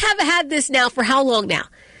 I have had this now for how long now?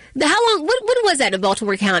 How long? When was that in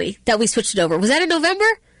Baltimore County that we switched it over? Was that in November?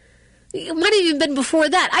 It might have even been before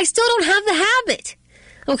that. I still don't have the habit.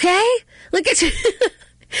 Okay? It's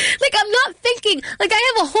I'm not thinking,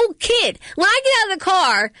 I have a whole kid. When I get out of the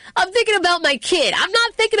car, I'm thinking about my kid. I'm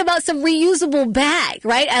not thinking about some reusable bag,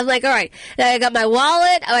 right? I'm like, all right, I got my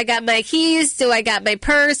wallet, I got my keys, do I got my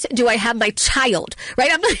purse, do I have my child,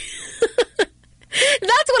 right? I'm like...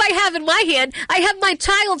 That's what I have in my hand. I have my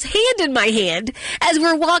child's hand in my hand as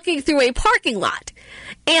we're walking through a parking lot.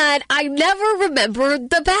 And I never remember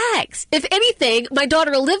the bags. If anything, my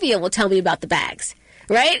daughter Olivia will tell me about the bags,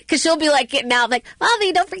 right? Because she'll be getting out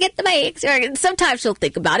Mommy, don't forget the bags. And sometimes she'll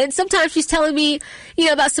think about it. Sometimes she's telling me,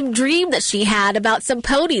 about some dream that she had about some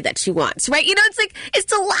pony that she wants, right?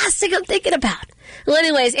 It's the last thing I'm thinking about. Well,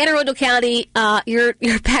 anyways, Anne Arundel County, your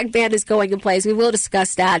bag ban is going in place. We will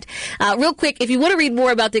discuss that. Real quick, if you want to read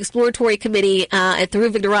more about the exploratory committee at the Rue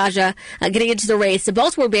Victor getting into the race, the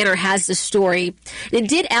Baltimore Banner has the story. It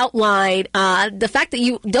did outline the fact that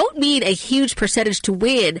you don't need a huge percentage to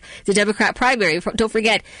win the Democrat primary. Don't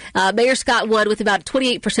forget, Mayor Scott won with about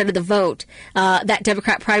 28% of the vote that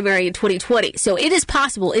Democrat primary in 2020. So it is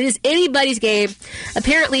possible. It is anybody's game.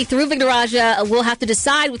 Apparently, Rue Victor will have to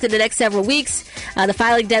decide within the next several weeks. The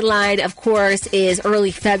filing deadline, of course, is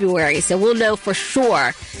early February, so we'll know for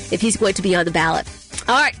sure if he's going to be on the ballot.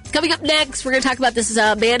 All right, coming up next, we're going to talk about this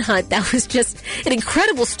manhunt. That was just an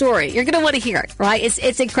incredible story. You're going to want to hear it, right?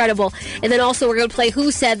 It's incredible. And then also we're going to play Who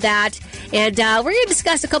Said That, and we're going to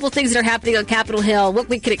discuss a couple of things that are happening on Capitol Hill, what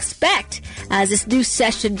we can expect as this new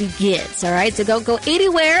session begins, all right? So don't go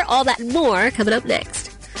anywhere. All that and more coming up next.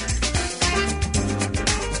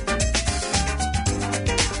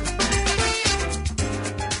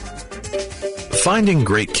 Finding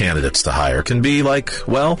great candidates to hire can be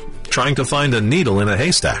trying to find a needle in a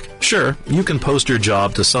haystack. Sure, you can post your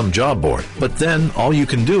job to some job board, but then all you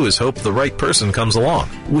can do is hope the right person comes along,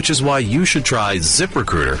 which is why you should try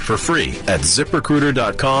ZipRecruiter for free at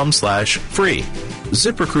ZipRecruiter.com/free.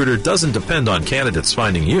 ZipRecruiter doesn't depend on candidates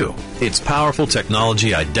finding you. Its powerful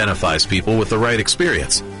technology identifies people with the right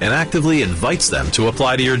experience and actively invites them to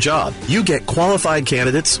apply to your job. You get qualified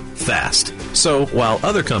candidates fast. So while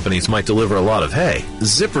other companies might deliver a lot of hay,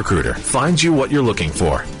 ZipRecruiter finds you what you're looking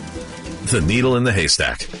for. The needle in the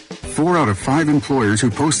haystack. 4 out of 5 employers who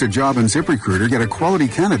post a job on ZipRecruiter get a quality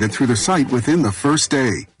candidate through the site within the first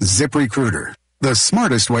day. ZipRecruiter, the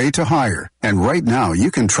smartest way to hire. And right now,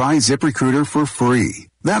 you can try ZipRecruiter for free.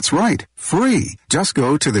 That's right, free. Just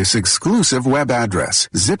go to this exclusive web address,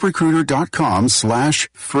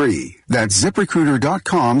 ZipRecruiter.com/free. That's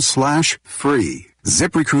ZipRecruiter.com/free.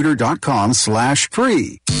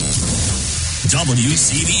 ZipRecruiter.com/free.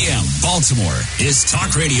 WCBM Baltimore is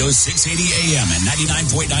Talk Radio 680 AM and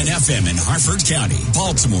 99.9 FM in Harford County,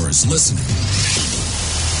 Baltimore's listening.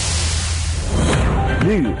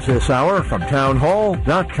 News this hour from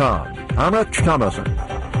townhall.com. I'm Rich Thomason.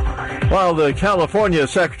 While the California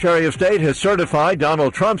Secretary of State has certified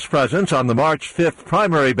Donald Trump's presence on the March 5th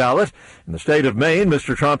primary ballot, in the state of Maine,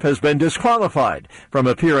 Mr. Trump has been disqualified from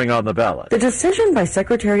appearing on the ballot. The decision by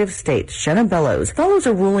Secretary of State Shannon Bellows follows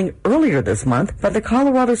a ruling earlier this month by the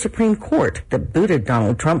Colorado Supreme Court that booted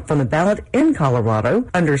Donald Trump from the ballot in Colorado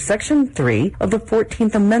under Section 3 of the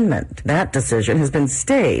 14th Amendment. That decision has been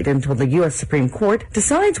stayed until the U.S. Supreme Court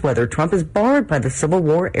decides whether Trump is barred by the Civil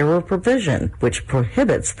War-era provision, which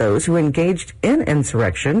prohibits those who engaged in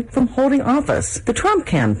insurrection from holding office. The Trump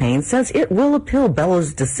campaign says it will appeal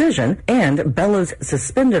Bellows' decision, and Bellows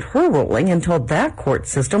suspended her ruling until that court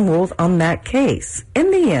system rules on that case. In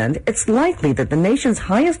the end, it's likely that the nation's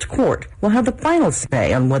highest court will have the final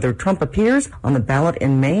say on whether Trump appears on the ballot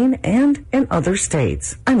in Maine and in other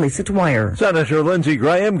states. I'm Lisa Dwyer. Senator Lindsey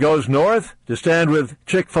Graham goes north to stand with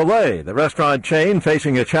Chick-fil-A, the restaurant chain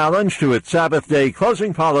facing a challenge to its Sabbath day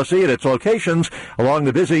closing policy at its locations along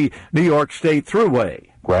the busy New York State Thruway.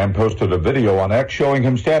 Graham posted a video on X showing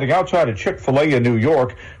him standing outside a Chick-fil-A in New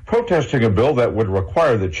York protesting a bill that would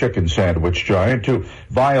require the chicken sandwich giant to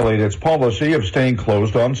violate its policy of staying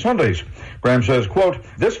closed on Sundays. Graham says, quote,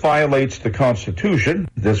 "This violates the Constitution.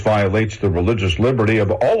 This violates the religious liberty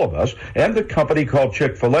of all of us and the company called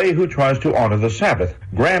Chick-fil-A who tries to honor the Sabbath."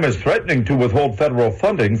 Graham is threatening to withhold federal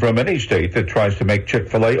funding from any state that tries to make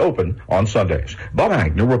Chick-fil-A open on Sundays. Bob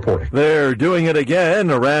Agnew reporting. They're doing it again.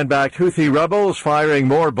 Iran-backed Houthi rebels firing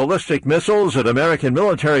more ballistic missiles at American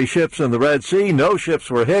military ships in the Red Sea. No ships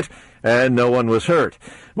were hit, and no one was hurt.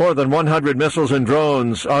 More than 100 missiles and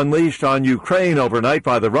drones unleashed on Ukraine overnight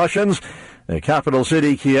by the Russians. The capital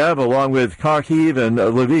city, Kiev, along with Kharkiv and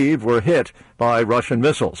Lviv, were hit by Russian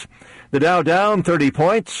missiles. The Dow down 30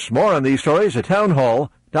 points. More on these stories at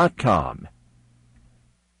townhall.com.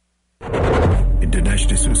 In Dinesh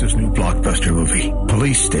D'Souza's new blockbuster movie,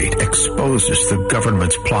 Police State exposes the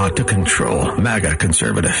government's plot to control MAGA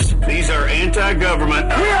conservatives. These are anti-government.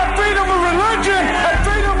 We have freedom of religion and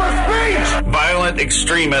freedom of speech! Violent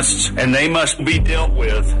extremists, and they must be dealt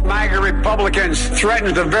with. MAGA Republicans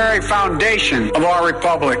threaten the very foundation of our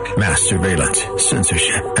republic. Mass surveillance,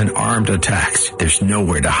 censorship, and armed attacks. There's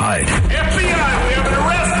nowhere to hide. FBI, we have an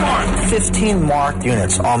arrest warrant. 15 marked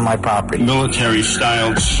units on my property.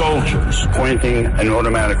 Military-styled soldiers pointing an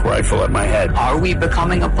automatic rifle at my head. Are we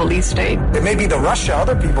becoming a police state? It may be the Russia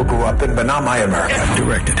other people grew up in, but not my America.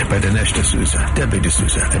 Directed by Dinesh D'Souza, Debbie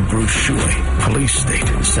D'Souza, and Bruce Shuey. Police State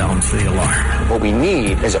sounds the alarm. What we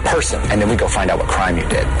need is a person, and then we go find out what crime you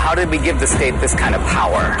did. How did we give the state this kind of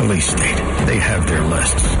power? Police State. They have their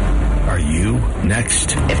lists. Are you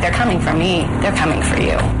next? If they're coming for me, they're coming for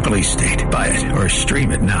you. Police State. Buy it or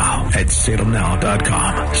stream it now at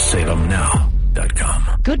salemnow.com. salemnow.com.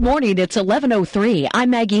 Good morning. It's 11:03.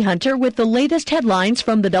 I'm Maggie Hunter with the latest headlines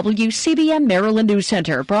from the WCBM Maryland News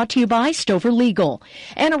Center, brought to you by Stover Legal.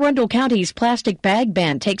 Anne Arundel County's plastic bag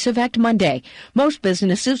ban takes effect Monday. Most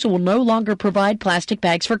businesses will no longer provide plastic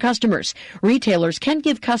bags for customers. Retailers can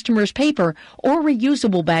give customers paper or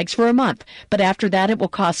reusable bags for a month, but after that it will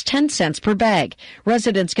cost 10 cents per bag.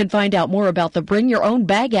 Residents can find out more about the Bring Your Own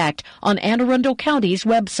Bag Act on Anne Arundel County's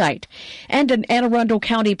website. And an Anne Arundel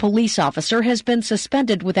County police officer has been suspended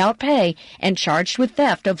suspended without pay and charged with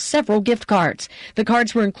theft of several gift cards. The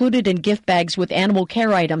cards were included in gift bags with animal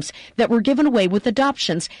care items that were given away with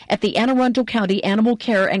adoptions at the Anne Arundel County Animal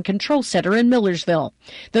Care and Control Center in Millersville.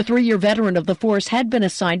 The 3-year veteran of the force had been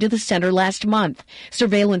assigned to the center last month.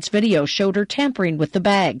 Surveillance video showed her tampering with the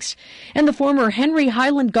bags. And the former Henry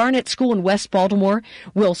Highland Garnet School in West Baltimore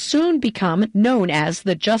will soon become known as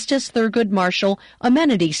the Justice Thurgood Marshall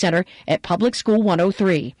Amenity Center at Public School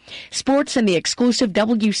 103. Sports and the exclusive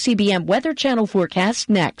WCBM Weather Channel forecast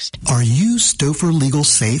next. Are you Stouffer Legal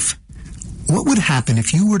Safe? What would happen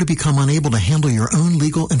if you were to become unable to handle your own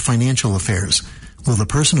legal and financial affairs? Will the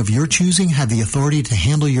person of your choosing have the authority to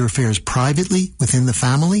handle your affairs privately within the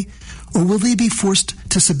family? Or will they be forced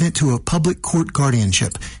to submit to a public court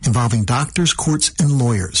guardianship involving doctors, courts, and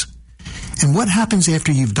lawyers? And what happens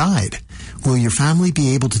after you've died? Will your family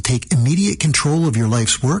be able to take immediate control of your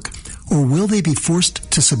life's work? Or will they be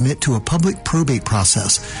forced to submit to a public probate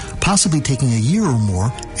process, possibly taking a year or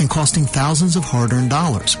more and costing thousands of hard-earned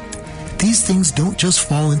dollars? These things don't just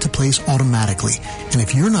fall into place automatically, and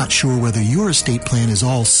if you're not sure whether your estate plan is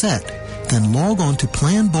all set, then log on to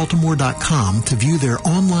planbaltimore.com to view their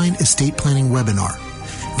online estate planning webinar.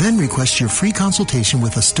 Then request your free consultation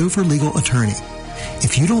with a Stouffer legal attorney.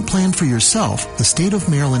 If you don't plan for yourself, the state of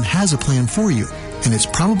Maryland has a plan for you, and it's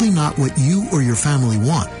probably not what you or your family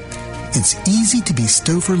want. It's easy to be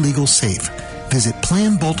Stouffer Legal Safe. Visit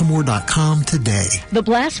planbaltimore.com today. The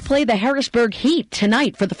Blast play the Harrisburg Heat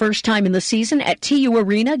tonight for the first time in the season at TU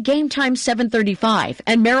Arena, game time 7:35.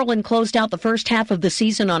 And Maryland closed out the first half of the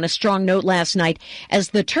season on a strong note last night as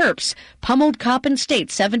the Terps pummeled Coppin State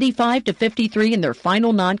 75-53 in their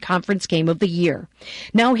final non-conference game of the year.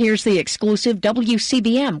 Now here's the exclusive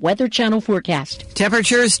WCBM Weather Channel forecast.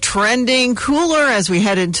 Temperatures trending cooler as we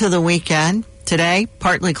head into the weekend. Today,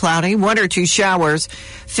 partly cloudy, 1 or 2 showers,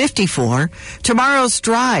 54. Tomorrow's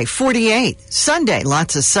dry, 48. Sunday,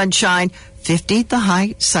 lots of sunshine, 50 the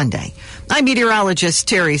high Sunday. I'm meteorologist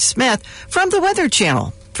Terry Smith from the Weather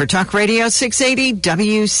Channel for Talk Radio 680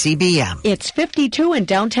 WCBM. It's 52 in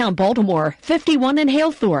downtown Baltimore, 51 in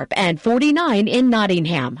Halethorpe, and 49 in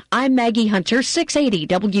Nottingham. I'm Maggie Hunter, 680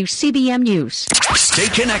 WCBM News. Stay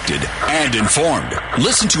connected and informed.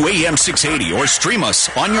 Listen to AM 680 or stream us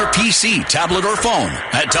on your PC, tablet, or phone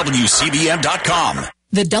at WCBM.com.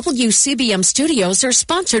 The WCBM studios are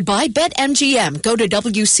sponsored by BetMGM. Go to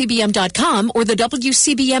WCBM.com or the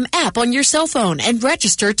WCBM app on your cell phone and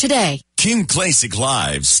register today. Kim Klacik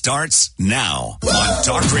Live starts now on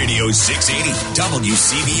Talk Radio 680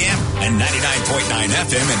 WCBM and 99.9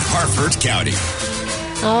 FM in Harford County.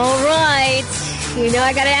 All right. You know,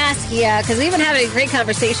 I got to ask you, because we've been having a great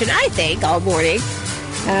conversation, I think, all morning.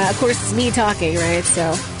 Of course, it's me talking, right?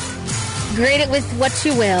 So, grade it with what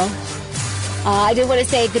you will. I did want to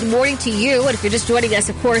say good morning to you. And if you're just joining us,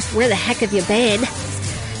 of course, where the heck have you been?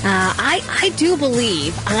 I do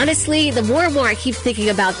believe, honestly, the more and more I keep thinking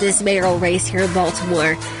about this mayoral race here in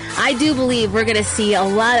Baltimore, I do believe we're going to see a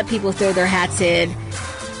lot of people throw their hats in.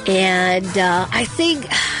 And I think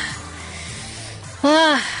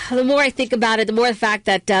the more I think about it, the more the fact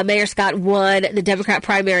that Mayor Scott won the Democrat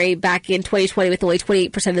primary back in 2020 with only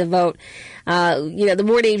 28% of the vote. The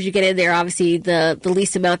more names you get in there, obviously, the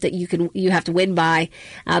least amount that you have to win by.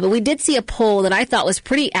 But we did see a poll that I thought was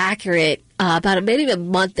pretty accurate about maybe a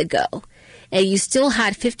month ago. And you still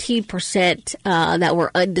had 15% that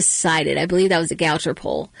were undecided. I believe that was a Goucher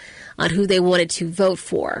poll on who they wanted to vote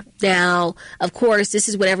for. Now, of course, this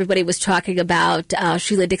is what everybody was talking about.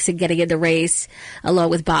 Sheila Dixon getting in the race, along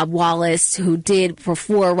with Bob Wallace, who did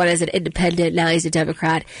before run as an independent. Now he's a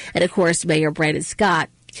Democrat. And, of course, Mayor Brandon Scott.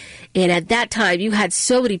 And at that time, you had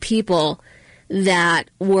so many people that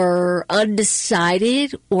were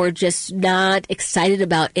undecided or just not excited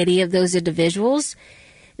about any of those individuals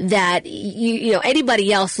that, you know,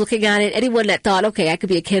 anybody else looking at it, anyone that thought, okay, I could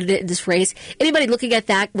be a candidate in this race, anybody looking at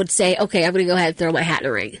that would say, okay, I'm going to go ahead and throw my hat in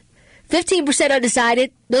the ring. 15%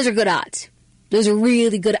 undecided, those are good odds. Those are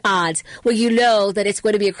really good odds. Well, you know that it's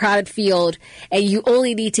going to be a crowded field, and you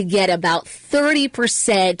only need to get about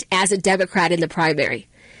 30% as a Democrat in the primary.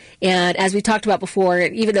 And as we talked about before,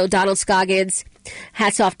 even though Donald Scoggins,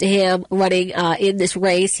 hats off to him running in this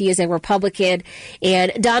race. He is a Republican.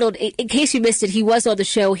 And Donald, in case you missed it, he was on the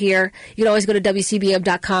show here. You can always go to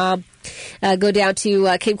WCBM.com, go down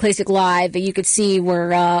to Kim Klacik Live, and you can see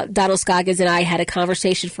where Donald Scoggins and I had a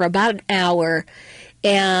conversation for about an hour.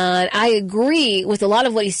 And I agree with a lot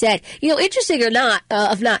of what he said. You know, interesting or not,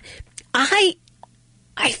 I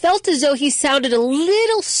felt as though he sounded a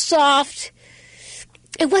little soft.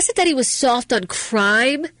 It wasn't that he was soft on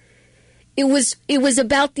crime. It was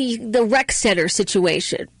about the rec center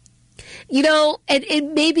situation.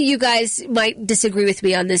 and maybe you guys might disagree with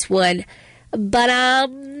me on this one, but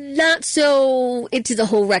I'm not so into the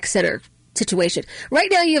whole rec center situation. Right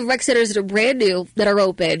now you have rec centers that are brand new, that are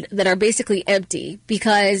open, that are basically empty,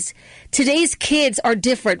 because today's kids are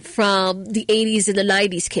different from the 80s and the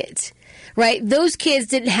 90s kids. Right? Those kids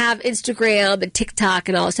didn't have Instagram and TikTok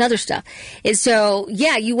and all this other stuff. And so,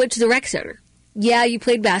 yeah, you went to the rec center. Yeah, you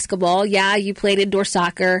played basketball. Yeah, you played indoor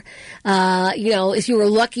soccer. If you were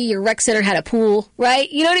lucky, your rec center had a pool, right?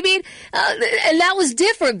 You know what I mean? And that was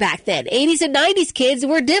different back then. 80s and 90s kids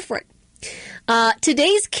were different.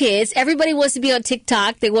 Today's kids, everybody wants to be on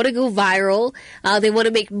TikTok. They want to go viral. They want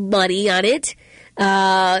to make money on it.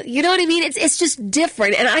 You know what I mean? It's just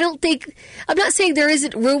different. And I'm not saying there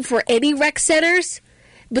isn't room for any rec centers,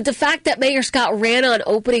 but the fact that Mayor Scott ran on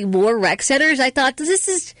opening more rec centers, I thought, this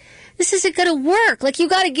isn't going to work. Like, you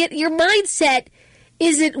got to get, your mindset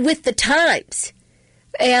isn't with the times.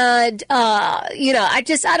 And, I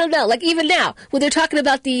don't know. Like, even now, when they're talking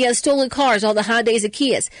about the stolen cars, all the Hyundais and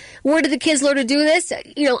Kias, where did the kids learn to do this?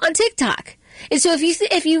 On TikTok. And so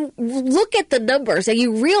if you look at the numbers and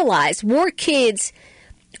you realize more kids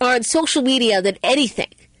are on social media than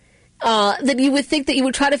anything, then you would think that you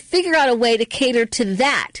would try to figure out a way to cater to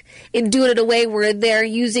that and do it in a way where they're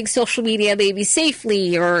using social media maybe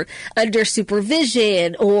safely or under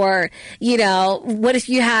supervision, or, what if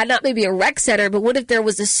you had not maybe a rec center, but what if there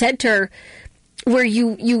was a center where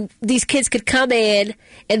these kids could come in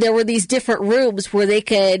and there were these different rooms where they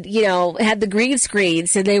could, had the green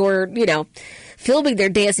screens and they were, filming their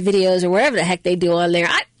dance videos or whatever the heck they do on there.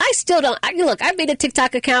 I still don't. Look, I made a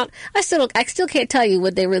TikTok account. I still can't tell you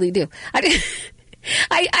what they really do.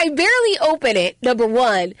 I barely open it, number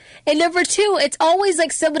one. And number two, it's always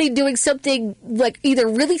like somebody doing something like either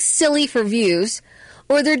really silly for views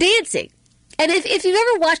or they're dancing. And if you've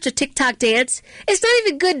ever watched a TikTok dance, it's not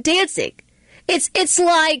even good dancing. It's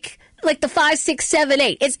like the 5, 6, 7,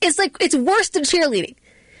 8. It's worse than cheerleading.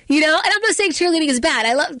 And I'm not saying cheerleading is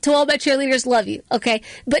bad. To all my cheerleaders, love you, okay?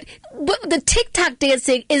 But the TikTok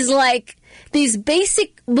dancing is like these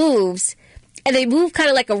basic moves, and they move kind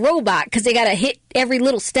of like a robot because they got to hit every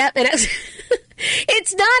little step, and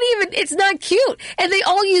it's not cute. And they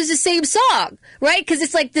all use the same song, right? Because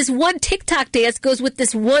it's like this one TikTok dance goes with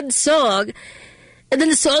this one song, and then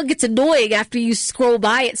the song gets annoying after you scroll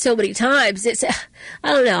by it so many times.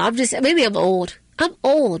 I don't know. Maybe I'm old. I'm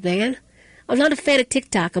old, man. I'm not a fan of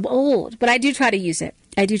TikTok. I'm old, but I do try to use it.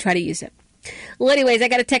 Well, anyways, I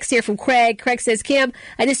got a text here from Craig. Craig says, Kim,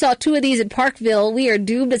 I just saw 2 of these in Parkville. We are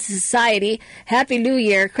doomed as a society. Happy New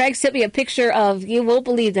Year. Craig sent me a picture of, you won't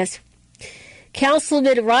believe this,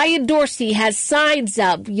 Councilman Ryan Dorsey has signs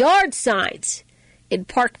up, yard signs, in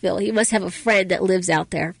Parkville. He must have a friend that lives out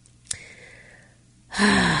there.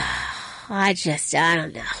 I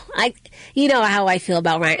don't know. You know how I feel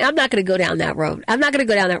about Ryan. I'm not going to go down that road.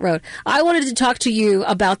 I wanted to talk to you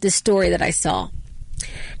about this story that I saw.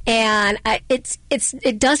 And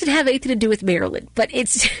it doesn't have anything to do with Maryland, but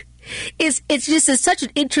it's just such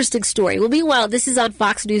an interesting story. Well, meanwhile, this is on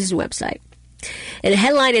Fox News' website. And the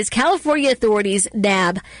headline is, California authorities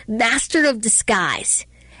nab master of disguise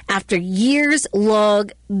after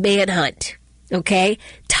years-long manhunt. Okay?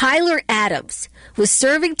 Tyler Adams was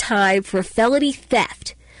serving time for felony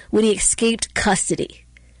theft when he escaped custody.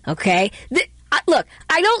 Okay? Look,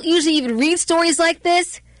 I don't usually even read stories like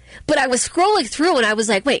this, but I was scrolling through and I was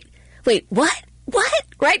like, wait, what? What?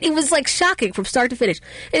 Right? It was like shocking from start to finish.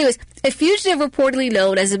 Anyways, a fugitive reportedly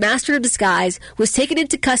known as a master of disguise was taken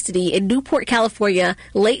into custody in Newport, California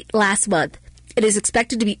late last month and is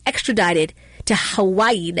expected to be extradited to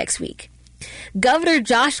Hawaii next week. Governor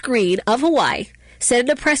Josh Green of Hawaii said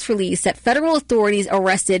in a press release that federal authorities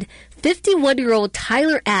arrested 51-year-old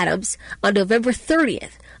Tyler Adams on November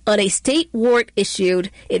 30th on a state warrant issued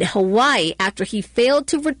in Hawaii after he failed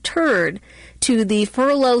to return to the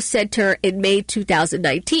furlough center in May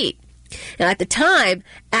 2019. Now, at the time,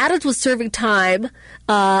 Adams was serving time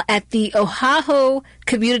at the Oahu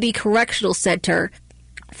Community Correctional Center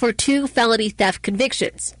for 2 felony theft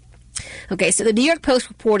convictions. Okay, so the New York Post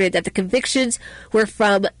reported that the convictions were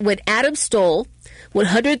from when Adams stole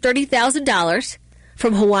 $130,000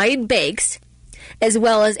 from Hawaiian banks, as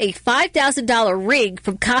well as a $5,000 ring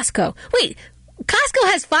from Costco. Wait, Costco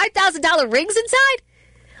has $5,000 rings inside?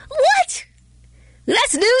 What?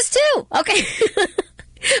 That's news too. Okay.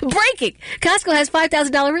 Breaking. Costco has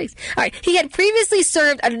 $5,000 rings. All right. He had previously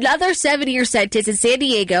served another 7-year sentence in San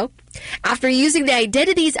Diego after using the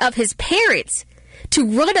identities of his parents to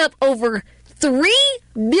run up over $3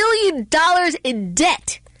 million in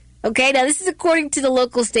debt. Okay, now this is according to the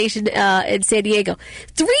local station in San Diego.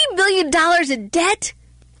 $3 million in debt?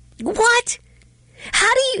 What?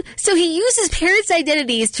 How do you... So he used his parents'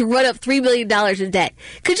 identities to run up $3 million in debt.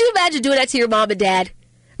 Could you imagine doing that to your mom and dad?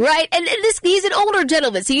 Right? And he's an older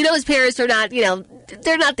gentleman, so you know his parents are not,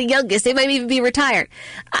 they're not the youngest. They might even be retired.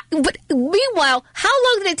 But meanwhile, how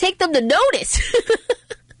long did it take them to notice?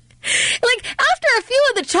 Like, after a few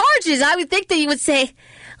of the charges, I would think that you would say,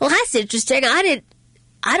 well, that's interesting. I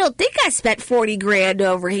don't think I spent $40,000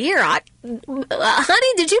 over here.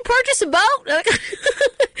 Honey, did you purchase a boat? $3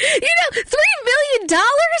 million?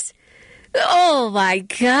 Oh my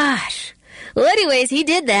gosh. Well, anyways, he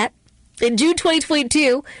did that. In June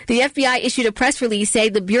 2022, the FBI issued a press release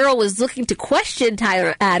saying the Bureau was looking to question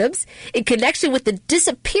Tyler Adams in connection with the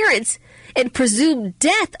disappearance and presumed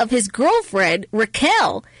death of his girlfriend,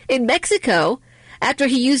 Raquel, in Mexico after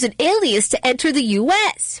he used an alias to enter the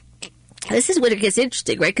U.S. This is when it gets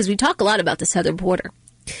interesting, right? Because we talk a lot about the southern border.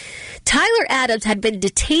 Tyler Adams had been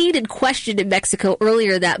detained and questioned in Mexico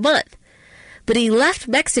earlier that month, but he left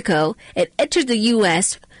Mexico and entered the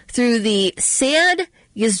U.S. through the San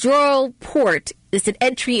Ysidro port. It's an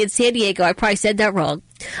entry in San Diego. I probably said that wrong.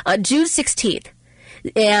 On June 16th.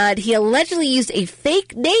 And he allegedly used a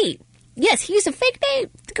fake name. Yes, he used a fake name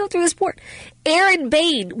to go through this port. Aaron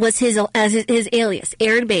Bain was his alias.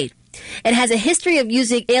 Aaron Bain. And has a history of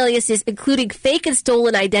using aliases, including fake and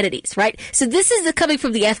stolen identities, right? So this is coming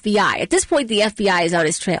from the FBI. At this point, the FBI is on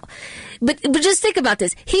his trail. But just think about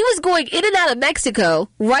this. He was going in and out of Mexico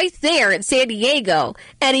right there in San Diego,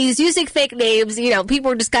 and he's using fake names.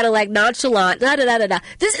 People are just kind of like nonchalant.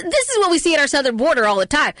 This is what we see at our southern border all the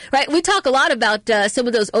time, right? We talk a lot about some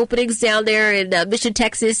of those openings down there in Mission,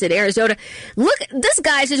 Texas, and Arizona. Look, this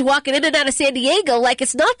guy's just walking in and out of San Diego like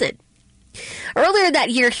it's nothing. Earlier that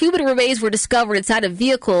year, human remains were discovered inside a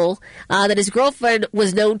vehicle that his girlfriend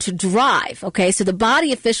was known to drive. Okay, so the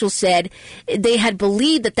body officials said they had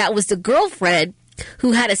believed that was the girlfriend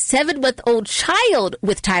who had a 7-month-old child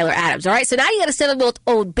with Tyler Adams. All right, so now you got a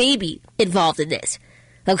 7-month-old baby involved in this.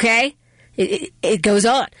 Okay, it goes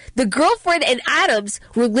on. The girlfriend and Adams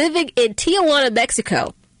were living in Tijuana,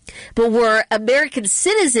 Mexico, but were American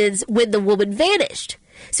citizens when the woman vanished.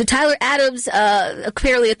 So Tyler Adams,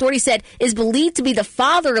 apparently authorities said, is believed to be the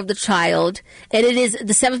father of the child, and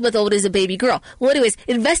the 7-month-old is a baby girl. Well, anyways,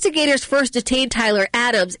 investigators first detained Tyler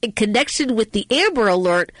Adams in connection with the Amber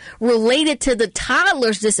Alert related to the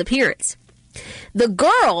toddler's disappearance. The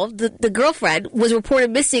girlfriend, was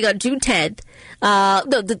reported missing on June 10th.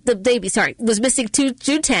 The baby, was missing June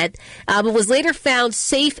 10th, but was later found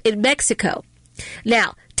safe in Mexico.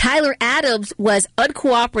 Now, Tyler Adams was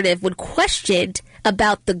uncooperative when questioned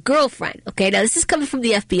about the girlfriend. Okay, now this is coming from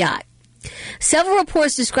the FBI. Several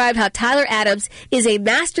reports describe how Tyler Adams is a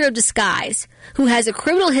master of disguise who has a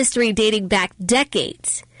criminal history dating back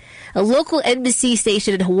decades. A local NBC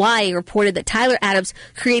station in Hawaii reported that Tyler Adams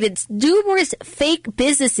created numerous fake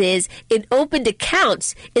businesses and opened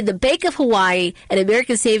accounts in the Bank of Hawaii and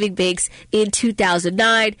American Savings Banks in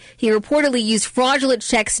 2009. He reportedly used fraudulent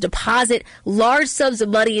checks to deposit large sums of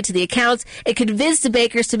money into the accounts and convinced the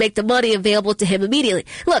bankers to make the money available to him immediately.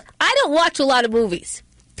 Look, I don't watch a lot of movies,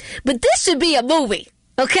 but this should be a movie,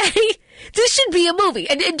 okay? This should be a movie.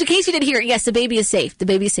 And in case you didn't hear it, yes, the baby is safe. The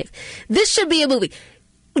baby is safe. This should be a movie.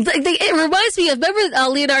 It reminds me of, remember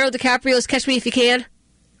Leonardo DiCaprio's Catch Me If You Can?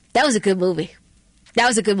 That was a good movie.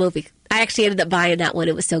 I actually ended up buying that one.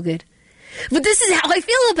 It was so good. But this is how I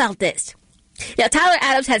feel about this. Now, Tyler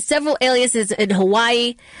Adams had several aliases in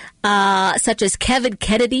Hawaii, such as Kevin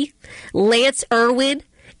Kennedy, Lance Irwin,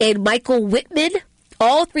 and Michael Whitman.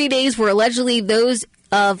 All 3 names were allegedly those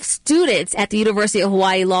of students at the University of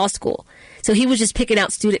Hawaii Law School. So he was just picking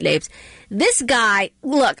out student names. This guy,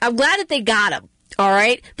 look, I'm glad that they got him. All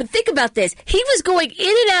right. But think about this. He was going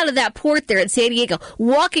in and out of that port there in San Diego,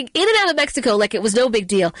 walking in and out of Mexico like it was no big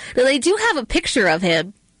deal. Now, they do have a picture of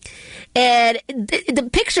him. And the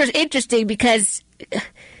picture is interesting because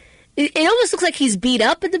it almost looks like he's beat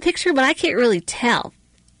up in the picture, but I can't really tell.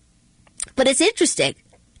 But it's interesting.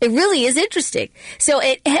 It really is interesting. So,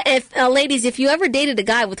 ladies, if you ever dated a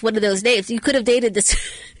guy with one of those names, you could have dated this,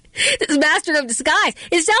 this master of disguise.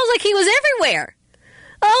 It sounds like he was everywhere.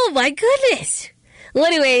 Oh, my goodness. Well,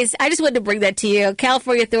 anyways, I just wanted to bring that to you.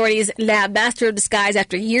 California authorities nabbed master of disguise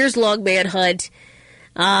after years-long manhunt.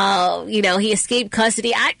 He escaped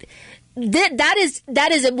custody. That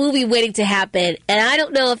is a movie waiting to happen. And I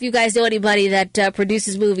don't know if you guys know anybody that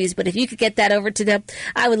produces movies, but if you could get that over to them,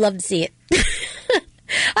 I would love to see it.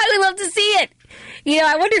 I would love to see it.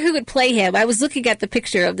 I wonder who would play him. I was looking at the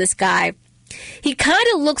picture of this guy. He kind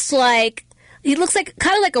of looks like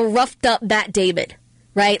kind of like a roughed up Matt Damon.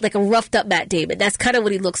 right? Like a roughed up Matt Damon. That's kind of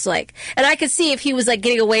what he looks like. And I could see if he was like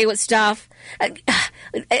getting away with stuff.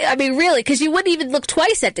 I mean, really, because you wouldn't even look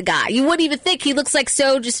twice at the guy. You wouldn't even think he looks like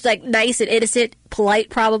so just like nice and innocent, polite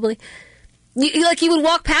probably. You would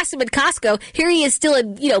walk past him in Costco. Here he is still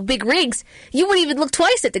in, big rigs. You wouldn't even look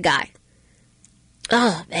twice at the guy.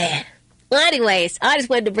 Oh, man. Well, anyways, I just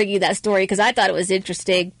wanted to bring you that story because I thought it was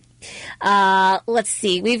interesting. Let's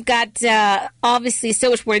see. We've got, obviously, so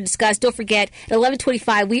much more to discuss. Don't forget, at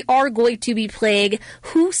 11:25, we are going to be playing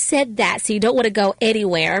Who Said That? So you don't want to go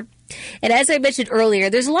anywhere. And as I mentioned earlier,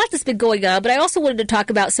 there's a lot that's been going on, but I also wanted to talk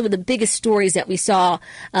about some of the biggest stories that we saw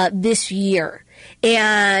this year.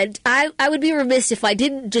 And I would be remiss if I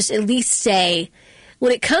didn't just at least say,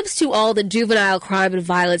 when it comes to all the juvenile crime and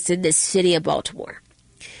violence in this city of Baltimore,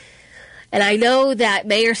 and I know that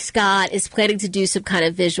Mayor Scott is planning to do some kind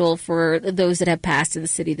of visual for those that have passed in the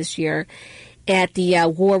city this year at the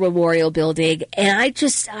War Memorial Building. And I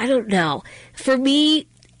don't know. For me,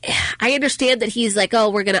 I understand that he's like, oh,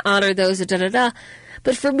 we're going to honor those, da-da-da.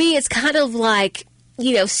 But for me, it's kind of like,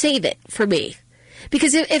 save it for me.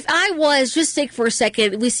 Because if I was, just think for a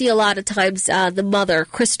second, we see a lot of times the mother,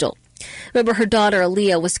 Crystal. Remember, her daughter,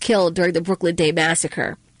 Aaliyah, was killed during the Brooklyn Day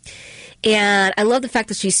Massacre. And I love the fact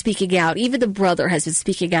that she's speaking out. Even the brother has been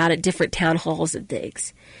speaking out at different town halls and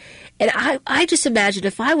things. And I just imagine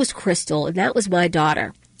if I was Crystal and that was my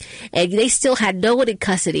daughter, and they still had no one in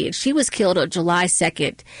custody, and she was killed on July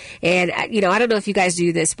 2nd. And, I don't know if you guys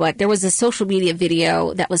do this, but there was a social media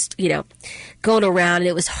video that was, going around, and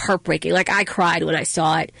it was heartbreaking. Like, I cried when I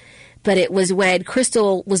saw it. But it was when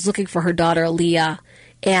Crystal was looking for her daughter, Aaliyah,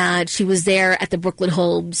 and she was there at the Brooklyn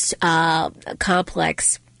Homes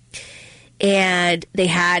complex. And they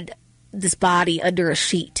had this body under a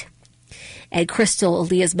sheet. And Crystal,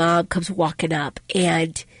 Aaliyah's mom, comes walking up.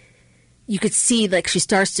 And you could see, like, she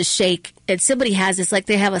starts to shake. And somebody has this, like,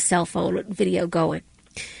 they have a cell phone video going.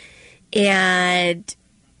 And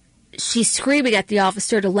she's screaming at the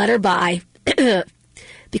officer to let her by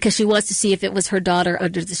because she wants to see if it was her daughter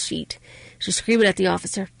under the sheet. She's screaming at the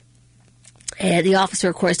officer. And the officer,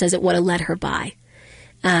 of course, doesn't want to let her by.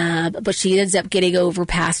 But she ends up getting over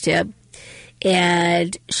past him.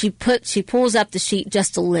 And she pulls up the sheet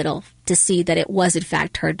just a little to see that it was in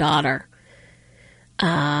fact her daughter.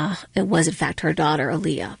 It was in fact her daughter,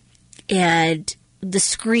 Aaliyah. And the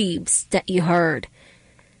screams that you heard,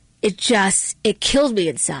 it killed me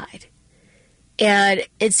inside. And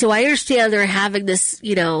so I understand they're having this,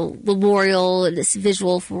 memorial and this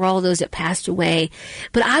visual for all those that passed away.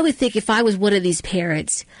 But I would think if I was one of these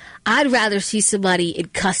parents, I'd rather see somebody in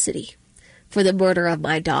custody for the murder of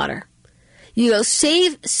my daughter.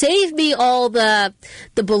 Save me all the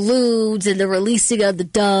balloons and the releasing of the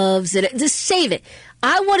doves, and just save it.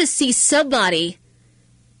 I want to see somebody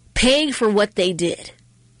paying for what they did.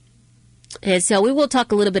 And so we will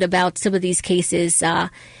talk a little bit about some of these cases and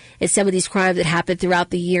some of these crimes that happened throughout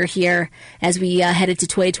the year here as we head into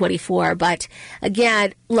 2024. But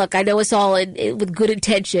again, look, I know it's all with good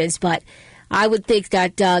intentions, but I would think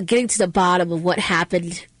that getting to the bottom of what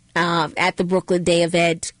happened at the Brooklyn Day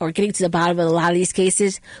event, or getting to the bottom of a lot of these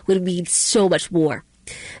cases, would mean so much more.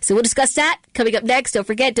 So we'll discuss that coming up next. Don't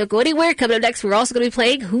forget, don't go anywhere. Coming up next, we're also going to be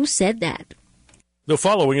playing Who Said That? The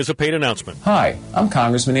following is a paid announcement. Hi, I'm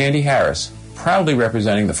Congressman Andy Harris, proudly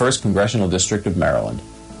representing the 1st Congressional District of Maryland.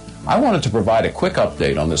 I wanted to provide a quick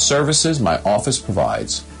update on the services my office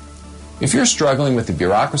provides. If you're struggling with the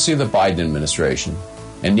bureaucracy of the Biden administration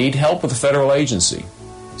and need help with a federal agency,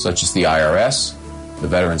 such as the IRS, the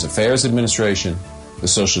Veterans Affairs Administration, the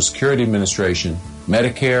Social Security Administration,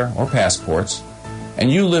 Medicare, or passports,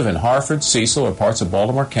 and you live in Hartford, Cecil, or parts of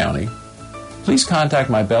Baltimore County, please contact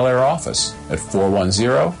my Bel Air office at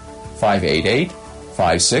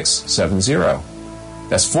 410-588-5670.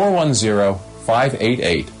 That's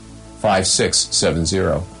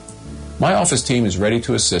 410-588-5670. My office team is ready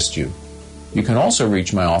to assist you. You can also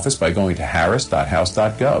reach my office by going to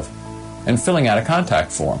harris.house.gov and filling out a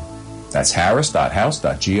contact form. That's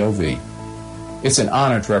harris.house.gov. It's an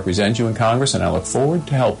honor to represent you in Congress, and I look forward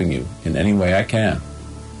to helping you in any way I can.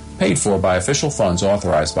 Paid for by official funds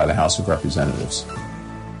authorized by the House of Representatives.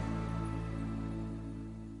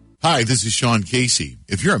 Hi, this is Sean Casey.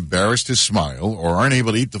 If you're embarrassed to smile or aren't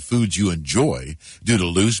able to eat the foods you enjoy due to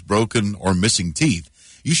loose, broken, or missing teeth,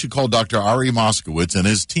 you should call Dr. Ari Moskowitz and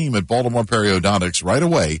his team at Baltimore Periodontics right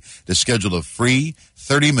away to schedule a free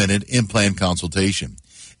 30-minute implant consultation.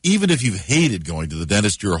 Even if you've hated going to the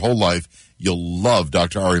dentist your whole life, you'll love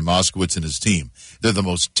Dr. Ari Moskowitz and his team. They're the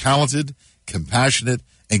most talented, compassionate,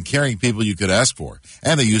 and caring people you could ask for.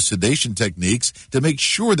 And they use sedation techniques to make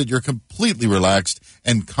sure that you're completely relaxed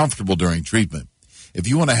and comfortable during treatment. If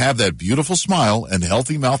you want to have that beautiful smile and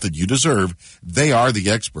healthy mouth that you deserve, they are the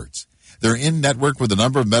experts. They're in network with a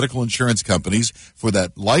number of medical insurance companies for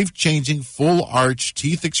that life-changing full arch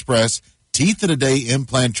Teeth Express Teeth in a Day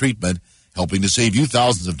implant treatment, helping to save you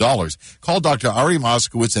thousands of dollars. Call Dr. Ari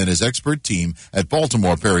Moskowitz and his expert team at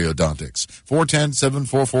Baltimore Periodontics.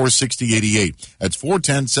 410-744-6088. That's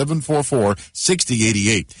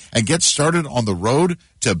 410-744-6088. And get started on the road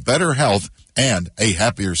to better health and a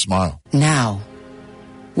happier smile. Now.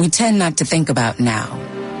 We tend not to think about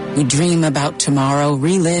now. We dream about tomorrow,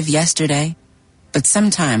 relive yesterday. But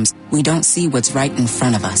sometimes we don't see what's right in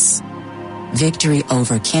front of us. Victory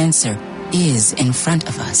over cancer is in front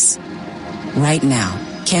of us. Right now,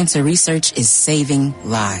 cancer research is saving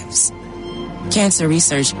lives. Cancer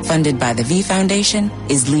research funded by the V Foundation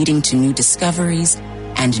is leading to new discoveries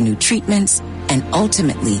and new treatments and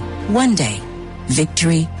ultimately, one day,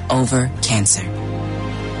 victory over cancer.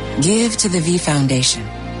 Give to the V Foundation.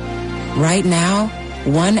 Right now,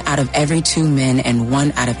 1 out of every 2 men and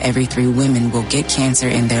 1 out of every 3 women will get cancer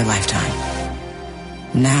in their lifetime.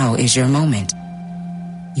 Now is your moment.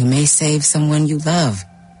 You may save someone you love.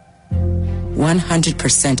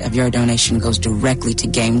 100% of your donation goes directly to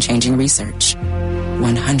game-changing research.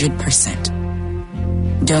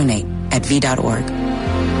 100%. Donate at V.org.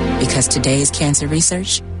 Because today's cancer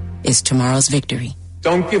research is tomorrow's victory.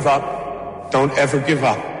 Don't give up. Don't ever give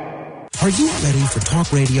up. Are you ready for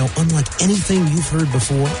talk radio unlike anything you've heard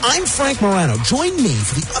before? I'm Frank Morano. Join me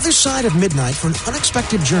for the other side of midnight for an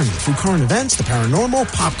unexpected journey through current events, the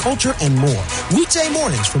paranormal, pop culture, and more. Weekday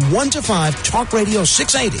mornings from 1 to 5, Talk Radio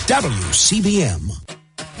 680, WCBM.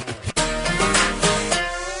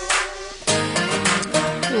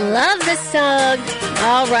 Love this song.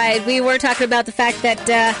 All right, we were talking about the fact that,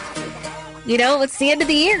 it's the end of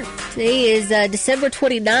the year. Today is December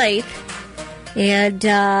 29th. And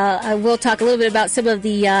I will talk a little bit about some of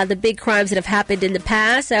the big crimes that have happened in the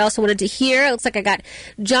past. I also wanted to hear, it looks like I got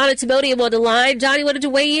John and Timonium on the line. John, you wanted to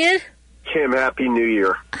weigh in? Kim, Happy New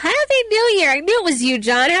Year. Happy New Year. I knew it was you,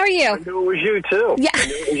 John. How are you? I knew it was you, too. Yeah. I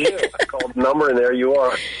knew it was you. I called the number, and there you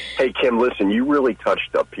are. Hey, Kim, listen, you really touched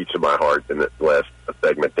a piece of my heart in the last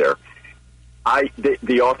segment there.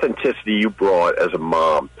 The authenticity you brought as a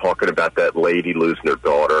mom, talking about that lady losing her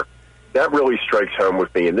daughter, that really strikes home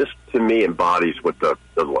with me, and this, to me, embodies what the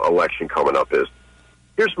election coming up is.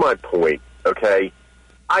 Here's my point, okay?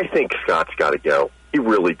 I think Scott's got to go. He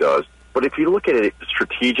really does. But if you look at it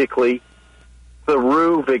strategically,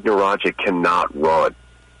 Theroux Vignoragic cannot run.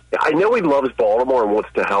 I know he loves Baltimore and wants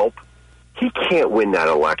to help. He can't win that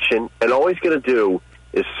election, and all he's going to do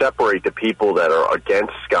is separate the people that are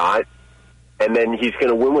against Scott, and then he's going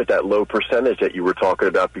to win with that low percentage that you were talking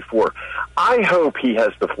about before. I hope he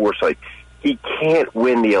has the foresight. He can't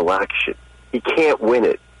win the election. He can't win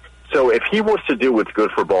it. So if he wants to do what's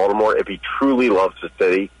good for Baltimore, if he truly loves the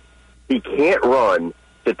city, he can't run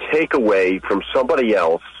to take away from somebody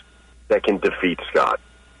else that can defeat Scott.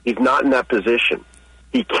 He's not in that position.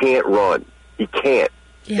 He can't run. He can't.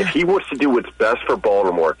 Yeah. If he wants to do what's best for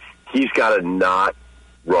Baltimore, he's got to not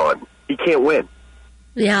run. He can't win.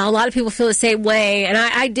 Yeah, a lot of people feel the same way, and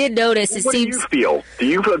I did notice. What do you feel? Do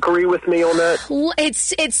you agree with me on that? Well,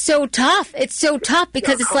 it's so tough. It's so tough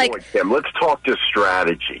because it's like, on, Kim, let's talk to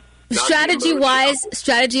strategy. Strategy-wise,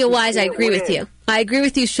 I agree with you. I agree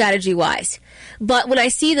with you strategy-wise. But when I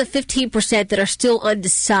see the 15% that are still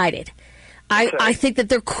undecided, I think that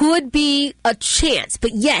there could be a chance.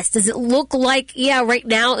 But yes, does it look like, right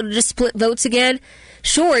now it'll just split votes again?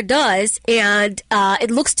 Sure, it does, and it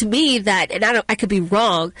looks to me that, and I could be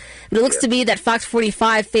wrong, but it looks to me that Fox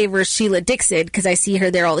 45 favors Sheila Dixon because I see her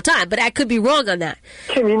there all the time, but I could be wrong on that.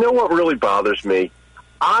 Kim, you know what really bothers me?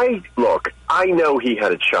 I know he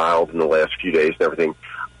had a child in the last few days and everything.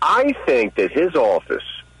 I think that his office,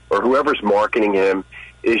 or whoever's marketing him,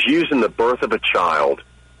 is using the birth of a child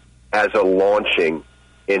as a launching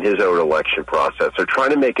in his own election process. They're trying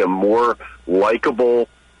to make him more likable,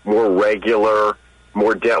 more regular,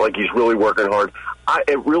 like he's really working hard.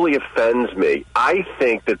 It really offends me. I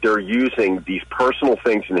think that they're using these personal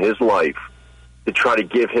things in his life to try to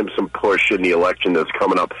give him some push in the election that's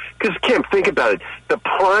coming up. Because, Kim, think about it. The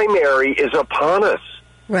primary is upon us.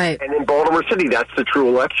 Right. And in Baltimore City, that's the true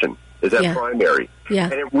election, is that primary. Yeah.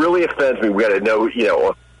 And it really offends me. We got to know,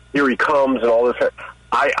 here he comes and all this.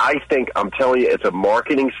 I think, I'm telling you, it's a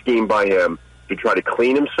marketing scheme by him to try to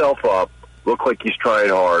clean himself up, look like he's trying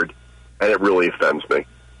hard, and it really offends me.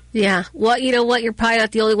 Yeah. Well, you know what? You're probably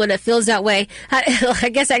not the only one that feels that way. I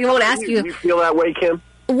guess I won't ask you. You feel that way, Kim?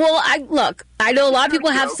 Well, I know a lot of people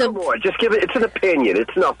have some. Come on, just give it. It's an opinion.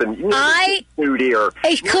 It's nothing.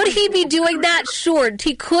 Could he be doing that? Sure,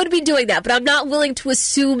 he could be doing that, but I'm not willing to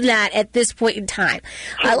assume that at this point in time.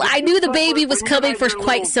 I knew the baby was coming for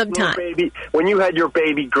quite some time. When you had your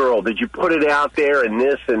baby girl, did you put it out there and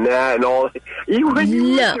this and that and all? You weren't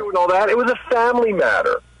doing all that. It was a family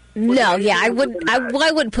matter. No, yeah, I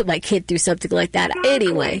wouldn't put my kid through something like that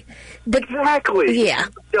anyway. But exactly. Yeah.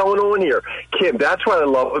 What's going on here? Kim, that's what I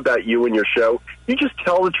love about you and your show. You just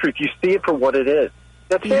tell the truth. You see it for what it is.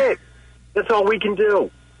 That's it. That's all we can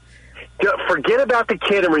do. Forget about the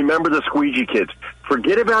kid and remember the squeegee kids.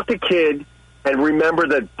 Forget about the kid and remember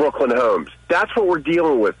the Brooklyn homes. That's what we're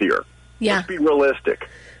dealing with here. Yeah. Let's be realistic.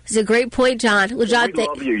 It's a great point, John. Well, John, we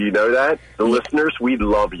love you. You know that? The listeners, we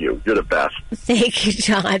love you. You're the best. Thank you,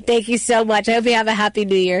 John. Thank you so much. I hope you have a happy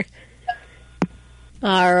New Year.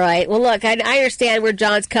 All right. Well, look, I understand where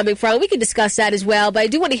John's coming from. We can discuss that as well. But I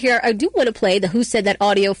do want to play the Who Said That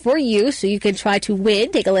audio for you so you can try to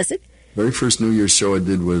win. Take a listen. Very first New Year's show I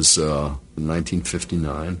did was in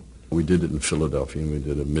 1959. We did it in Philadelphia, and we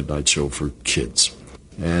did a midnight show for kids.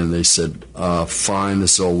 And they said, fine,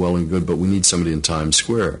 this is all well and good, but we need somebody in Times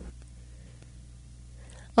Square.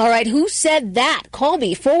 All right, who said that? Call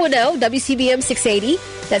me,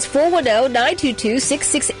 410-WCBM-680. That's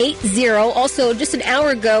 410-922-6680. Also, just an hour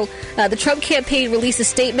ago, the Trump campaign released a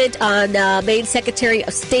statement on Maine Secretary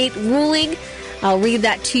of State ruling. I'll read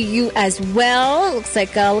that to you as well. Looks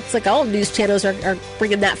like all news channels are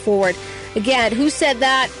bringing that forward. Again, who said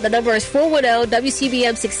that? The number is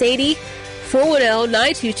 410-WCBM-680.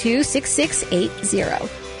 410-922-6680.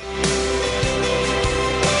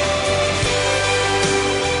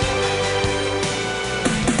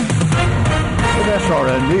 With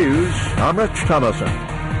SRN News, I'm Rich Thomason.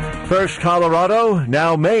 First Colorado,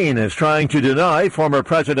 now Maine is trying to deny former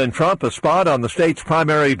President Trump a spot on the state's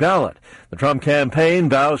primary ballot. The Trump campaign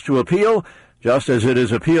vows to appeal, just as it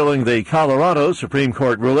is appealing the Colorado Supreme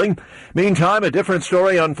Court ruling. Meantime, a different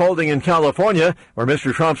story unfolding in California, where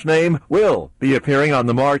Mr. Trump's name will be appearing on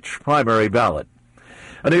the March primary ballot.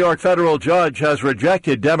 A New York federal judge has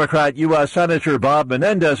rejected Democrat U.S. Senator Bob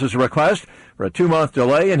Menendez's request for a 2-month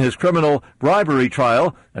delay in his criminal bribery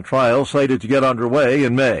trial, a trial slated to get underway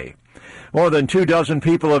in May. More than 24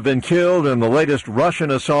 people have been killed in the latest Russian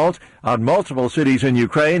assault on multiple cities in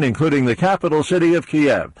Ukraine, including the capital city of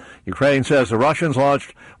Kiev. Ukraine says the Russians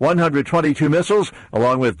launched 122 missiles,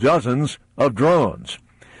 along with dozens of drones.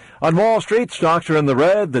 On Wall Street, stocks are in the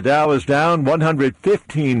red. The Dow is down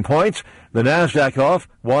 115 points. The Nasdaq off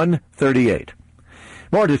 138.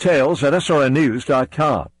 More details at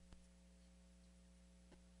srnnews.com.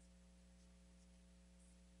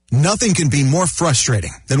 Nothing can be more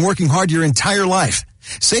frustrating than working hard your entire life,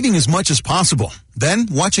 saving as much as possible, then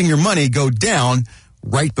watching your money go down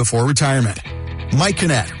right before retirement. Mike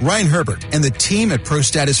Kinnett, Ryan Herbert, and the team at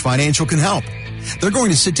ProStatus Financial can help. They're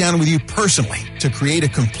going to sit down with you personally to create a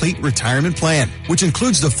complete retirement plan, which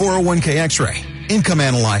includes the 401k X-ray, income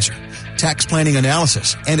analyzer, tax planning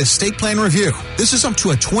analysis, and estate plan review. This is up to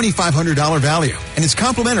a $2,500 value, and it's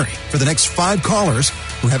complimentary for the next 5 callers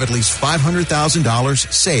who have at least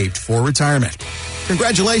 $500,000 saved for retirement.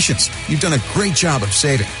 Congratulations. You've done a great job of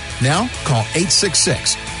saving. Now, call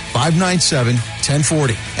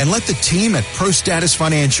 866-597-1040 and let the team at ProStatus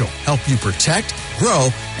Financial help you protect, grow,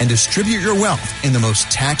 and distribute your wealth in the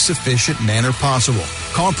most tax-efficient manner possible.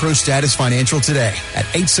 Call ProStatus Financial today at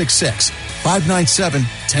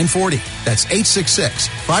 866-597-1040. That's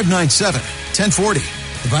 866-597-1040.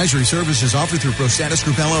 Advisory services offered through ProStatus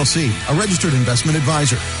Group, LLC, a registered investment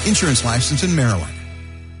advisor. Insurance license in Maryland.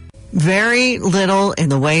 Very little in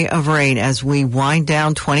the way of rain as we wind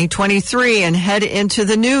down 2023 and head into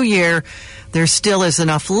the new year. There still is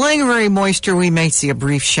enough lingering moisture. We may see a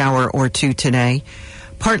brief shower or two today.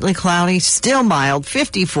 Partly cloudy, still mild,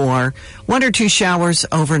 54. 1 or 2 showers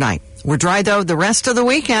overnight. We're dry, though, the rest of the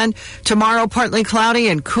weekend. Tomorrow, partly cloudy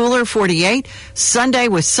and cooler, 48. Sunday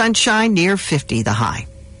with sunshine, near 50, the high.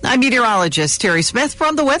 I'm meteorologist Terry Smith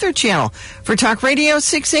from the Weather Channel for Talk Radio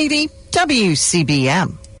 680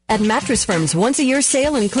 WCBM. At Mattress Firm's once-a-year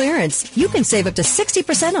sale and clearance, you can save up to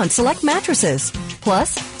 60% on select mattresses.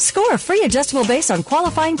 Plus, score a free adjustable base on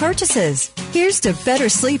qualifying purchases. Here's to better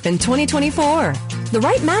sleep in 2024. The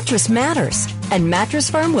right mattress matters, and Mattress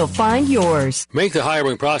Firm will find yours. Make the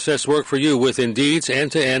hiring process work for you with Indeed's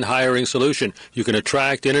end-to-end hiring solution. You can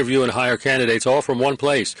attract, interview, and hire candidates all from one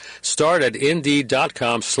place. Start at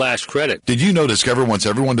Indeed.com/credit. Did you know Discover wants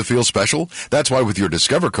everyone to feel special? That's why with your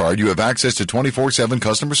Discover card, you have access to 24/7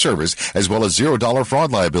 customer service as well as $0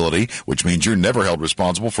 fraud liability, which means you're never held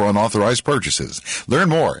responsible for unauthorized purchases. Learn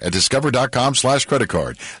more at discover.com/credit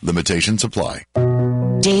card. Limitations apply.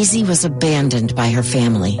 Daisy was abandoned by her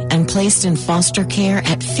family and placed in foster care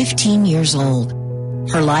at 15 years old.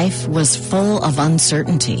 Her life was full of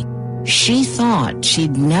uncertainty. She thought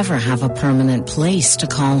she'd never have a permanent place to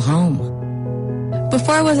call home.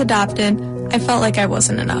 Before I was adopted, I felt like I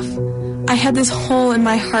wasn't enough. I had this hole in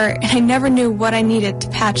my heart, and I never knew what I needed to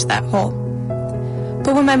patch that hole.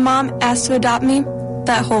 But when my mom asked to adopt me,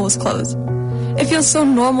 that hole was closed. It feels so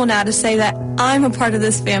normal now to say that I'm a part of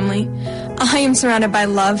this family. I am surrounded by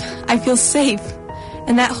love. I feel safe.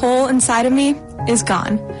 And that hole inside of me is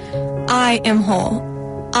gone. I am whole.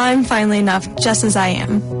 I'm finally enough just as I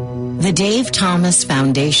am. The Dave Thomas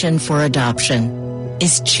Foundation for Adoption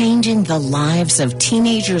is changing the lives of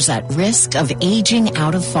teenagers at risk of aging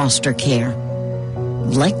out of foster care.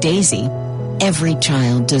 Like Daisy, every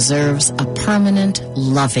child deserves a permanent,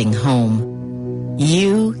 loving home.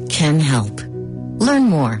 You can help. Learn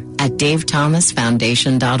more at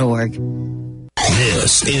davethomasfoundation.org.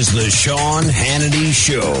 This is the Sean Hannity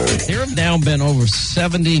Show. There have now been over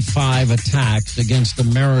 75 attacks against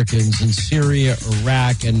Americans in Syria,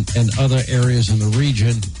 Iraq, and other areas in the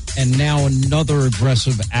region. And now another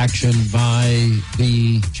aggressive action by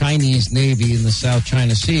the Chinese Navy in the South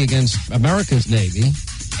China Sea against America's Navy.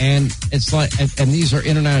 And it's like, and these are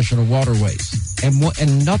international waterways.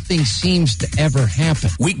 And nothing seems to ever happen.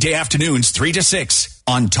 Weekday afternoons, 3 to 6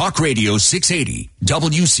 on Talk Radio 680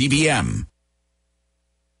 WCBM.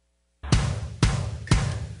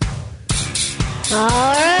 All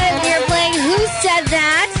right, we are playing Who Said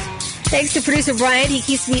That? Thanks to producer Brian. He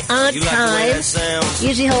keeps me on time.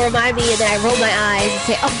 Usually he'll remind me and then I roll my eyes and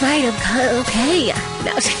say, oh, right, I'm okay.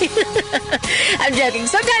 No, I'm joking.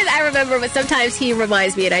 Sometimes I remember, but sometimes he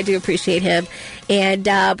reminds me, and I do appreciate him. And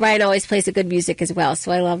Brian always plays the good music as well,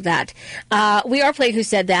 so I love that. We are playing Who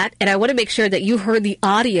Said That, and I want to make sure that you heard the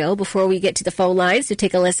audio before we get to the phone lines, so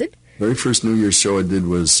take a listen. Very first New Year's show I did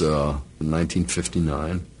was in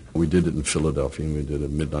 1959. We did it in Philadelphia, and we did a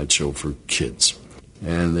midnight show for kids.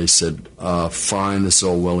 And they said, fine, this is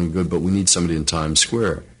all well and good, but we need somebody in Times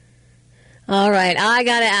Square. All right, I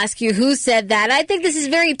got to ask you, who said that? I think this is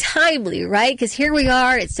very timely, right? Because here we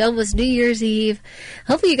are, it's almost New Year's Eve.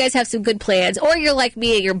 Hopefully you guys have some good plans, or you're like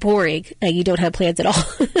me and you're boring and you don't have plans at all.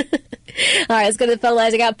 All right, let's go to the phone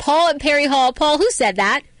lines. I got Paul in Perry Hall. Paul, who said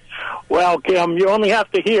that? Well, Kim, you only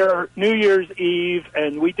have to hear New Year's Eve,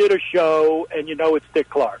 and we did a show, and you know it's Dick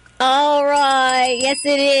Clark. All right. Yes,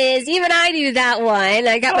 it is. Even I knew that one.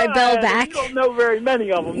 I got my bell back. You don't know very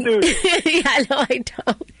many of them, do you? Yeah, no, I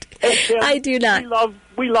don't. Hey, Kim, I do not.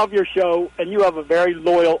 We love your show, and you have a very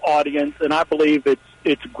loyal audience, and I believe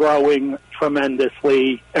it's growing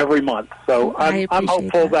tremendously every month. So I'm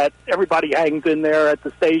hopeful that everybody hangs in there at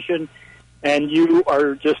the station, and you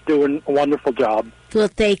are just doing a wonderful job. Well,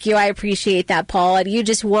 thank you. I appreciate that, Paul. And you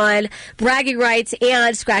just won bragging rights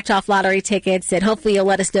and scratch-off lottery tickets, and hopefully you'll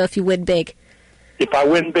let us know if you win big. If I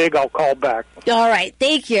win big, I'll call back. All right.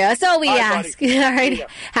 Thank you. That's all we ask. Buddy. All right.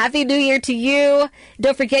 Happy New Year to you.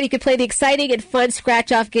 Don't forget, you can play the exciting and fun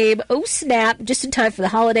scratch-off game, Oh Snap, just in time for the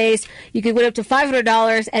holidays. You can win up to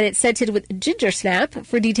 $500, and it's scented with Ginger Snap.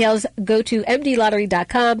 For details, go to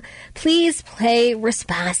mdlottery.com. Please play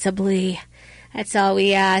responsibly. That's all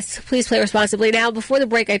we ask. Please play responsibly. Now, before the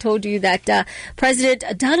break, I told you that President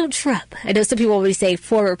Donald Trump, I know some people will be saying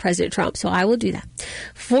former President Trump, so I will do that.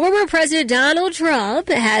 Former President Donald Trump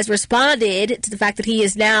has responded to the fact that he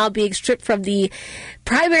is now being stripped from the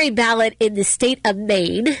primary ballot in the state of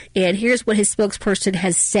Maine. And here's what his spokesperson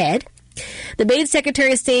has said. The Maine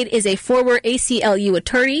Secretary of State is a former ACLU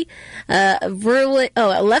attorney, a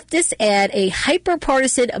leftist, and a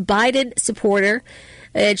hyper-partisan Biden supporter.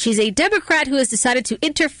 And she's a Democrat who has decided to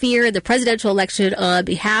interfere in the presidential election on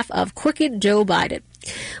behalf of crooked Joe Biden.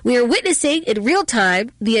 We are witnessing in real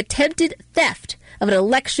time the attempted theft of an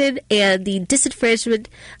election and the disenfranchisement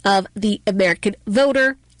of the American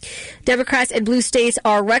voter. Democrats in blue states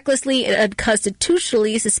are recklessly and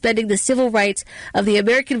unconstitutionally suspending the civil rights of the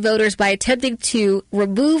American voters by attempting to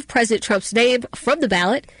remove President Trump's name from the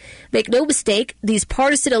ballot. Make no mistake, these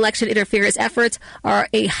partisan election interference efforts are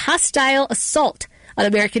a hostile assault on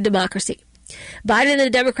American democracy. Biden and the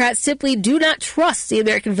Democrats simply do not trust the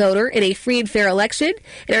American voter in a free and fair election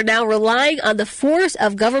and are now relying on the force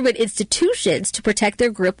of government institutions to protect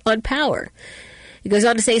their grip on power. It goes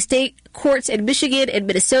on to say state courts in Michigan and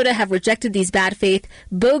Minnesota have rejected these bad faith,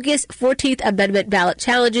 bogus 14th Amendment ballot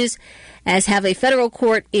challenges, as have a federal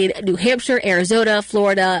court in New Hampshire, Arizona,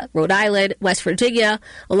 Florida, Rhode Island, West Virginia,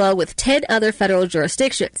 along with 10 other federal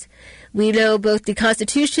jurisdictions. We know both the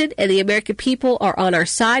Constitution and the American people are on our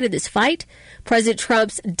side in this fight. President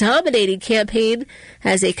Trump's dominating campaign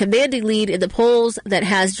has a commanding lead in the polls that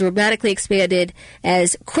has dramatically expanded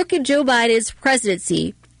as crooked Joe Biden's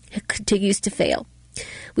presidency continues to fail.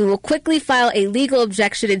 We will quickly file a legal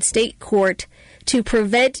objection in state court to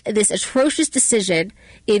prevent this atrocious decision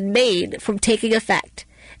in Maine from taking effect.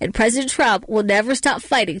 And President Trump will never stop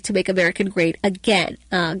fighting to make America great again.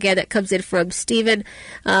 Again, that comes in from Stephen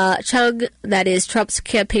Chung, that is Trump's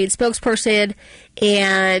campaign spokesperson.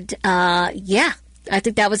 And, yeah, I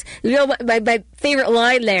think that was, my favorite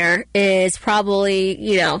line there is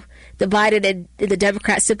probably, the Biden and the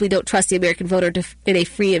Democrats simply don't trust the American voter in a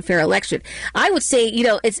free and fair election. I would say,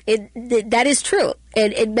 that is true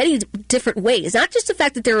in many different ways. Not just the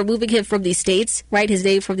fact that they're removing him from these states, right, his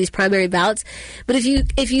name from these primary ballots, but if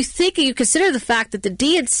you think and you consider the fact that the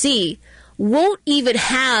DNC won't even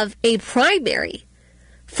have a primary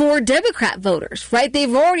for Democrat voters, right?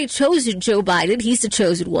 They've already chosen Joe Biden. He's the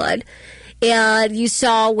chosen one. And you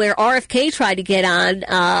saw where RFK tried to get on,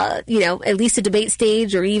 at least a debate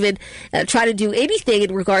stage or even try to do anything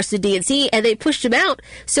in regards to DNC, and they pushed him out,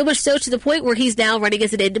 so much so to the point where he's now running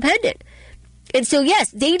as an independent. And so, yes,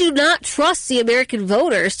 they do not trust the American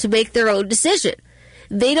voters to make their own decision.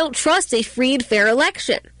 They don't trust a free and fair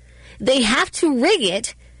election. They have to rig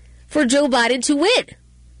it for Joe Biden to win.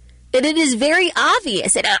 And it is very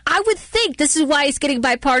obvious. And I would think this is why he's getting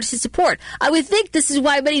bipartisan support. I would think this is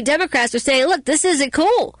why many Democrats are saying, look, this isn't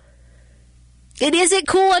cool. It isn't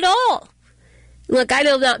cool at all. Look, I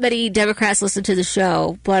know not many Democrats listen to the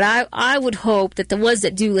show, but I would hope that the ones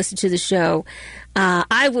that do listen to the show,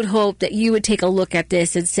 I would hope that you would take a look at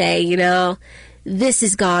this and say, this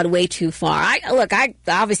has gone way too far. I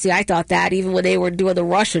thought that even when they were doing the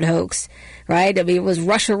Russian hoax, right? I mean, it was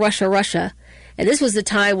Russia, Russia, Russia. And this was the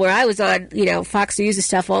time where I was on, Fox News and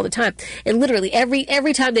stuff all the time. And literally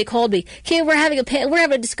every time they called me, okay, we're having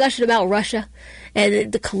a discussion about Russia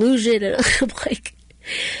and the collusion. And I'm like,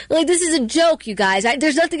 this is a joke, you guys.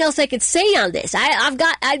 There's nothing else I could say on this. I've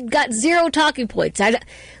got zero talking points. I've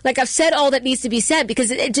said all that needs to be said because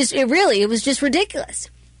it was just ridiculous.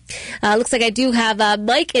 Looks like I do have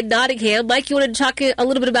Mike in Nottingham. Mike, you wanted to talk a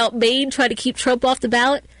little bit about Maine trying to keep Trump off the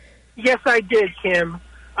ballot? Yes, I did, Kim.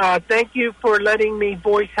 Thank you for letting me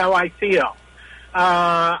voice how I feel.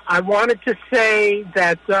 I wanted to say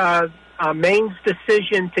that Maine's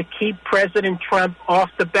decision to keep President Trump off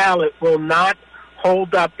the ballot will not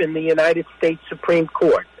hold up in the United States Supreme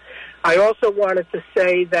Court. I also wanted to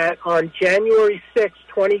say that on January 6,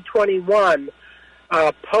 2021,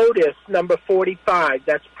 POTUS number 45,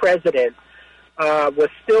 that's president, was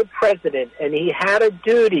still president, and he had a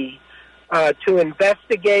duty to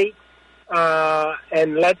investigate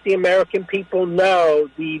and let the American people know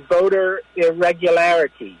the voting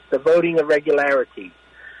irregularities.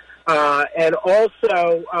 And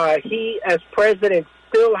also, he, as president,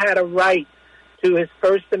 still had a right to his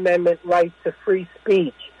First Amendment right to free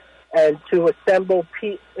speech and to assemble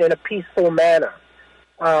in a peaceful manner.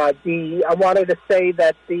 I wanted to say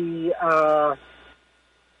that the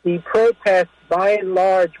protest, by and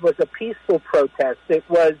large, was a peaceful protest. It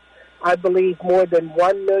was, I believe, more than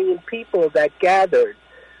 1 million people that gathered,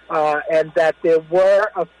 and that there were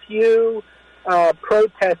a few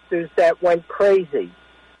protesters that went crazy.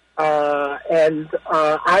 And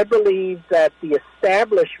I believe that the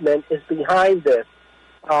establishment is behind this.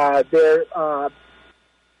 They're,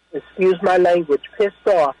 excuse my language, pissed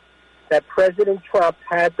off that President Trump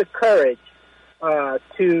had the courage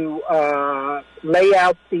to lay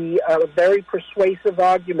out the very persuasive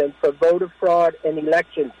argument for voter fraud and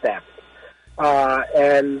election theft.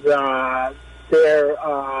 And they're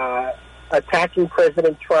attacking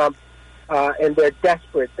President Trump, and they're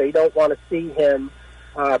desperate. They don't want to see him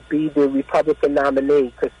be the Republican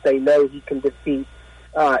nominee because they know he can defeat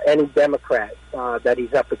any Democrat that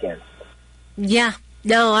he's up against. Yeah.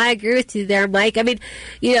 No, I agree with you there, Mike. I mean,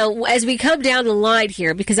 as we come down the line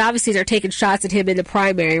here, because obviously they're taking shots at him in the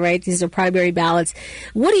primary, right? These are primary ballots.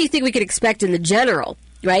 What do you think we can expect in the general,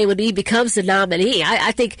 right, when he becomes the nominee?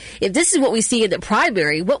 I think if this is what we see in the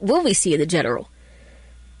primary, what will we see in the general?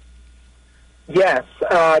 Yes.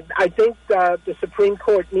 I think the Supreme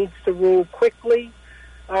Court needs to rule quickly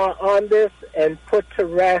on this and put to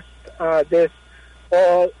rest this.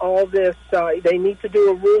 They need to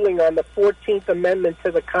do a ruling on the 14th Amendment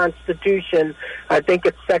to the Constitution. I think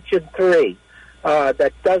it's Section 3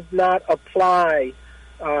 that does not apply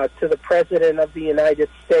to the President of the United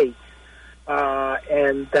States,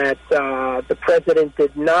 and that the President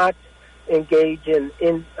did not engage in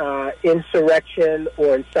insurrection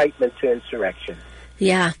or incitement to insurrection.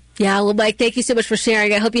 Yeah. Well, Mike, thank you so much for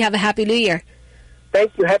sharing. I hope you have a Happy New Year.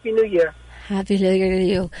 Thank you. Happy New Year. Happy New Year to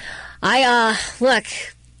you. Look,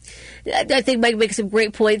 I think Mike makes some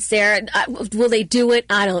great points there. Will they do it?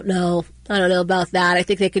 I don't know. I don't know about that. I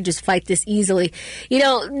think they could just fight this easily.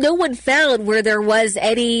 No one found where there was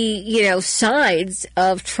any, signs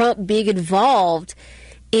of Trump being involved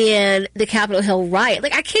in the Capitol Hill riot.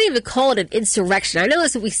 Like, I can't even call it an insurrection. I know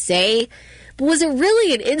that's what we say, but was it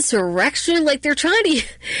really an insurrection? Like, they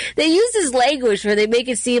use this language where they make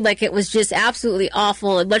it seem like it was just absolutely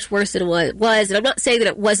awful and much worse than what it was. And I'm not saying that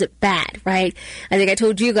it wasn't bad, right? I think I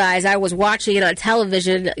told you guys I was watching it on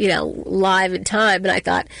television, live in time, and I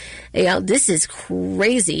thought, this is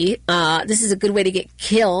crazy. This is a good way to get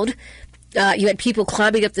killed. You had people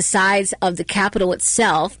climbing up the sides of the Capitol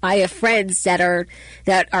itself. I have friends that are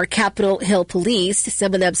Capitol Hill police,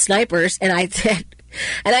 some of them snipers, and I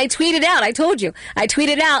tweeted out, I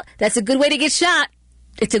tweeted out, that's a good way to get shot.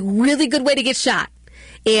 It's a really good way to get shot.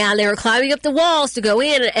 And they were climbing up the walls to go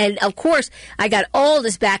in, and of course, I got all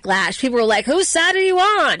this backlash. People were like, whose side are you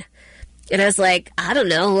on? And I was like, I don't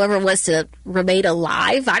know, whoever wants to remain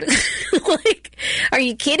alive. Are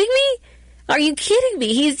you kidding me? Are you kidding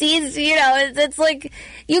me? He's it's like,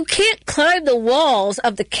 you can't climb the walls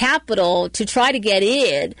of the Capitol to try to get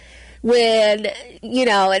in when,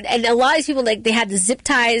 and a lot of people, like, they had the zip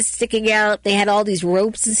ties sticking out. They had all these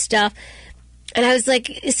ropes and stuff. And I was like,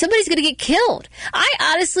 somebody's going to get killed. I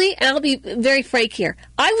honestly, and I'll be very frank here,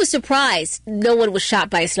 I was surprised no one was shot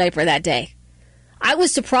by a sniper that day. I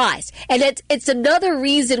was surprised. And it's another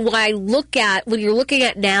reason why I look at, when you're looking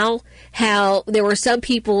at now, how there were some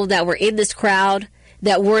people that were in this crowd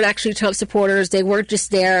that weren't actually Trump supporters. They weren't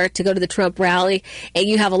just there to go to the Trump rally. And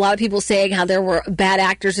you have a lot of people saying how there were bad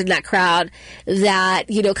actors in that crowd that,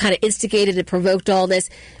 kind of instigated and provoked all this.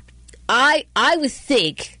 I would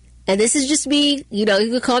think, and this is just me, you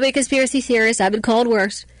can call me a conspiracy theorist. I've been called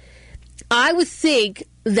worse. I would think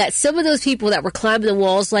that some of those people that were climbing the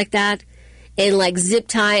walls like that, and like zip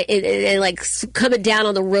tie and like coming down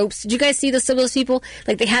on the ropes. Did you guys see some of those people?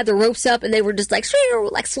 Like, they had the ropes up and they were just like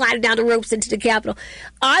sliding down the ropes into the Capitol.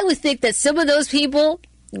 I would think that some of those people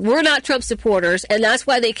were not Trump supporters, and that's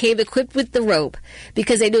why they came equipped with the rope,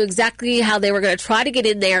 because they knew exactly how they were going to try to get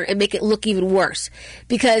in there and make it look even worse.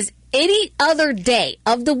 Because any other day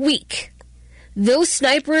of the week, those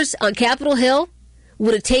snipers on Capitol Hill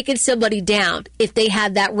would have taken somebody down if they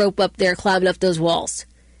had that rope up there climbing up those walls.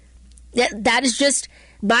 That is just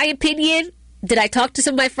my opinion. Did I talk to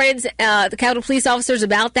some of my friends, the Capitol police officers,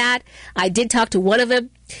 about that? I did talk to one of them,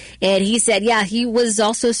 and he said, yeah, he was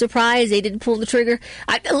also surprised they didn't pull the trigger.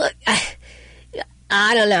 I don't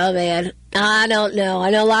know, man. I don't know. I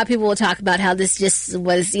know a lot of people will talk about how this just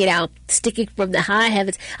was, sticking from the high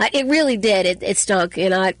heavens. It really did. It stunk,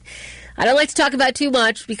 and I don't like to talk about it too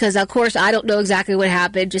much because, of course, I don't know exactly what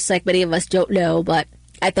happened, just like many of us don't know, but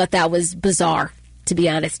I thought that was bizarre, to be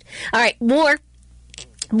honest. All right, more.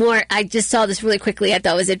 I just saw this really quickly. I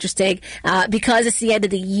thought it was interesting because it's the end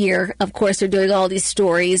of the year. Of course, they're doing all these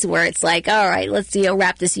stories where it's like, all right, let's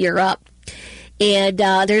wrap this year up. And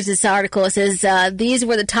there's this article. It says, these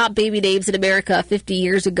were the top baby names in America 50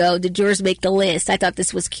 years ago. Did yours make the list? I thought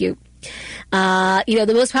this was cute. The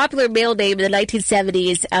most popular male name in the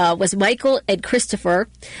 1970s was Michael and Christopher.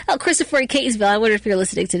 Oh, Christopher in Catonsville. I wonder if you're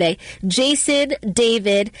listening today. Jason,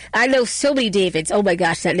 David. I know so many Davids. Oh my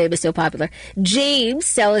gosh, that name is so popular. James,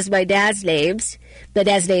 so is my dad's names. My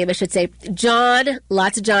dad's name, I should say. John,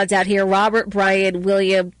 lots of Johns out here. Robert, Brian,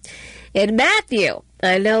 William, and Matthew.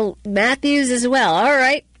 I know Matthews as well. All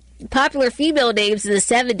right. Popular female names in the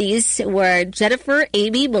 70s were Jennifer,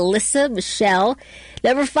 Amy, Melissa, Michelle.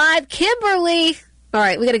 Number 5, Kimberly. All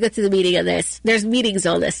right, we got to go through the meaning of this. There's meanings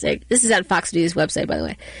on this thing. This is on Fox News website, by the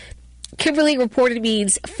way. Kimberly reported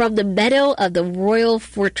means from the meadow of the royal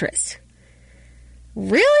fortress.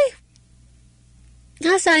 Really?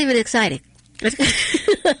 That's not even exciting.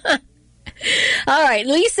 All right,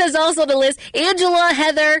 Lisa's also on the list. Angela,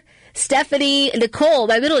 Heather, Stephanie, Nicole.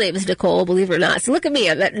 My middle name is Nicole, believe it or not. So look at me.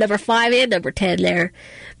 I'm at number 5 and number 10 there.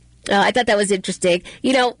 I thought that was interesting.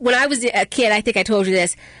 When I was a kid, I think I told you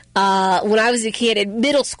this. When I was a kid in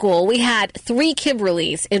middle school, we had 3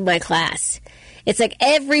 Kimberlys in my class. It's like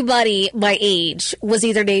everybody my age was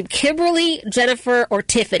either named Kimberly, Jennifer, or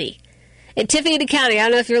Tiffany. in Tiffany County. I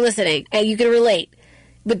don't know if you're listening and you can relate,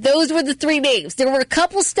 but those were the 3 names. There were a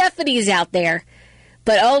couple Stephanies out there,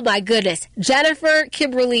 but oh my goodness, Jennifer,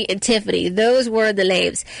 Kimberly, and Tiffany, those were the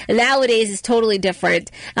names. And nowadays it's totally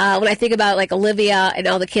different. When I think about like Olivia and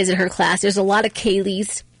all the kids in her class, there's a lot of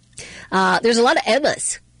Kayleys. There's a lot of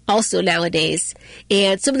Emmas also nowadays.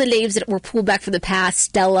 And some of the names that were pulled back from the past,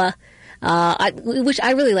 Stella, which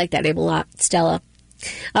I really like that name a lot, Stella.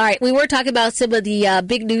 All right, we were talking about some of the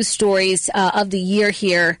big news stories of the year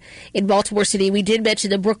here in Baltimore City. We did mention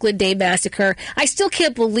the Brooklyn Day Massacre. I still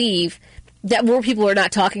can't believe that more people are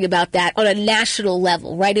not talking about that on a national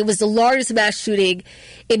level, right? It was the largest mass shooting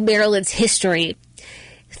in Maryland's history.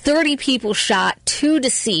 30 people shot, 2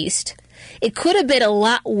 deceased. It could have been a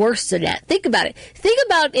lot worse than that. Think about it. Think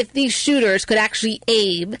about if these shooters could actually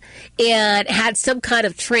aim and had some kind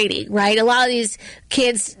of training, right? A lot of these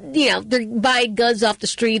kids, they're buying guns off the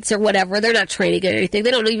streets or whatever. They're not training or anything. They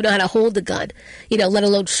don't even know how to hold a gun, let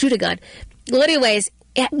alone shoot a gun. Well, anyways,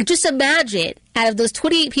 just imagine, out of those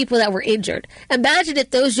 28 people that were injured, imagine if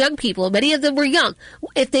those young people, many of them were young,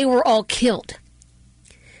 if they were all killed.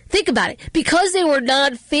 Think about it. Because they were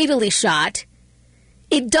non-fatally shot,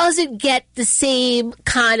 it doesn't get the same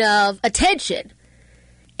kind of attention.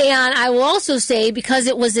 And I will also say, because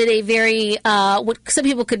it was in a very, what some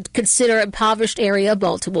people could consider impoverished area of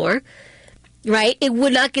Baltimore, right, it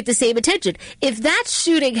would not get the same attention. If that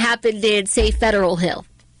shooting happened in, say, Federal Hill,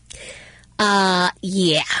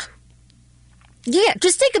 yeah,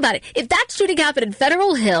 just think about it. If that shooting happened in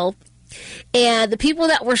Federal Hill and the people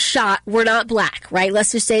that were shot were not black, right?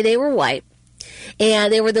 Let's just say they were white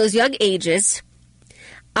and they were those young ages.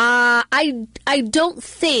 I don't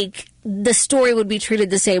think the story would be treated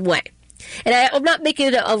the same way. And I'm not making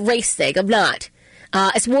it a race thing. I'm not.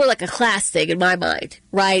 It's more like a class thing in my mind,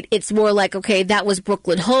 right? It's more like, okay, that was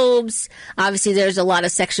Brooklyn Homes. Obviously, there's a lot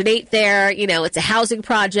of Section 8 there. It's a housing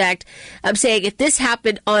project. I'm saying if this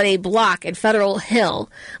happened on a block in Federal Hill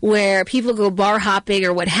where people go bar hopping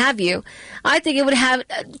or what have you, I think it would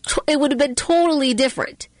have been totally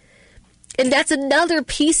different. And that's another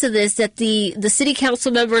piece of this that the city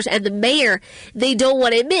council members and the mayor, they don't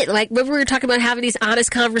want to admit. Like, remember we were talking about having these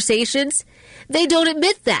honest conversations? They don't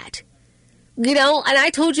admit that. And I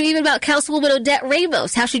told you even about Councilwoman Odette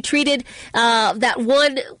Ramos, how she treated that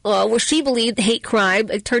one where she believed the hate crime.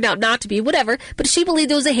 It turned out not to be, whatever, but she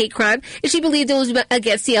believed it was a hate crime, and she believed it was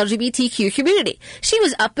against the LGBTQ community. She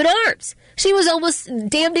was up in arms. She was almost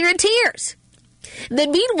damn near in tears.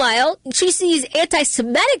 Then meanwhile, she sees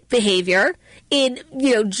anti-Semitic behavior in,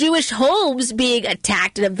 Jewish homes being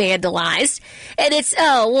attacked and vandalized, and it's,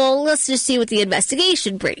 let's just see what the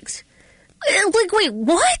investigation brings. Like, wait,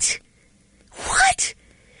 what? What?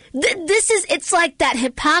 It's like that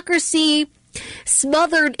hypocrisy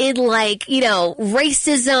smothered in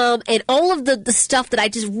racism and all of the stuff that I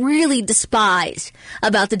just really despise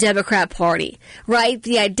about the Democrat Party, right?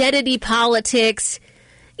 The identity politics,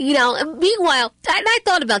 meanwhile, I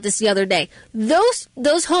thought about this the other day. Those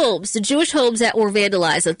homes, the Jewish homes that were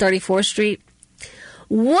vandalized on 34th Street,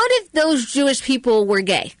 what if those Jewish people were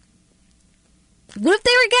gay? What if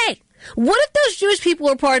they were gay? What if those Jewish people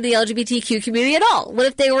were part of the LGBTQ community at all? What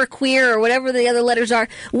if they were queer or whatever the other letters are?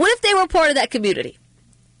 What if they were part of that community?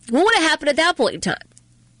 What would have happened at that point in time?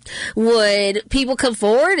 Would people come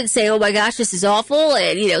forward and say, oh my gosh, this is awful,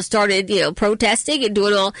 and, started, protesting and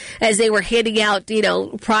doing all, as they were handing out,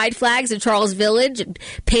 pride flags in Charles Village and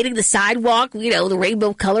painting the sidewalk, the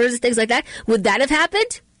rainbow colors and things like that? Would that have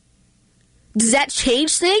happened? Does that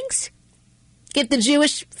change things? If the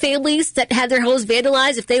Jewish families that had their homes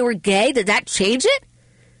vandalized, if they were gay, did that change it?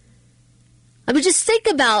 I mean, just think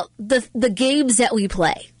about the games that we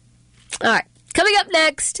play. All right. Coming up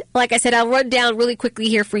next, like I said, I'll run down really quickly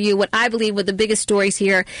here for you what I believe were the biggest stories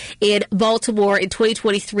here in Baltimore in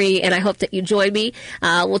 2023, and I hope that you join me.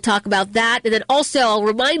 We'll talk about that. And then also, I'll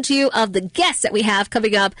remind you of the guests that we have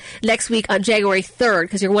coming up next week on January 3rd,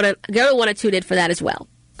 because you're going to want to tune in for that as well.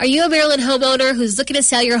 Are you a Maryland homeowner who's looking to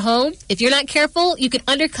sell your home? If you're not careful, you can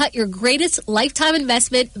undercut your greatest lifetime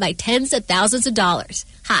investment by tens of thousands of dollars.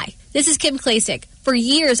 Hi, this is Kim Klacik. For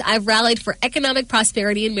years, I've rallied for economic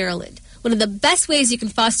prosperity in Maryland. One of the best ways you can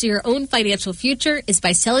foster your own financial future is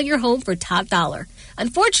by selling your home for top dollar.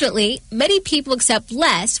 Unfortunately, many people accept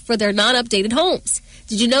less for their non-updated homes.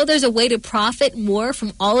 Did you know there's a way to profit more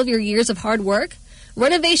from all of your years of hard work?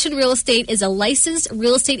 Renovation Real Estate is a licensed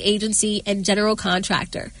real estate agency and general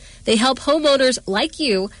contractor. They help homeowners like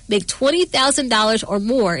you make $20,000 or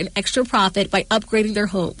more in extra profit by upgrading their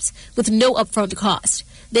homes with no upfront cost.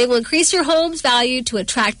 They will increase your home's value to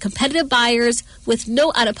attract competitive buyers with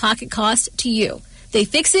no out-of-pocket cost to you. They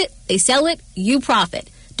fix it, they sell it, you profit.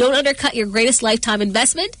 Don't undercut your greatest lifetime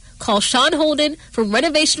investment. Call Sean Holden from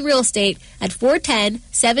Renovation Real Estate at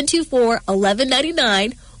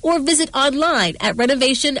 410-724-1199 or visit online at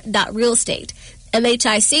renovation.realestate.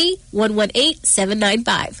 MHIC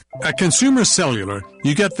 118795. At Consumer Cellular,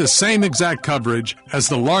 you get the same exact coverage as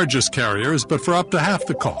the largest carriers, but for up to half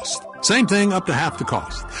the cost. Same thing, up to half the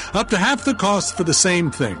cost. Up to half the cost for the same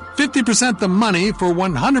thing. 50% the money for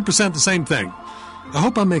 100% the same thing. I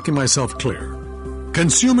hope I'm making myself clear.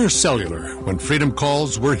 Consumer Cellular. When freedom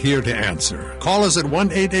calls, we're here to answer. Call us at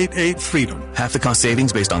 1-888-FREEDOM. Half the cost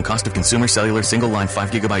savings based on cost of Consumer Cellular single-line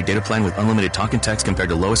 5GB data plan with unlimited talk and text compared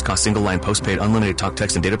to lowest cost single-line postpaid unlimited talk,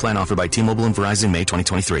 text, and data plan offered by T-Mobile and Verizon May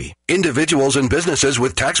 2023. Individuals and businesses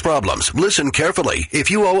with tax problems, listen carefully. If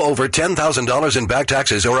you owe over $10,000 in back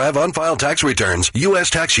taxes or have unfiled tax returns, U.S.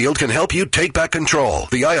 Tax Shield can help you take back control.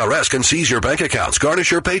 The IRS can seize your bank accounts,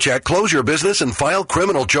 garnish your paycheck, close your business, and file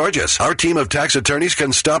criminal charges. Our team of tax attorneys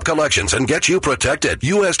can stop collections and get you protected.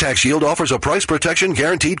 U.S. Tax Shield offers a price protection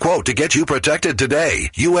guaranteed quote to get you protected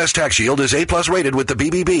today. U.S. Tax Shield is A+ rated with the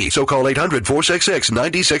BBB, so call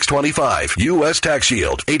 800-466-9625. U.S. Tax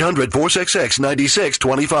Shield,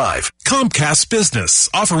 800-466-9625. Comcast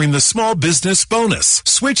Business, offering the small business bonus.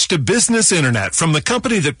 Switch to business internet from the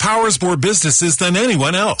company that powers more businesses than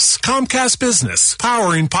anyone else. Comcast Business,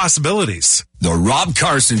 powering possibilities. The Rob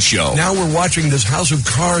Carson Show. Now we're watching this house of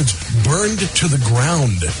cards burned to the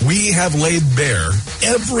ground. We have laid bare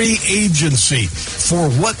every agency for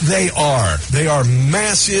what they are. They are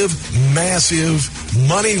massive, massive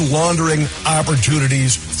money laundering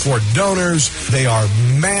opportunities for donors. They are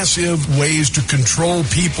massive ways to control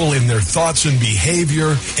people in their thoughts and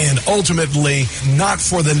behavior, and ultimately not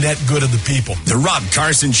for the net good of the people. The Rob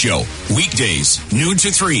Carson Show. Weekdays, noon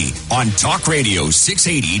to 3 on Talk Radio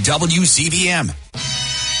 680 WCBM.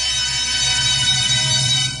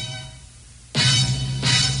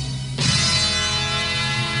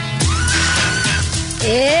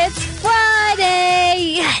 It's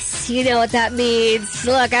Friday. Yes, you know what that means.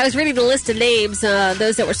 Look, I was reading the list of names,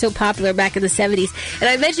 those that were so popular back in the 70s, and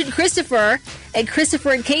I mentioned Christopher, and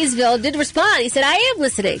Christopher in Kaysville did respond. He said, I am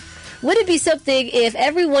listening. Would it be something if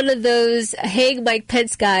every one of those Hang Mike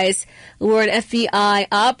Pence guys were an FBI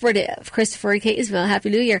operative? Christopher in Kaysville, Happy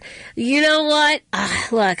New Year. You know what?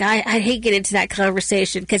 Look, I hate getting into that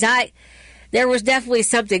conversation because there was definitely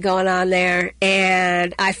something going on there,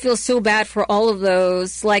 and I feel so bad for all of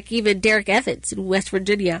those, like even Derek Evans in West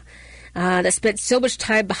Virginia, that spent so much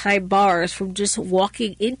time behind bars from just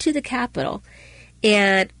walking into the Capitol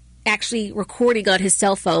and actually recording on his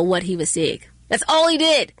cell phone what he was seeing. That's all he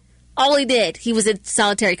did. All he did. He was in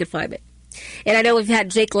solitary confinement. And I know we've had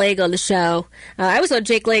Jake Lang on the show. I was on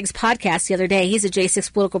Jake Lang's podcast the other day. He's a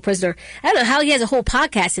J6 political prisoner. I don't know how he has a whole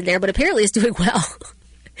podcast in there, but apparently he's doing well.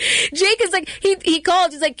 Jake is like, he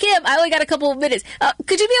called. He's like, Kim, I only got a couple of minutes.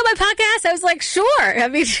 Could you be on my podcast? I was like, sure. I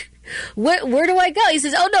mean, where do I go? He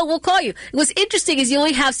says, oh, no, we'll call you. What's interesting is you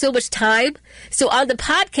only have so much time. So on the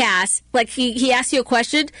podcast, like he asks you a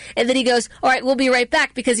question, and then he goes, all right, we'll be right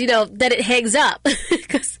back because, then it hangs up.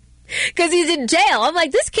 Because he's in jail. I'm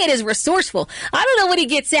like, this kid is resourceful. I don't know when he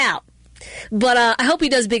gets out. But I hope he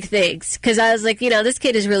does big things. Because I was like, this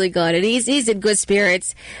kid is really good. And he's in good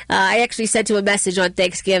spirits. I actually sent him a message on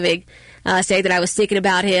Thanksgiving saying that I was thinking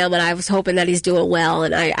about him. And I was hoping that he's doing well.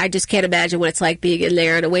 And I just can't imagine what it's like being in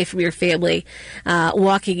there and away from your family,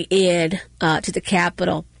 walking in to the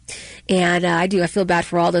Capitol. And I feel bad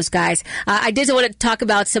for all those guys. I did want to talk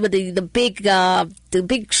about some of the big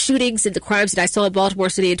shootings and the crimes that I saw in Baltimore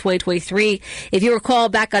City in 2023. If you recall,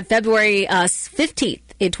 back on February 15th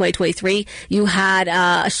in 2023, you had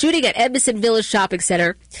a shooting at Edmondson Village Shopping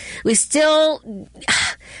Center. We still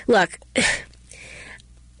look.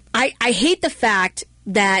 I hate the fact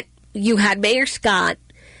that you had Mayor Scott,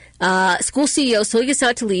 school CEO Sonia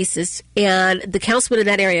Santelises, and the councilman in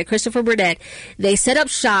that area, Christopher Burnett. They set up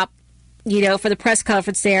shop, for the press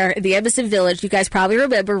conference there in the Edmondson Village. You guys probably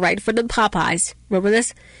remember, right in front of Popeyes. Remember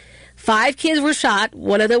this? 5 kids were shot.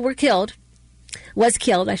 One of them was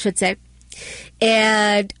killed, I should say.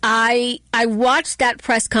 And I watched that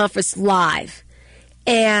press conference live,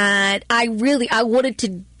 and I wanted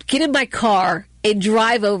to get in my car and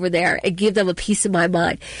drive over there and give them a piece of my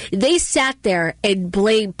mind. They sat there and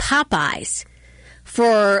blamed Popeyes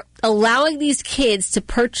for allowing these kids to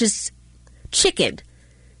purchase chicken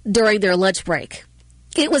during their lunch break.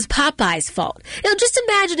 It was Popeyes' fault. Just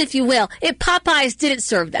imagine, if you will, if Popeyes didn't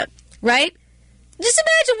serve them, right? Just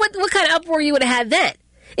imagine what kind of uproar you would have had then.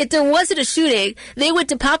 If there wasn't a shooting, they went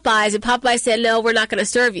to Popeyes and Popeyes said, no, we're not going to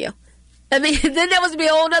serve you. I mean, then that was be a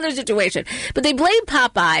whole other situation. But they blamed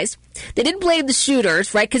Popeyes. They didn't blame the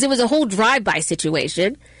shooters, right? Because it was a whole drive-by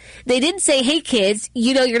situation. They didn't say, hey, kids,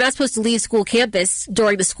 you're not supposed to leave school campus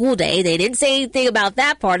during the school day. They didn't say anything about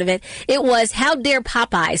that part of it. It was, how dare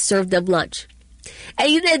Popeyes serve them lunch?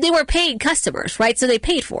 And they were paying customers, right? So they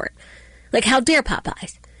paid for it. Like, how dare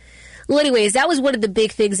Popeyes? Well, anyways, that was one of the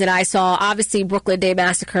big things that I saw. Obviously, Brooklyn Day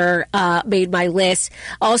Massacre made my list.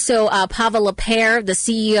 Also, Pavel Lepere,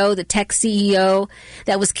 the tech CEO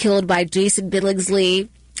that was killed by Jason Billingsley,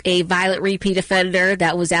 a violent repeat offender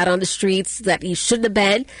that was out on the streets that he shouldn't have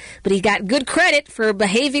been, but he got good credit for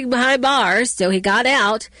behaving behind bars, so he got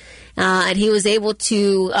out. And he was able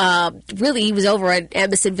to, he was over at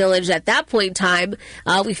Emerson Village at that point in time.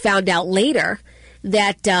 We found out later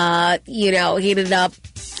that, he ended up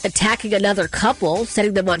attacking another couple,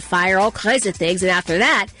 setting them on fire, all kinds of things. And after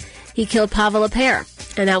that, he killed Pavel Lepere.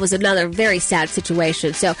 And that was another very sad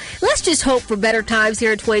situation. So let's just hope for better times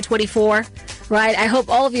here in 2024, right? I hope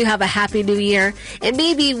all of you have a happy new year. And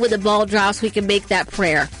maybe when the ball drops, we can make that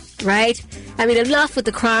prayer, right? I mean, enough with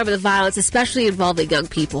the crime and the violence, especially involving young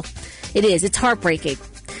people. It is. It's heartbreaking.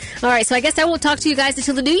 All right, so I guess I won't talk to you guys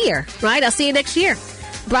until the new year, right? I'll see you next year.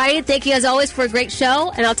 Brian, thank you as always for a great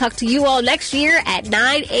show, and I'll talk to you all next year at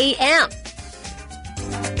 9 a.m.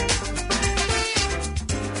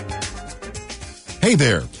 Hey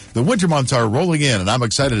there. The winter months are rolling in, and I'm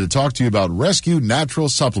excited to talk to you about Rescue Natural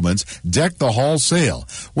Supplements Deck the Hall sale.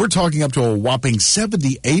 We're talking up to a whopping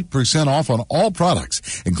 78% off on all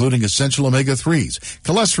products, including essential omega-3s,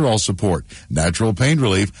 cholesterol support, natural pain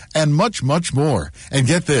relief, and much, much more. And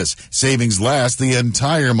get this, savings last the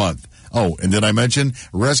entire month. Oh, and did I mention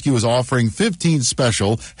Rescue is offering 15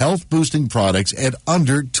 special health-boosting products at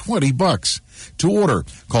under $20. To order,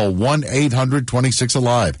 call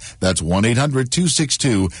 1-800-26-ALIVE. That's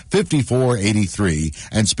 1-800-262-5483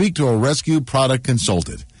 and speak to a Rescue product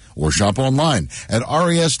consultant. Or shop online at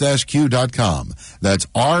res-q.com. That's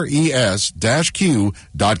res-q.com.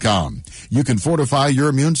 You can fortify your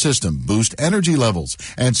immune system, boost energy levels,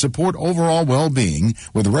 and support overall well-being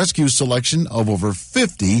with Rescue's selection of over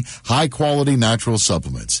 50 high-quality natural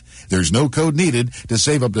supplements. There's no code needed to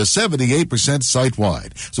save up to 78%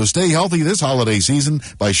 site-wide. So stay healthy this holiday season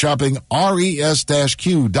by shopping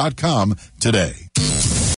res-q.com today.